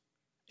 years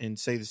and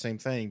say the same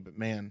thing. But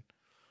man,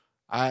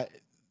 I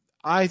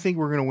think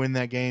we're going to win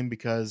that game,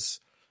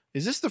 because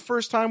is this the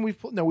first time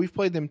we've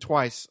played them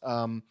twice.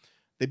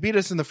 They beat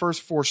us in the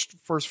first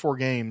four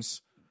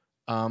games,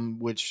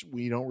 which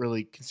we don't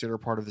really consider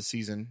part of the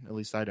season. At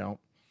least I don't.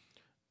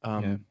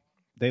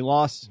 They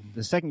lost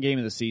the second game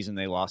of the season.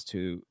 They lost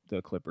to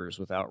the Clippers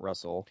without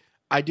Russell.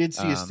 I did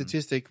see a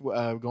statistic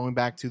going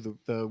back to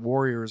the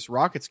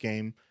Warriors-Rockets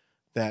game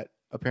that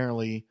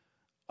apparently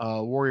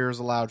Warriors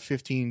allowed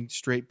 15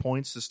 straight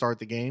points to start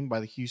the game by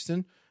the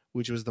Houston,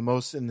 which was the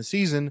most in the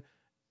season,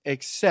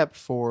 except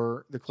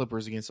for the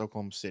Clippers against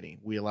Oklahoma City.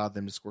 We allowed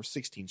them to score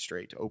 16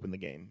 straight to open the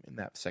game in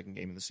that second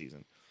game of the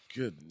season.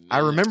 Good. I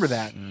remember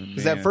that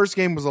because that first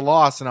game was a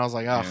loss, and I was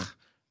like,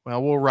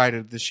 well, we'll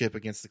ride the ship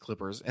against the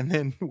Clippers. And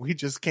then we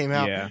just came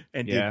out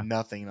and did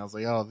nothing. And I was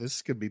like, oh,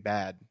 this could be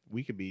bad.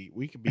 We could be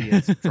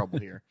in some trouble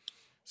here.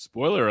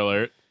 Spoiler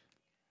alert.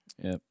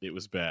 Yep. It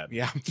was bad.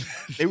 Yeah,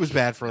 it was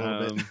bad for a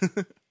little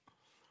bit.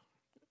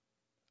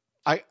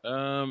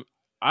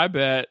 I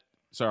bet.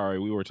 Sorry,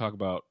 we were talking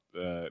about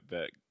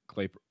that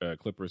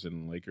Clippers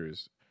and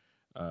Lakers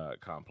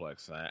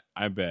complex.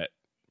 I bet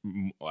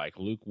like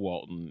Luke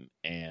Walton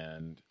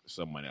and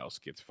someone else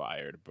gets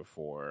fired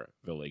before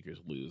the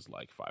Lakers lose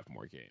like 5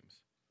 more games.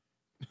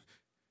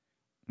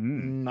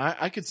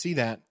 I could see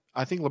that.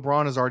 I think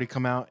LeBron has already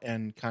come out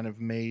and kind of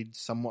made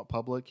somewhat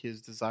public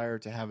his desire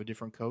to have a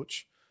different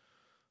coach.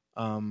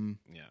 Yeah.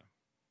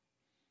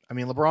 I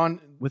mean, LeBron,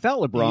 Without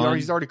LeBron,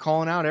 he's already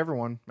calling out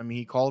everyone. I mean,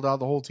 he called out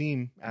the whole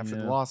team after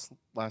the Yeah. loss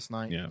last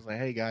night. Yeah. He was like,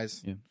 "Hey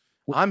guys, Yeah.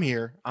 I'm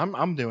here.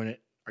 I'm doing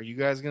it. Are you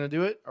guys going to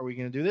do it? Are we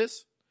going to do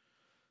this?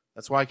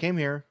 That's why I came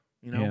here."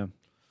 You know. Yeah.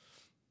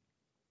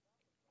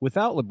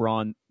 Without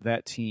LeBron,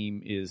 that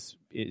team is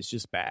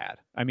just bad.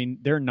 I mean,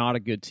 they're not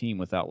a good team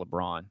without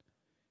LeBron.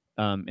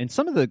 And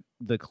some of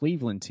the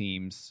Cleveland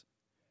teams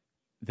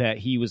that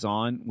he was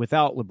on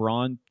without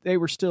LeBron, they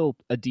were still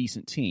a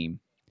decent team.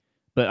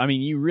 But I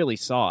mean, you really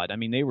saw it. I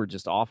mean, they were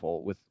just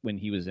awful when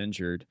he was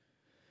injured.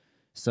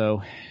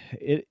 So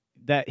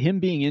him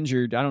being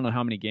injured, I don't know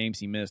how many games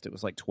he missed. It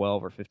was like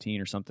 12 or 15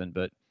 or something.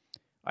 But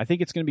I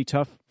think it's going to be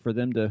tough for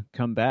them to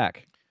come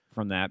back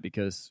from that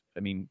because, I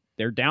mean,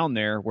 they're down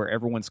there where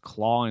everyone's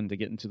clawing to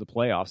get into the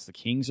playoffs. The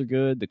Kings are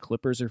good. The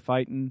Clippers are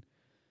fighting.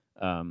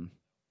 I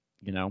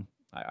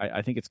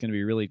think it's going to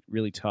be really,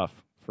 really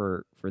tough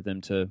for them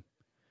to.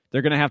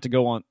 They're going to have to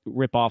go on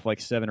rip off like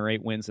 7 or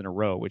 8 wins in a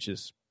row, which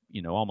is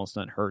almost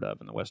unheard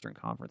of in the Western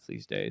Conference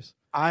these days.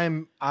 I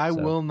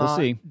will not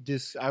see.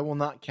 I will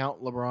not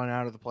count LeBron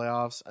out of the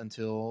playoffs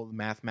until the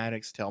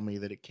mathematics tell me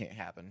that it can't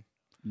happen.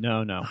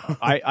 No.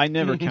 I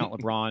never count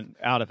LeBron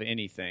out of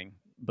anything,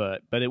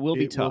 but it will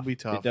be tough. Will be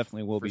tough. It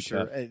definitely will for be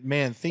sure. tough.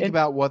 Man, think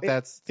about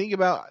think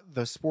about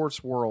the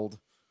sports world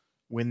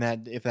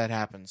if that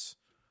happens.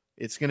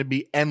 It's going to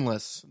be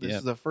endless. This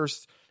is the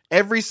first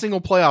every single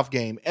playoff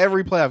game,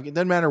 it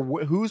doesn't matter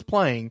who's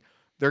playing,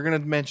 they're going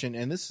to mention,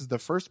 and this is the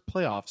first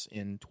playoffs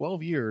in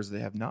 12 years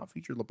that have not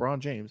featured LeBron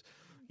James.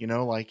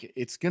 Like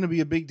it's going to be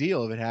a big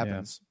deal if it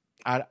happens.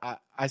 Yeah.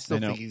 I still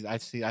think he's going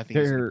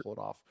to pull it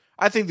off.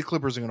 I think the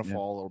Clippers are going to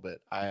fall a little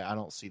bit. I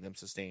don't see them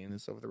sustaining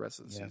this over the rest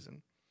of the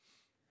season.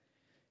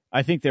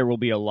 I think there will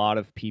be a lot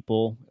of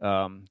people,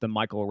 the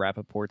Michael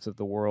Rappaports of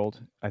the world.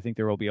 I think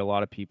there will be a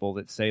lot of people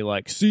that say,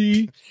 like,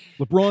 see,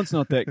 LeBron's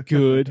not that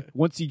good.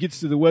 Once he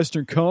gets to the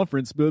Western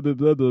Conference, blah, blah,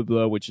 blah, blah,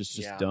 blah, which is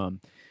just dumb.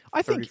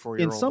 I think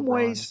in some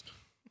ways,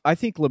 I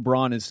think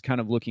LeBron is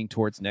kind of looking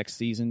towards next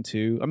season,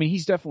 too. I mean,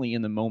 he's definitely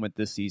in the moment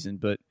this season,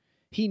 but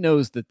he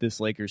knows that this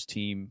Lakers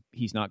team,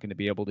 he's not going to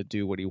be able to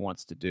do what he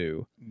wants to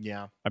do.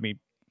 Yeah. I mean,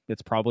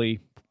 it's probably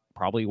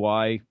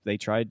why they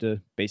tried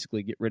to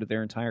basically get rid of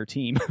their entire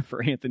team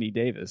for Anthony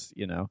Davis,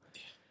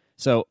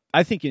 So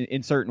I think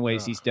in certain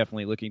ways he's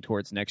definitely looking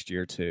towards next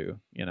year too,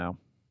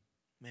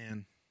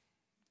 Man,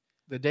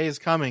 the day is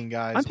coming,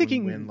 guys. I'm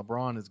thinking when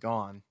LeBron is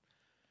gone,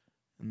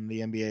 and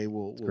the NBA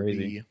will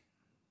be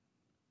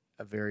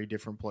a very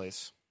different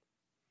place.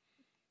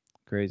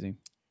 Crazy.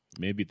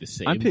 Maybe the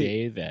same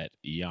day that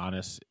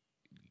Giannis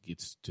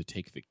gets to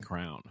take the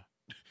crown.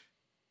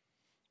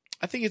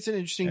 I think it's an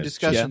interesting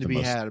discussion to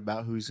be had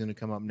about who's going to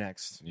come up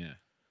next. Yeah.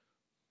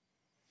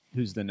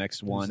 Who's the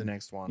next one?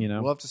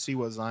 We'll have to see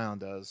what Zion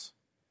does,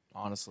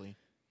 honestly.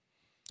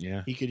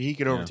 Yeah. He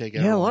could overtake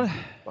everyone.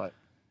 A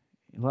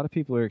lot of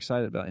people are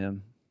excited about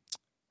him.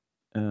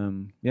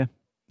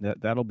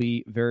 That'll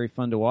be very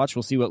fun to watch.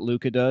 We'll see what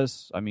Luka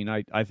does. I mean,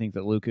 I think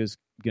that Luka's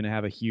going to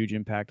have a huge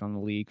impact on the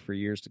league for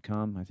years to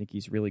come. I think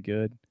he's really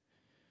good.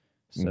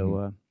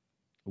 So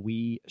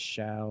we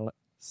shall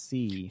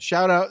see.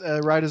 Shout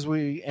out right as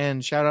we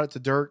end. Shout out to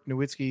Dirk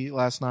Nowitzki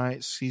last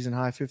night, season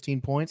high 15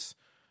 points.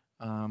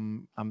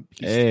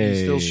 He's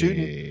still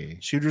shooting.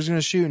 Shooter's going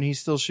to shoot, and he's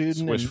still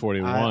shooting. Swish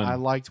 41. I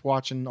liked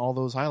watching all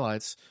those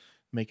highlights,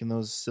 making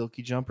those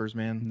silky jumpers.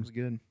 Man, it was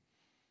good.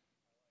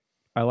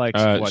 I liked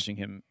watching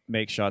him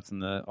make shots in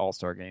the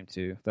All-Star game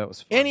too. That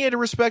was fun. And he had a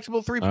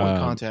respectable 3-point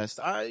contest.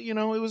 It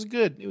was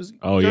good. It was.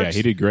 Yeah,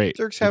 he did great.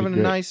 Dirk's having a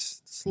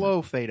nice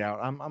slow fade out.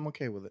 I'm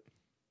okay with it.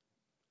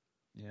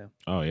 Yeah.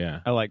 Oh yeah.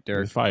 I like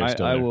Dirk.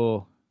 I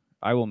will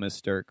miss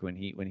Dirk when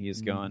he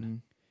is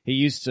gone. He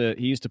used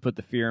to put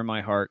the fear in my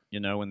heart,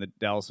 when the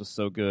Dallas was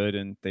so good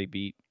and they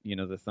beat,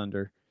 the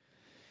Thunder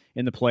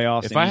in the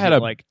playoffs. If and I had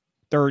like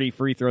 30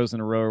 free throws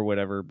in a row or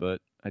whatever, but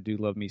I do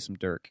love me some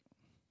Dirk.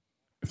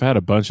 If I had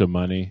a bunch of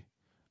money,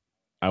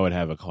 I would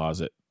have a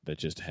closet that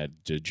just had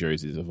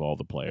jerseys of all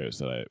the players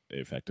that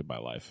affected my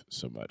life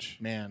so much.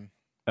 Man.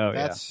 Oh,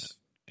 that's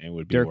and it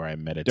would be where I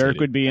meditated. Dirk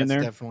would be in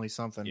there. Definitely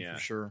something for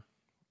sure.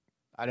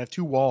 I'd have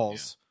 2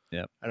 walls.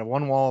 Yeah. I'd have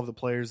one wall of the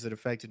players that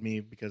affected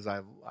me because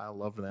I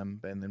loved them,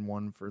 and then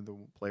one for the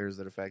players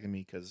that affected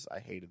me because I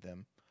hated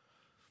them.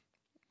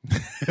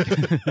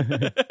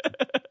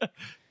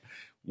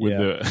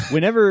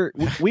 Whenever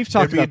we've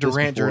talked about this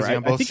Durant before, jersey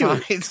on both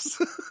sides.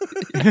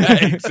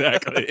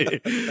 Exactly.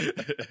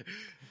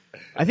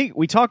 I think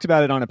we talked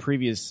about it on a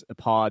previous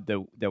pod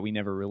that we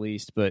never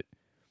released, but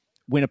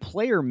when a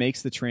player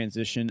makes the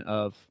transition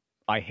of,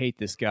 I hate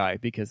this guy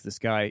because this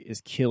guy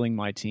is killing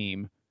my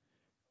team,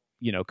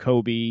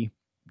 Kobe,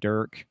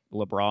 Dirk,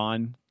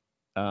 LeBron,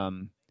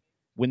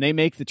 when they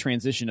make the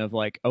transition of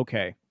like,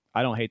 okay,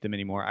 I don't hate them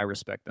anymore, I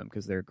respect them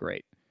because they're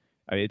great.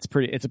 I mean,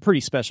 it's a pretty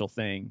special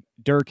thing.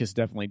 Dirk has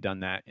definitely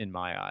done that in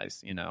my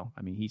eyes.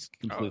 I mean, he's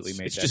completely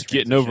made. It's that just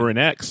transition. getting over an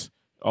ex.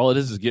 All it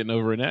is getting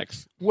over an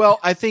ex. Well,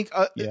 I think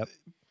Yep.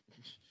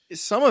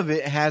 some of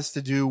it has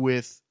to do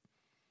with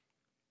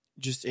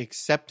just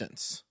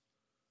acceptance.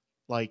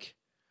 Like,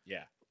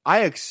 Yeah. I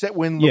accept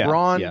when Yeah,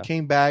 LeBron yeah.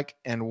 came back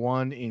and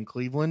won in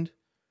Cleveland,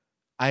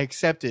 I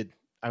accepted.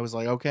 I was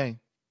like, okay,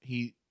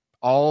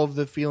 all of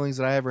the feelings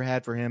that I ever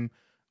had for him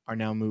are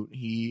now moot.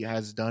 He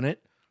has done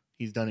it.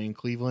 He's done it in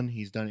Cleveland.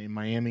 He's done it in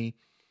Miami.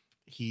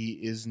 He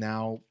is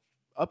now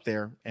up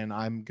there, and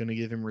I'm going to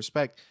give him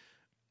respect.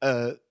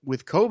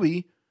 With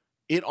Kobe,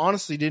 it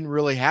honestly didn't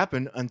really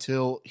happen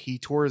until he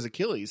tore his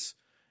Achilles.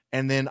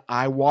 And then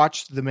I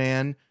watched the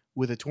man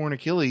with a torn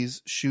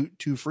Achilles shoot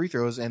 2 free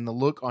throws, and the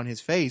look on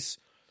his face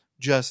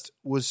just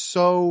was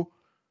so,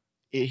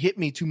 it hit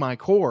me to my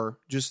core,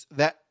 just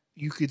that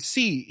you could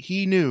see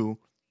he knew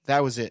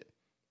that was it.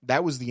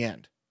 That was the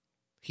end.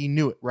 He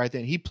knew it right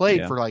then. He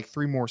played for like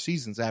 3 more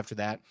seasons after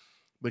that,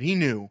 but he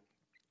knew,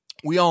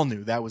 we all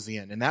knew that was the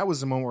end. And that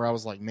was the moment where I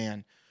was like,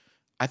 man,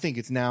 I think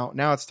it's now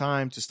it's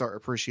time to start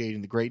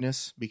appreciating the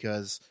greatness,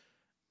 because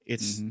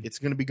it's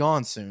going to be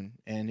gone soon.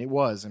 And it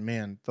was. And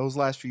man, those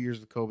last few years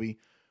with Kobe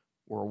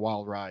were a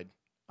wild ride.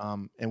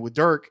 And with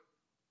Dirk,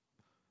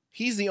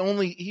 he's the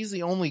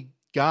only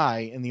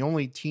guy and the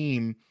only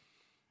team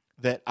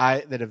that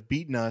have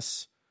beaten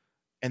us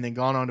and then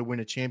gone on to win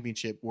a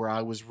championship where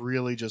I was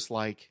really just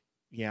like,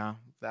 yeah,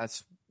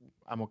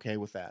 I'm okay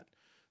with that.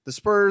 The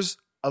Spurs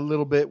a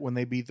little bit when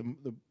they beat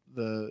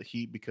the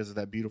Heat because of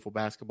that beautiful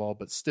basketball,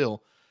 but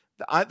still,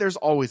 there's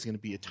always going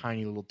to be a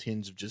tiny little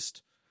tinge of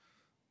just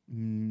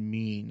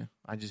mean.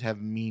 I just have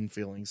mean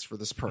feelings for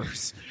the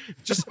Spurs.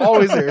 Just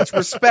always there. It's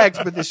respect,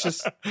 but it's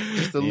just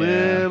a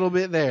little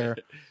bit there.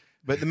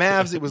 But the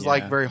Mavs, it was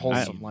like very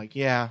wholesome.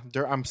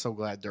 I'm so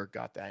glad Dirk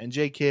got that. And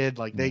J Kidd,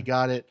 they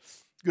got it.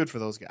 Good for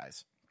those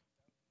guys.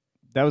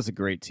 That was a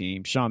great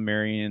team. Sean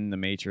Marion, the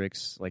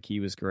Matrix, he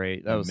was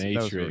great. That was a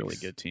really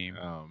good team.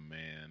 Oh,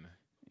 man.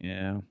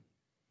 Yeah.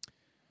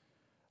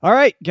 All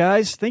right,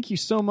 guys. Thank you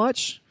so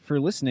much for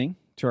listening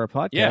to our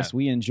podcast. Yeah.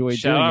 We enjoyed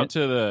Shout doing out it.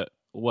 to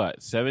the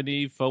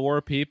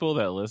 74 people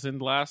that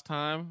listened last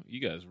time. You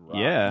guys rock.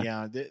 Yeah.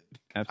 Yeah.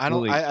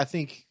 Absolutely. I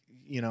think,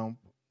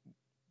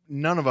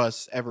 none of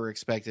us ever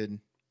expected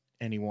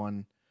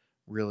anyone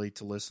really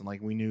to listen.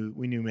 We knew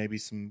maybe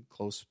some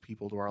close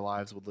people to our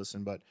lives would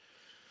listen, but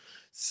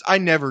I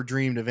never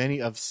dreamed of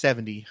any of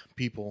 70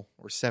 people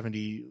or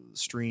 70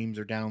 streams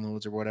or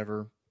downloads or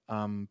whatever.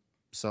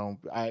 So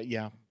I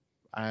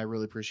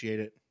really appreciate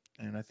it.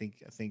 And I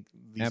think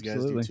these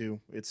Absolutely. guys do too.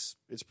 It's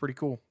pretty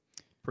cool.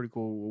 Pretty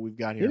cool what we've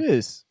got here.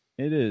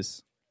 It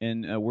is.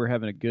 And we're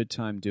having a good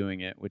time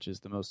doing it, which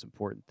is the most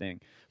important thing.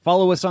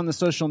 Follow us on the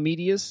social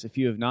medias if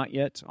you have not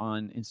yet,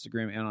 on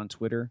Instagram and on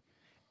Twitter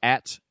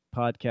at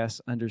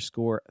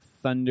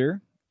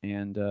podcast_Thunder.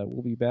 And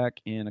we'll be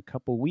back in a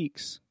couple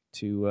weeks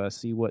to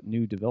see what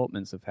new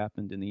developments have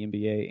happened in the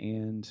NBA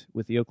and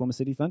with the Oklahoma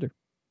City Thunder.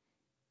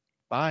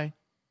 Bye.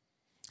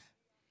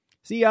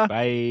 See ya.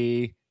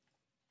 Bye.